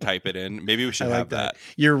can type it in. Maybe we should have that.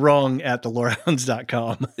 You're wrong at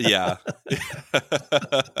thelorehounds.com. Yeah.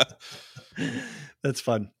 That's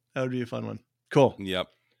fun. That would be a fun one. Cool. Yep.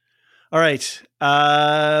 All right.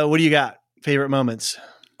 What do you got? Favorite moments?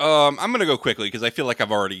 I'm going to go quickly because I feel like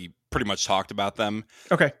I've already pretty much talked about them.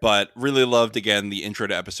 Okay. But really loved, again, the intro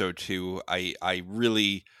to episode 2. I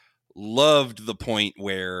really loved the point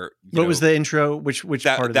where... What was the intro? Which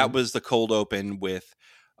part of that was the cold open with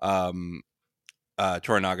Toranaga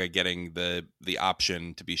getting the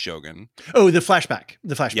option to be Shōgun. Oh, the flashback.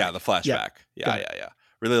 Yeah, the flashback. Yeah.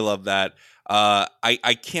 Really love that.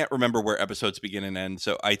 I can't remember where episodes begin and end,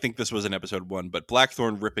 so I think this was in episode 1, but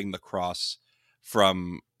Blackthorn ripping the cross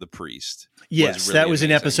from the priest. Yes, really that was amazing.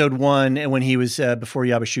 in episode 1, and when he was before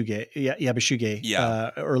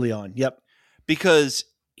Yabashige early on. Yep. Because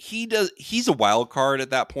he's a wild card at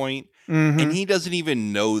that point, and he doesn't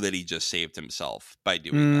even know that he just saved himself by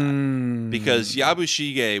doing that. Because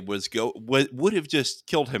Yabushige would have just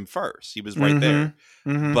killed him first. He was right there.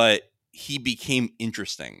 But he became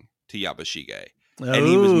interesting to Yabushige. And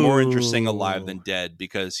he was more interesting alive than dead,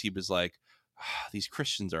 because he was like, these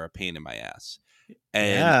Christians are a pain in my ass.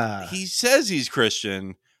 And he says he's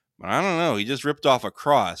Christian, but I don't know. He just ripped off a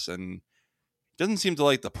cross and doesn't seem to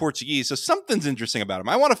like the Portuguese. So something's interesting about him.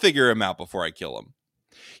 I want to figure him out before I kill him.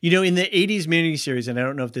 You know, in the 80s miniseries, and I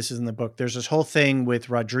don't know if this is in the book, there's this whole thing with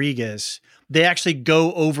Rodriguez. They actually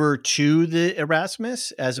go over to the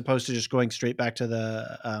Erasmus as opposed to just going straight back to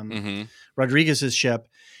the Rodriguez's ship.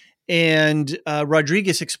 And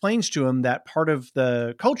Rodriguez explains to him that part of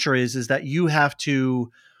the culture is that you have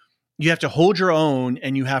to hold your own,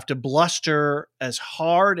 and you have to bluster as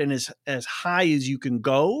hard and as high as you can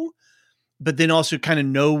go, but then also kind of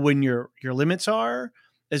know when your limits are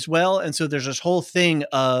as well. And so there's this whole thing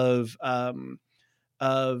of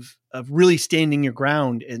really standing your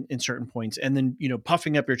ground in certain points, and then,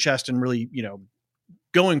 puffing up your chest and really,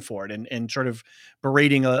 going for it, and sort of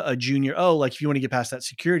berating a junior. Oh, like, if you want to get past that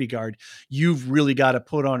security guard, you've really got to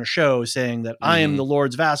put on a show saying that I am the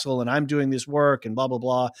Lord's vassal and I'm doing this work and blah, blah,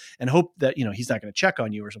 blah, and hope that, he's not going to check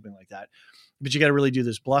on you or something like that. But you got to really do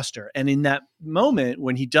this bluster. And in that moment,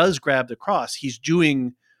 when he does grab the cross, he's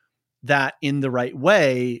doing that in the right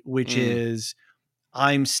way, which is,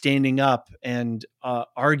 I'm standing up and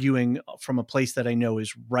arguing from a place that I know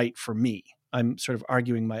is right for me. I'm sort of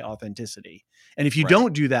arguing my authenticity. And if you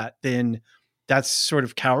don't do that, then that's sort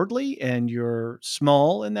of cowardly, and you're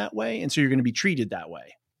small in that way. And so you're going to be treated that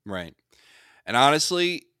way. Right. And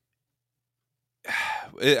honestly,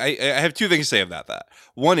 I have two things to say about that.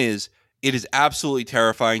 One is, it is absolutely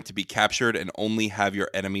terrifying to be captured and only have your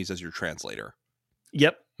enemies as your translator.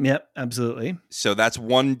 Yep, absolutely. So that's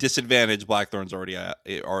one disadvantage. Blackthorn's already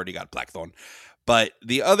got Blackthorn. But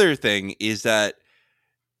the other thing is that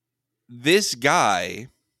this guy...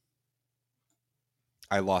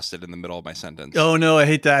 I lost it in the middle of my sentence. Oh no, I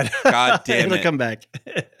hate that. God damn it. It'll come back.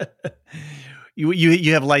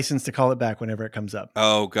 You have license to call it back whenever it comes up.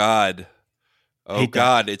 Oh God. Oh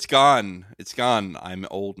God, it's gone. It's gone. I'm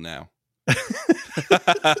old now.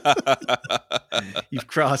 You've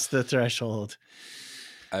crossed the threshold.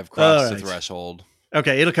 I've crossed the threshold.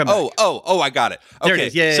 Okay, it'll come back. Oh, I got it. Okay. There it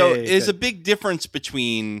is. Yeah, so yeah, there's a big difference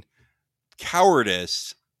between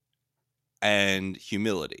cowardice and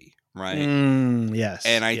humility, right? Yes.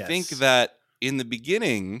 And I think that in the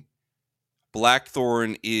beginning,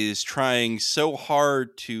 Blackthorn is trying so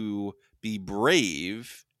hard to be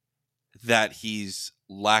brave that he's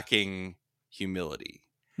lacking humility.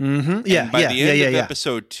 Yeah. And by the end of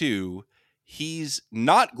episode 2, he's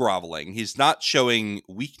not groveling. He's not showing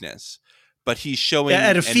weakness, but he's showing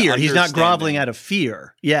out of fear. He's not groveling out of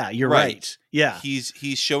fear. Yeah, you're right. Yeah. He's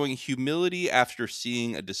showing humility after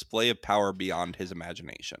seeing a display of power beyond his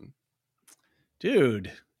imagination.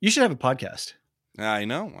 Dude, you should have a podcast. I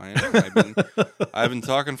know. I've been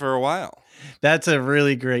talking for a while. That's a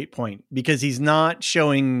really great point, because he's not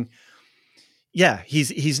showing. Yeah,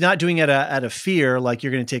 he's not doing it out of fear, like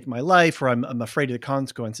you're going to take my life, or I'm afraid of the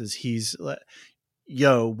consequences. He's,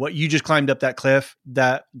 what you just climbed up that cliff,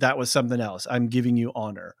 that was something else. I'm giving you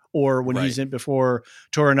honor. Or when he's in before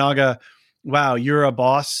Toranaga, wow, you're a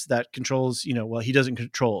boss that controls. Well, he doesn't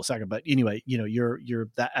control Saga, but anyway, you're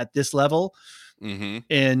that at this level.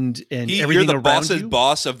 And everything you're the boss's you.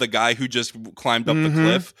 Boss of the guy who just climbed up the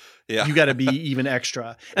cliff. Yeah, you got to be even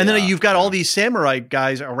extra. And then you've got all these samurai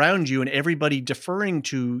guys around you, and everybody deferring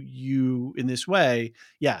to you in this way.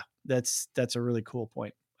 Yeah, that's a really cool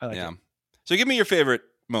point. I like it. So give me your favorite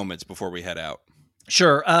moments before we head out.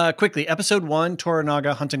 Sure. Quickly, episode 1,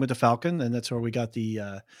 Toranaga hunting with the falcon, and that's where we got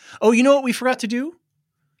the. Oh, you know what we forgot to do?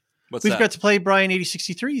 We forgot to play Brian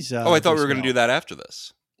 8063's. I thought we were going to do that after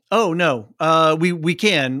this. Oh no, we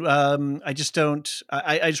can. I just don't.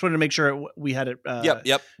 I just wanted to make sure we had it. Yep.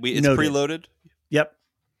 It's noted. preloaded. Yep.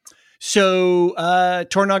 So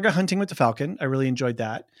Toranaga hunting with the falcon. I really enjoyed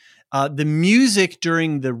that. The music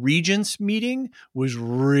during the Regents meeting was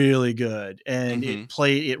really good, and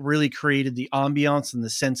it really created the ambiance and the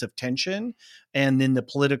sense of tension, and then the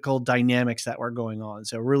political dynamics that were going on.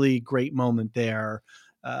 So really great moment there.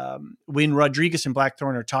 When Rodriguez and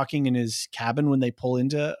Blackthorn are talking in his cabin when they pull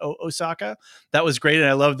into Osaka, that was great. And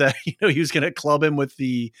I love that, he was going to club him with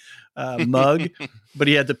the mug, but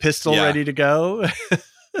he had the pistol ready to go.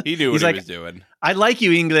 He knew what he was doing. I like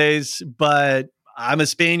you, Inglés, but I'm a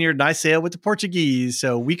Spaniard and I sail with the Portuguese,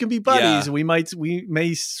 so we can be buddies. Yeah. We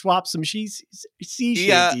may swap some sea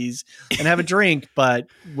shanties and have a drink, but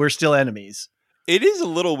we're still enemies. It is a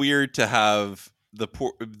little weird to have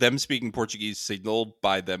them speaking Portuguese signaled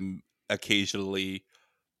by them occasionally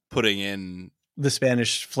putting in the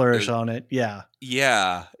Spanish flourish on it. Yeah.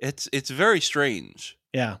 Yeah. It's very strange.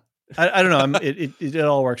 Yeah. I don't know. It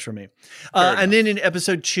all works for me. And then in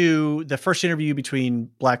episode 2, the first interview between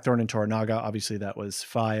Blackthorn and Toranaga, obviously that was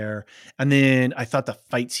fire. And then I thought the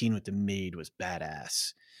fight scene with the maid was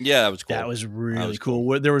badass. Yeah, that was cool. That was really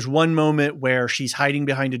cool. There was one moment where she's hiding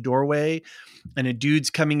behind a doorway and a dude's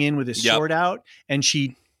coming in with his sword out, and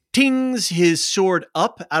she tings his sword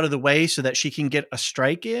up out of the way so that she can get a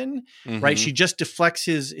strike in, right? She just deflects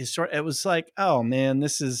his sword. It was like, oh man,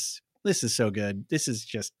 this is so good. This is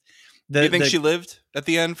just... Do you think she lived at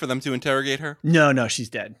the end for them to interrogate her? No, she's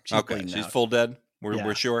dead. She's full dead.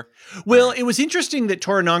 We're sure. Well, it was interesting that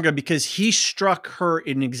Toranaga, because he struck her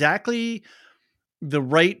in exactly the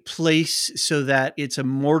right place so that it's a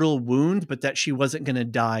mortal wound, but that she wasn't going to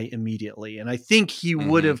die immediately. And I think he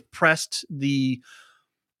would have pressed for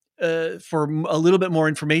a little bit more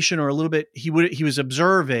information, or a little bit, he was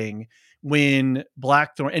observing when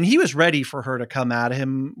Blackthorn, and he was ready for her to come at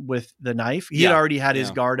him with the knife. He had already had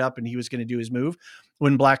his guard up and he was going to do his move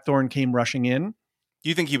when Blackthorn came rushing in. Do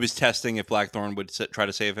you think he was testing if Blackthorn would try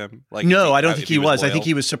to save him? No, I don't think he was. I think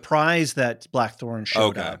he was surprised that Blackthorn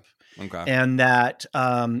showed up. Okay. And that,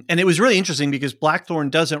 and it was really interesting because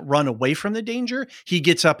Blackthorn doesn't run away from the danger. He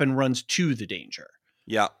gets up and runs to the danger.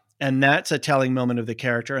 Yeah. And that's a telling moment of the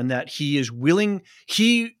character, and that he is willing,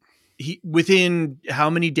 he within how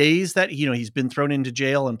many days that, he's been thrown into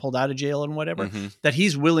jail and pulled out of jail and whatever, that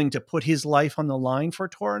he's willing to put his life on the line for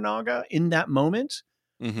Toranaga in that moment.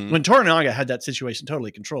 When Toranaga had that situation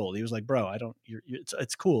totally controlled, he was like, bro,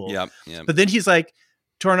 it's cool. Yeah. But then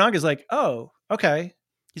Toranaga's like, oh, okay.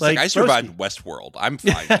 He's like I survived Westworld. I'm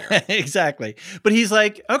fine here. Exactly. But he's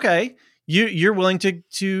like, okay, you're willing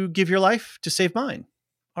to give your life to save mine.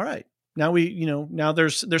 All right. Now now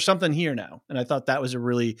there's something here now. And I thought that was a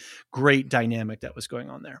really great dynamic that was going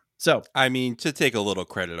on there. So, I mean, to take a little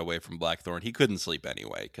credit away from Blackthorn, he couldn't sleep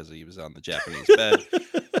anyway because he was on the Japanese bed.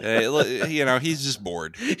 He's just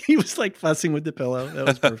bored. He was like fussing with the pillow. That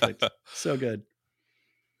was perfect. So good.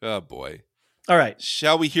 Oh boy. All right.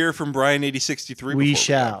 Shall we hear from Brian 8063? We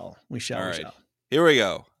shall. All right. Here we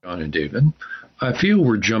go. John and David. I feel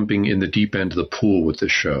we're jumping in the deep end of the pool with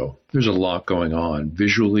this show. There's a lot going on,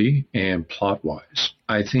 visually and plot-wise.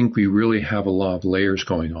 I think we really have a lot of layers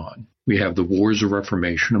going on. We have the Wars of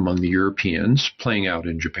Reformation among the Europeans playing out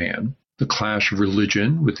in Japan, the clash of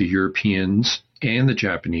religion with the Europeans and the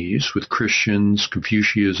Japanese, with Christians,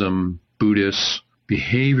 Confucianism, Buddhists,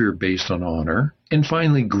 behavior based on honor, and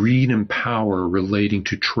finally greed and power relating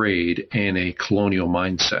to trade and a colonial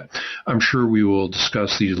mindset. I'm sure we will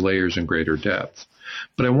discuss these layers in greater depth,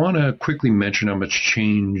 but I want to quickly mention how much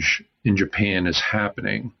change in Japan is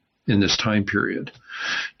happening in this time period.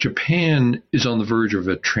 Japan is on the verge of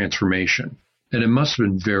a transformation, and it must have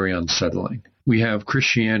been very unsettling. We have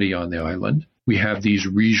Christianity on the island. We have these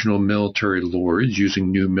regional military lords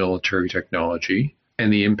using new military technology,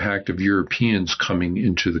 and the impact of Europeans coming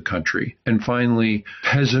into the country. And finally,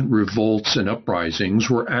 peasant revolts and uprisings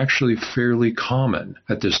were actually fairly common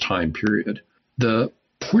at this time period. The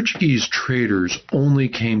Portuguese traders only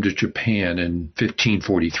came to Japan in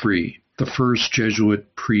 1543. The first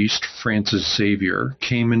Jesuit priest, Francis Xavier,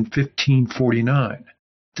 came in 1549.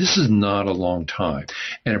 This is not a long time,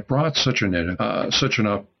 and it brought such an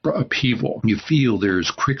upheaval. You feel there's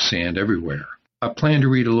quicksand everywhere. I plan to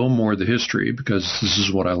read a little more of the history because this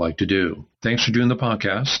is what I like to do. Thanks for doing the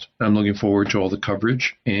podcast. I'm looking forward to all the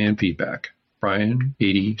coverage and feedback. Brian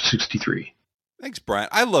 8063. Thanks, Brian.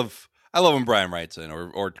 I love when Brian writes in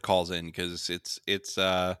or calls in because it's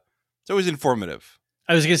always informative.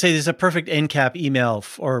 I was going to say this is a perfect end cap email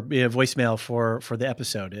or voicemail for the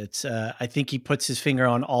episode. It's I think he puts his finger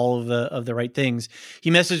on all of the right things. He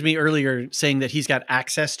messaged me earlier saying that he's got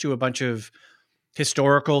access to a bunch of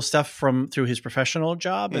historical stuff through his professional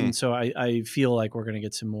job, and so I feel like we're going to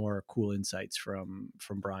get some more cool insights from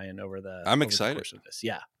Brian over the. I'm over excited. The course of this.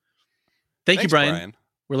 Yeah, thanks, you, Brian.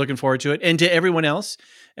 we're looking forward to it. And to everyone else,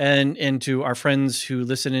 and to our friends who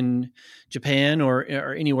listen in Japan or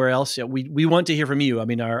anywhere else, we want to hear from you. I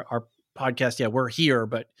mean, our podcast, we're here,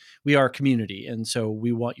 but we are a community, and so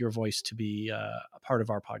we want your voice to be a part of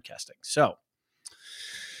our podcasting. So,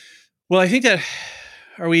 well, I think that,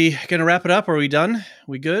 are we going to wrap it up? Are we done?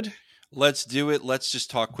 We good? Let's do it. Let's just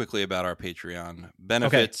talk quickly about our Patreon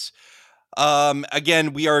benefits. Okay.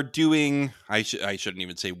 Again, we are doing, I shouldn't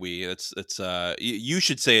even say we, it's you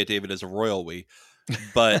should say it, David, as a royal we,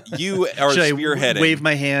 but you are spearheading. I wave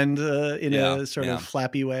my hand in a sort of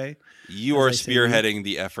flappy way? You are spearheading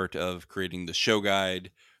the effort of creating the show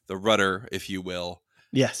guide, the rudder, if you will.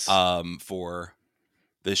 Yes. For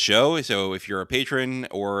this show. So if you're a patron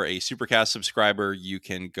or a Supercast subscriber, you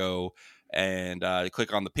can go and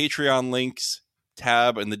click on the Patreon links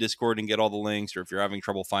tab in the Discord and get all the links. Or if you're having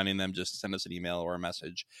trouble finding them, just send us an email or a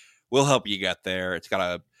message. We'll help you get there. It's got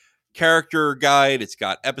a character guide. It's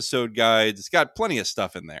got episode guides. It's got plenty of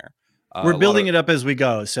stuff in there. We're building it up as we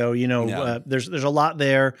go. So, there's a lot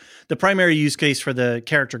there. The primary use case for the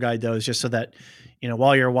character guide, though, is just so that,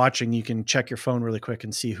 while you're watching, you can check your phone really quick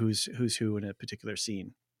and see who's who in a particular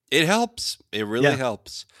scene. It helps. It really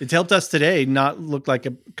helps. It's helped us today not look like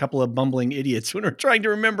a couple of bumbling idiots when we're trying to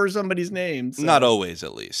remember somebody's name. So. Not always,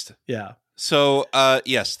 at least. Yeah. So,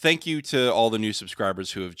 yes, thank you to all the new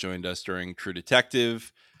subscribers who have joined us during True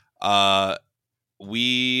Detective.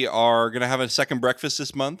 We are going to have a second breakfast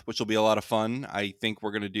this month, which will be a lot of fun. I think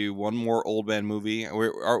we're going to do one more old man movie.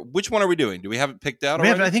 Which one are we doing? Do we have it picked out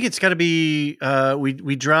already? I think it's got to be,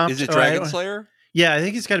 we dropped. Is it Dragon Slayer? Yeah, I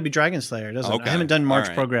think it's got to be Dragon Slayer, doesn't it? I haven't done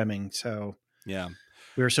March programming, so yeah,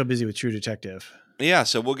 we were so busy with True Detective. Yeah,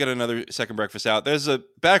 so we'll get another second breakfast out. There's a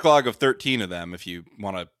backlog of 13 of them if you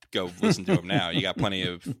want to go listen to them now. You got plenty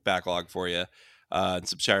of backlog for you. And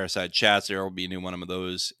some Fireside Chats, there will be a new one of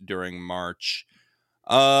those during March.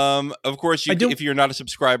 Of course, if you're not a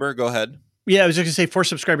subscriber, go ahead. Yeah, I was just gonna say, for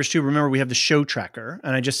subscribers too, remember we have the show tracker,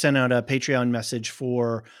 and I just sent out a Patreon message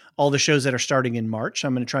for all the shows that are starting in March.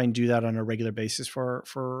 I'm going to try and do that on a regular basis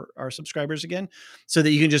for our subscribers again, so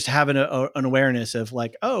that you can just have an awareness of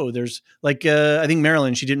like, oh, there's like, I think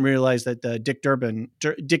Marilyn, she didn't realize that the Dick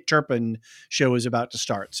Turpin show is about to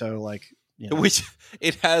start. So like, which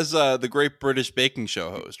it has the Great British Baking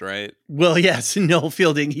Show host, right? Well, yes, Noel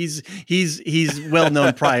Fielding. He's well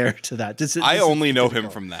known prior to that. I only know him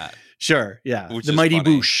from that. Sure, yeah. The Mighty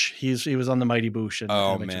Boosh. He was on the Mighty Boosh and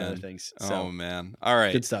a bunch of other things. So, oh man! All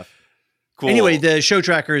right, good stuff. Cool. Anyway, the show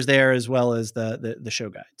tracker is there as well as the show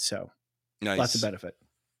guide. So nice. Lots of benefit.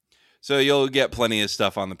 So you'll get plenty of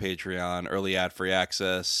stuff on the Patreon, early ad-free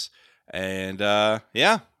access, and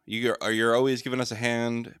you're always giving us a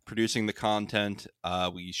hand producing the content.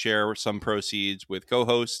 We share some proceeds with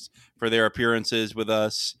co-hosts for their appearances with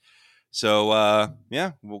us. So,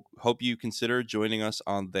 we'll hope you consider joining us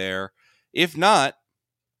on there. If not,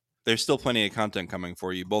 there's still plenty of content coming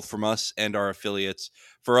for you, both from us and our affiliates.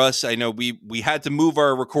 For us, I know we had to move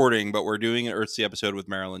our recording, but we're doing an Earthsea episode with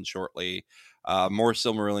Marilyn shortly. More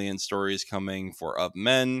Silmarillion stories coming for Of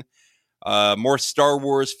Men. More Star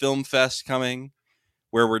Wars Film Fest coming,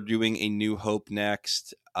 where we're doing A New Hope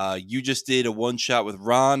next. You just did a one-shot with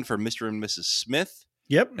Ron for Mr. and Mrs. Smith.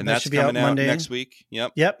 Yep, and that's coming out Monday. Next week.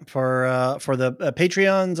 Yep. For the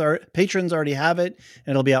Patreons, our patrons already have it,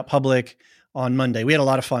 and it'll be out public on Monday. We had a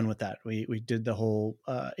lot of fun with that. We did the whole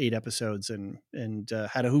 8 episodes and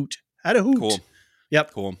had a hoot. Cool.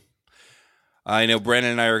 Yep. Cool. I know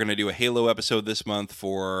Brandon and I are going to do a Halo episode this month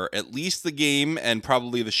for at least the game and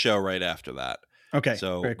probably the show right after that. Okay.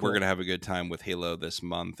 So cool. We're going to have a good time with Halo this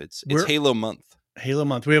month. It's Halo month. Halo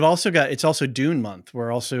month. We have also it's also Dune month.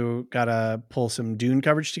 We're also got to pull some Dune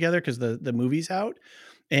coverage together because the movie's out.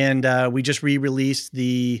 And we just re-released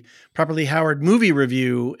the Properly Howard movie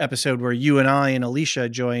review episode where you and I and Alicia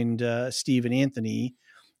joined Steve and Anthony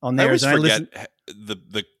on there. I always forget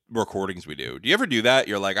the recordings we do. Do you ever do that?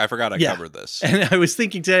 You're like, I forgot I covered this. And I was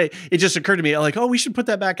thinking today, it just occurred to me, like, oh, we should put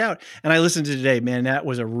that back out. And I listened to today, man, that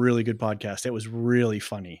was a really good podcast. It was really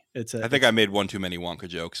funny. I think I made one too many Wonka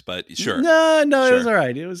jokes, but sure. No, sure. It was all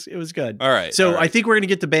right. It was good. All right. So I think we're going to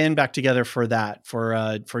get the band back together for that,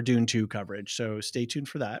 for Dune 2 coverage. So stay tuned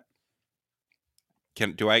for that.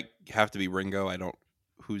 Do I have to be Ringo? I don't,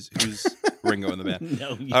 who's Ringo in the band? No,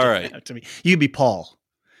 you don't have to be. You could be Paul.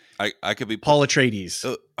 I could be Paul Atreides.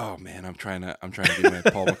 Oh man, I'm trying to do my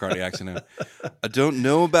Paul McCartney accent now. I don't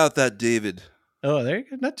know about that, David. Oh, there you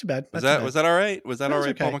go. Not too bad. Was that all right? Was that all right,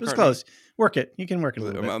 okay. Paul McCartney? It was close. Work it. You can work it a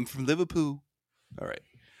little bit. I'm from Liverpool.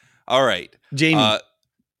 All right. Jamie.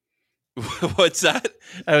 What's that?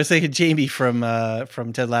 I was thinking Jamie from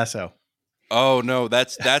Ted Lasso. Oh no,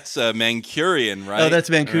 that's Mancurian, right? Oh, that's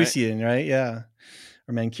Mancusian, right? Yeah.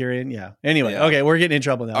 Or Mancurian, yeah. Anyway, Yeah. okay, we're getting in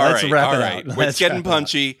trouble now. Let's wrap it out. It's getting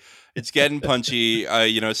punchy. It's getting punchy.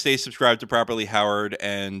 Stay subscribed to Properly Howard,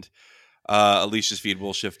 and Alicia's feed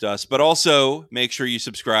will shift us. But also make sure you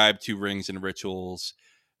subscribe to Rings and Rituals,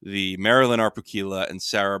 the Marilyn Arpukila and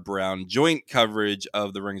Sarah Brown joint coverage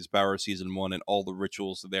of the Rings of Power Season 1 and all the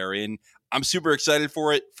rituals therein. I'm super excited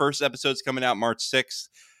for it. First episode's coming out March 6th.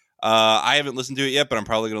 I haven't listened to it yet, but I'm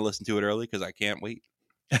probably going to listen to it early because I can't wait.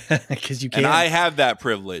 Because you can. And I have that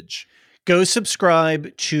privilege. Go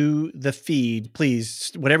subscribe to the feed,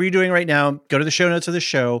 please. Whatever you're doing right now, go to the show notes of the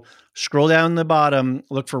show, scroll down the bottom,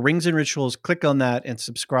 look for Rings and Rituals, click on that, and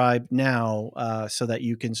subscribe now so that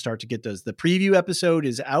you can start to get those. The preview episode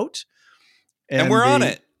is out. And we're on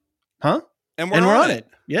it. Huh? And we're on it.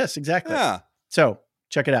 Yes, exactly. Yeah. So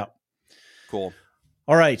check it out. Cool.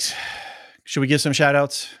 All right. Should we give some shout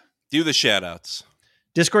outs? Do the shout outs.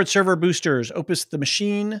 Discord server boosters, Opus the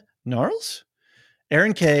Machine, Gnarls,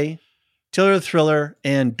 Aaron K., Tiller the Thriller,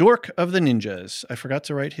 and Dork of the Ninjas. I forgot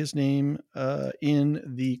to write his name in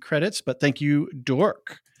the credits, but thank you,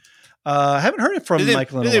 Dork. I haven't heard it from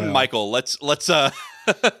Michael in a while. Michael, let's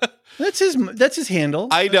That's his handle.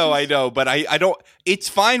 I know, but I don't. It's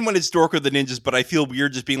fine when it's Dork of the Ninjas, but I feel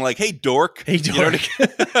weird just being like, "Hey, Dork." Hey, Dork. You know what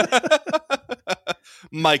I mean?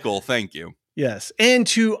 Michael, thank you. Yes. And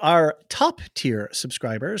to our top tier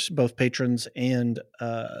subscribers, both patrons and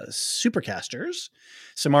supercasters,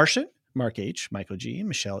 Samartian, Mark H, Michael G,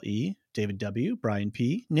 Michelle E, David W, Brian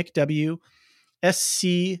P, Nick W,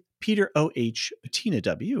 SC, Peter OH, Tina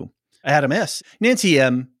W, Adam S, Nancy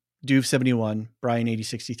M, Duve 71, Brian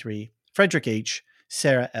 8063, Frederick H,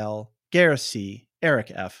 Sarah L, Gareth C,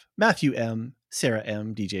 Eric F, Matthew M, Sarah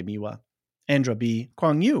M, DJ Miwa, Andra B,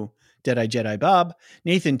 Kwang Yu, Deadeye Jedi Bob,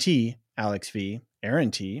 Nathan T, Alex V,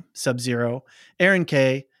 Aaron T, Sub-Zero, Aaron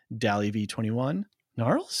K, Dally V21,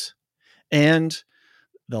 Gnarls, and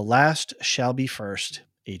the last shall be first,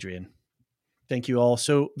 Adrian. Thank you all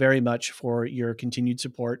so very much for your continued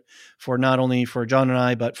support, for not only for John and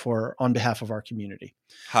I, but for on behalf of our community.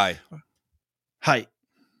 Hi.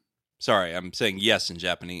 Sorry, I'm saying yes in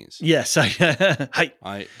Japanese. Yes,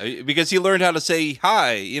 hi. Because he learned how to say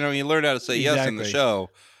hi. He learned how to say yes in the show.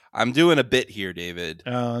 I'm doing a bit here, David.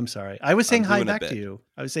 Oh, I'm sorry. I was saying hi back to you.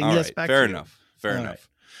 I was saying all yes right, back to you. Fair enough.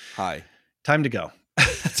 Right. Hi. Time to go.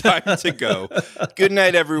 Time to go. Good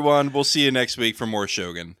night, everyone. We'll see you next week for more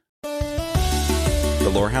Shōgun.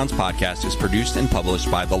 The Lorehounds podcast is produced and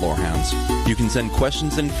published by The Lorehounds. You can send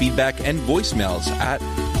questions and feedback and voicemails at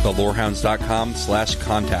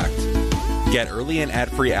thelorehounds.com/contact. Get early and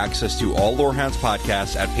ad-free access to all Lorehounds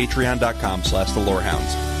podcasts at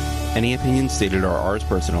patreon.com/thelorehounds. Any opinions stated are ours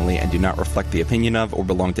personally and do not reflect the opinion of or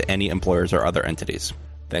belong to any employers or other entities.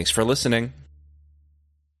 Thanks for listening.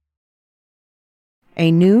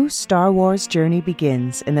 A new Star Wars journey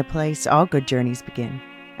begins in the place all good journeys begin.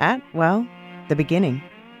 At, well, the beginning.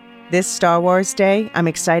 This Star Wars Day, I'm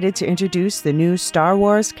excited to introduce the new Star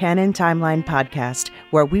Wars Canon Timeline podcast,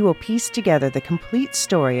 where we will piece together the complete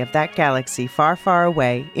story of that galaxy far, far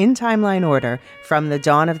away, in timeline order, from the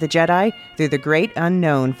dawn of the Jedi through the great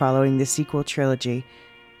unknown following the sequel trilogy.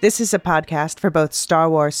 This is a podcast for both Star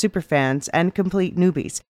Wars superfans and complete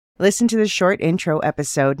newbies. Listen to the short intro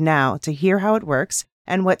episode now to hear how it works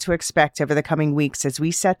and what to expect over the coming weeks as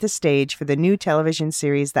we set the stage for the new television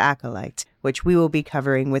series The Acolyte, which we will be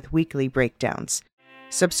covering with weekly breakdowns.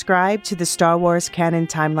 Subscribe to the Star Wars Canon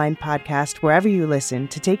Timeline podcast wherever you listen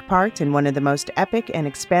to take part in one of the most epic and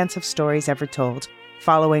expansive stories ever told,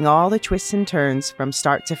 following all the twists and turns from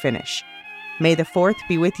start to finish. May the 4th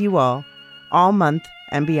be with you all month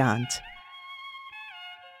and beyond.